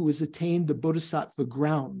someone who has attained the bodhisattva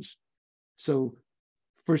grounds. So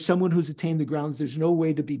for someone who's attained the grounds, there's no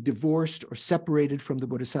way to be divorced or separated from the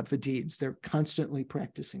bodhisattva deeds. They're constantly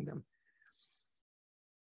practicing them.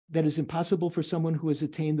 That is impossible for someone who has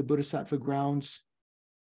attained the bodhisattva grounds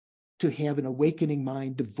to have an awakening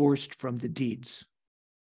mind divorced from the deeds.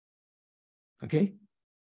 Okay?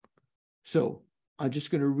 So I'm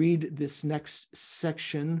just going to read this next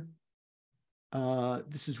section.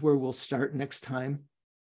 This is where we'll start next time.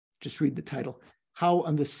 Just read the title. How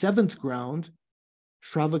on the seventh ground,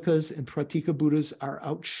 Shravakas and Pratika Buddhas are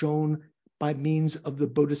outshone by means of the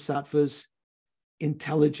Bodhisattva's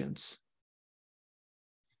intelligence.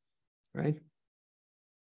 Right?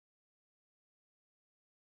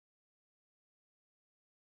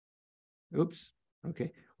 Oops.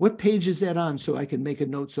 Okay. What page is that on so I can make a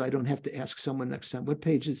note so I don't have to ask someone next time? What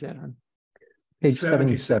page is that on? Page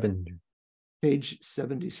 77. Page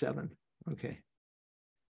 77. Okay.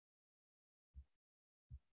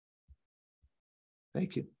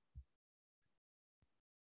 Thank you.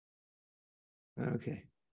 Okay.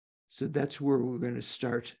 So that's where we're going to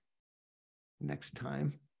start next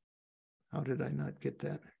time. How did I not get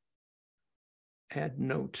that? Add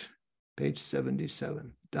note. Page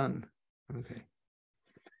 77. Done. Okay.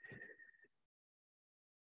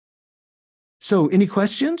 So any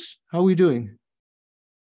questions? How are we doing?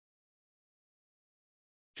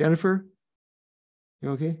 Jennifer?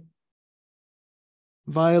 You okay?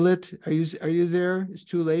 Violet, are you there? It's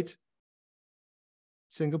too late.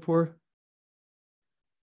 Singapore?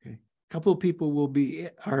 Okay. A couple of people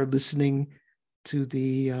are listening to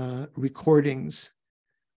the recordings.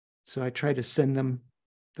 So I try to send them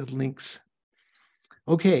the links.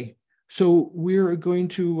 Okay. So we're going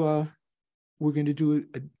to do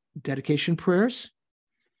a dedication prayers.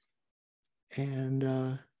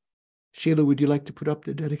 And Sheila, would you like to put up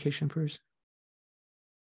the dedication prayers?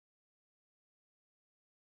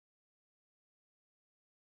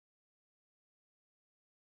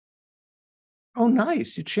 Oh,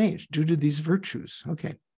 nice. You changed due to these virtues.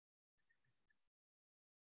 Okay.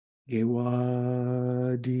 Gewadi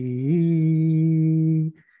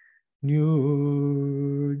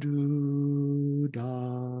Nyurdudat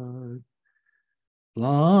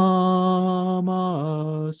Lama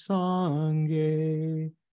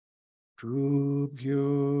Sangye Drugyurne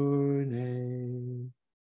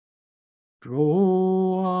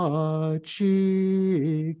Droa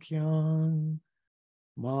Chikyan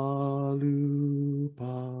Malupa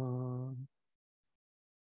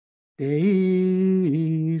Deisala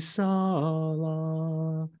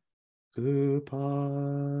Kupashu.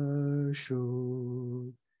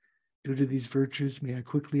 Due to these virtues, may I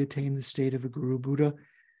quickly attain the state of a Guru Buddha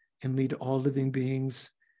and lead all living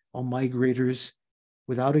beings, all migrators,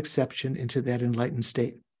 without exception, into that enlightened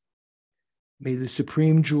state. May the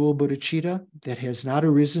supreme jewel bodhicitta that has not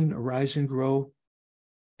arisen arise and grow,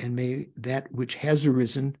 and may that which has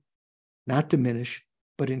arisen not diminish,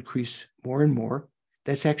 but increase more and more.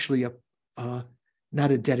 That's actually not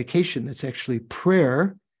a dedication, that's actually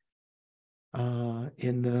prayer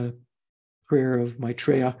in the prayer of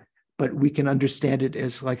Maitreya, but we can understand it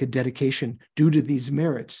as like a dedication. Due to these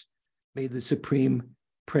merits, may the supreme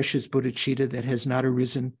precious bodhicitta that has not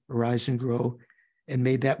arisen arise and grow, and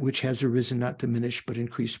may that which has arisen not diminish, but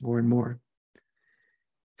increase more and more.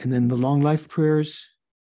 And then the long life prayers.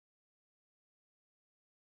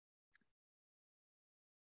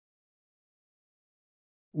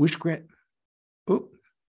 Wish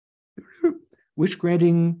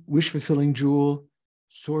granting, wish fulfilling jewel,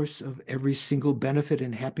 source of every single benefit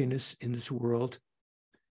and happiness in this world,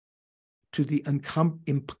 to the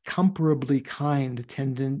incomparably kind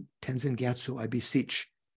Tenzin Gyatso, I beseech,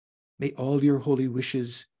 may all your holy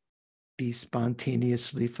wishes be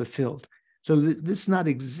spontaneously fulfilled. So this is not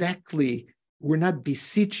exactly, we're not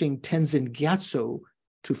beseeching Tenzin Gyatso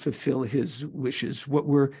to fulfill his wishes.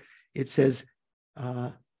 It says,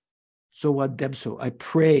 Sowa Debso, I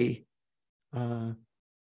pray,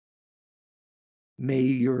 may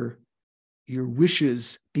your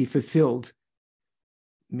wishes be fulfilled,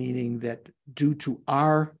 meaning that due to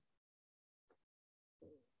our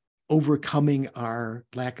overcoming our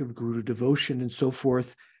lack of Guru devotion and so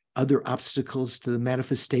forth, other obstacles to the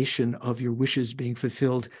manifestation of your wishes being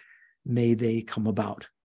fulfilled, may they come about.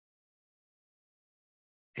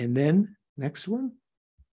 And then, next one.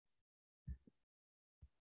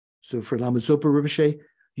 So for Lama Zopa Rinpoche,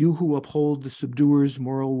 you who uphold the subduer's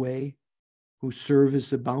moral way, who serve as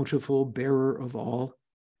the bountiful bearer of all,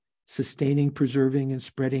 sustaining, preserving, and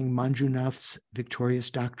spreading Manjunath's victorious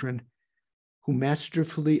doctrine, who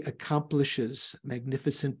masterfully accomplishes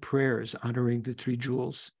magnificent prayers honoring the three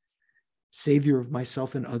jewels, Savior of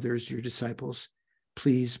myself and others, your disciples,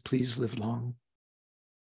 please, please live long.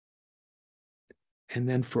 And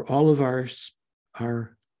then for all of our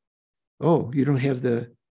oh, you don't have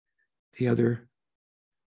the other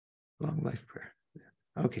long life prayer.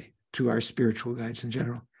 Okay, to our spiritual guides in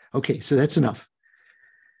general. Okay, so that's enough.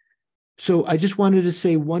 So I just wanted to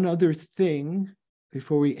say one other thing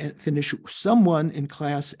before we finish. Someone in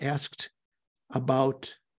class asked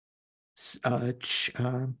about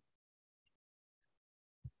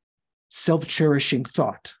self-cherishing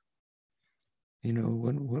thought. You know,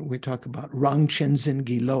 when we talk about Rang Chenzen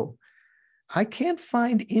Gilo, I can't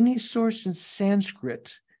find any source in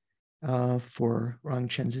Sanskrit for Rang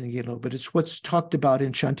Chenzen Gilo, but it's what's talked about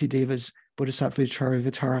in Shantideva's Bodhisattva Vichara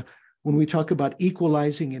Vitara. When we talk about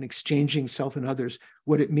equalizing and exchanging self and others,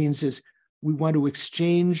 what it means is we want to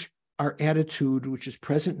exchange our attitude, which is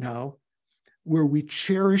present now, where we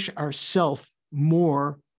cherish ourself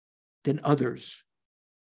more than others.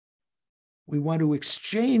 We want to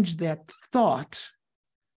exchange that thought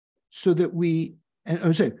so that and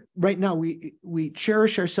I'm saying right now we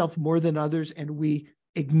cherish ourselves more than others and we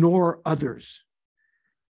ignore others.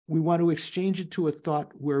 We want to exchange it to a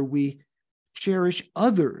thought where we cherish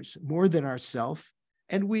others more than ourselves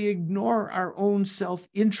and we ignore our own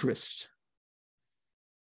self-interest.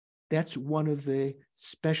 That's one of the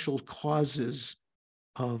special causes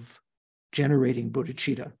of generating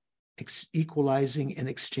bodhicitta, equalizing and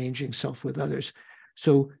exchanging self with others.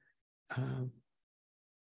 So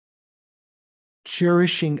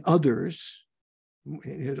cherishing others,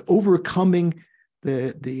 overcoming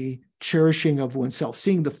the cherishing of oneself,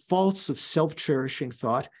 seeing the faults of self-cherishing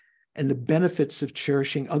thought and the benefits of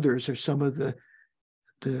cherishing others are some of the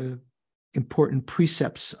important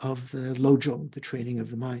precepts of the Lojong, the training of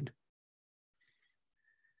the mind.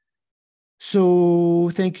 So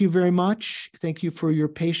thank you very much. Thank you for your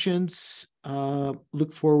patience.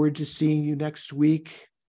 Look forward to seeing you next week.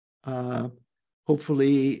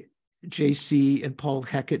 Hopefully JC and Paul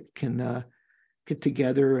Hackett can get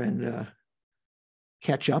together and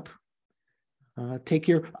catch up. Take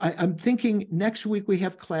care. I'm thinking next week we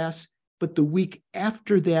have class, but the week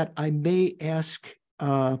after that, I may ask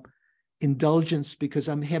indulgence because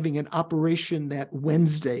I'm having an operation that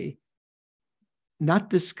Wednesday.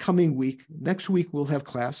 Not this coming week. Next week we'll have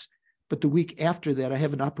class, but the week after that, I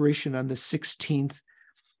have an operation on the 16th,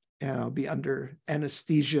 and I'll be under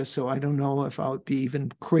anesthesia, so I don't know if I'll be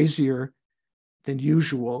even crazier than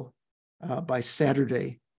usual by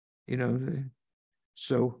Saturday. You know,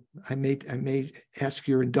 so I may ask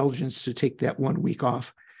your indulgence to take that 1 week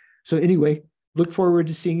off. So anyway, look forward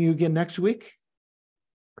to seeing you again next week.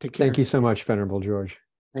 Take care. Thank you so much, Venerable George.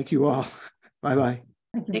 Thank you all. Bye-bye.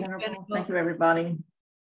 Thank you, Venerable. Thank you, everybody.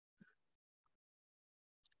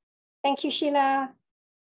 Thank you, Sheila.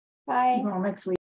 Bye. See you all next week.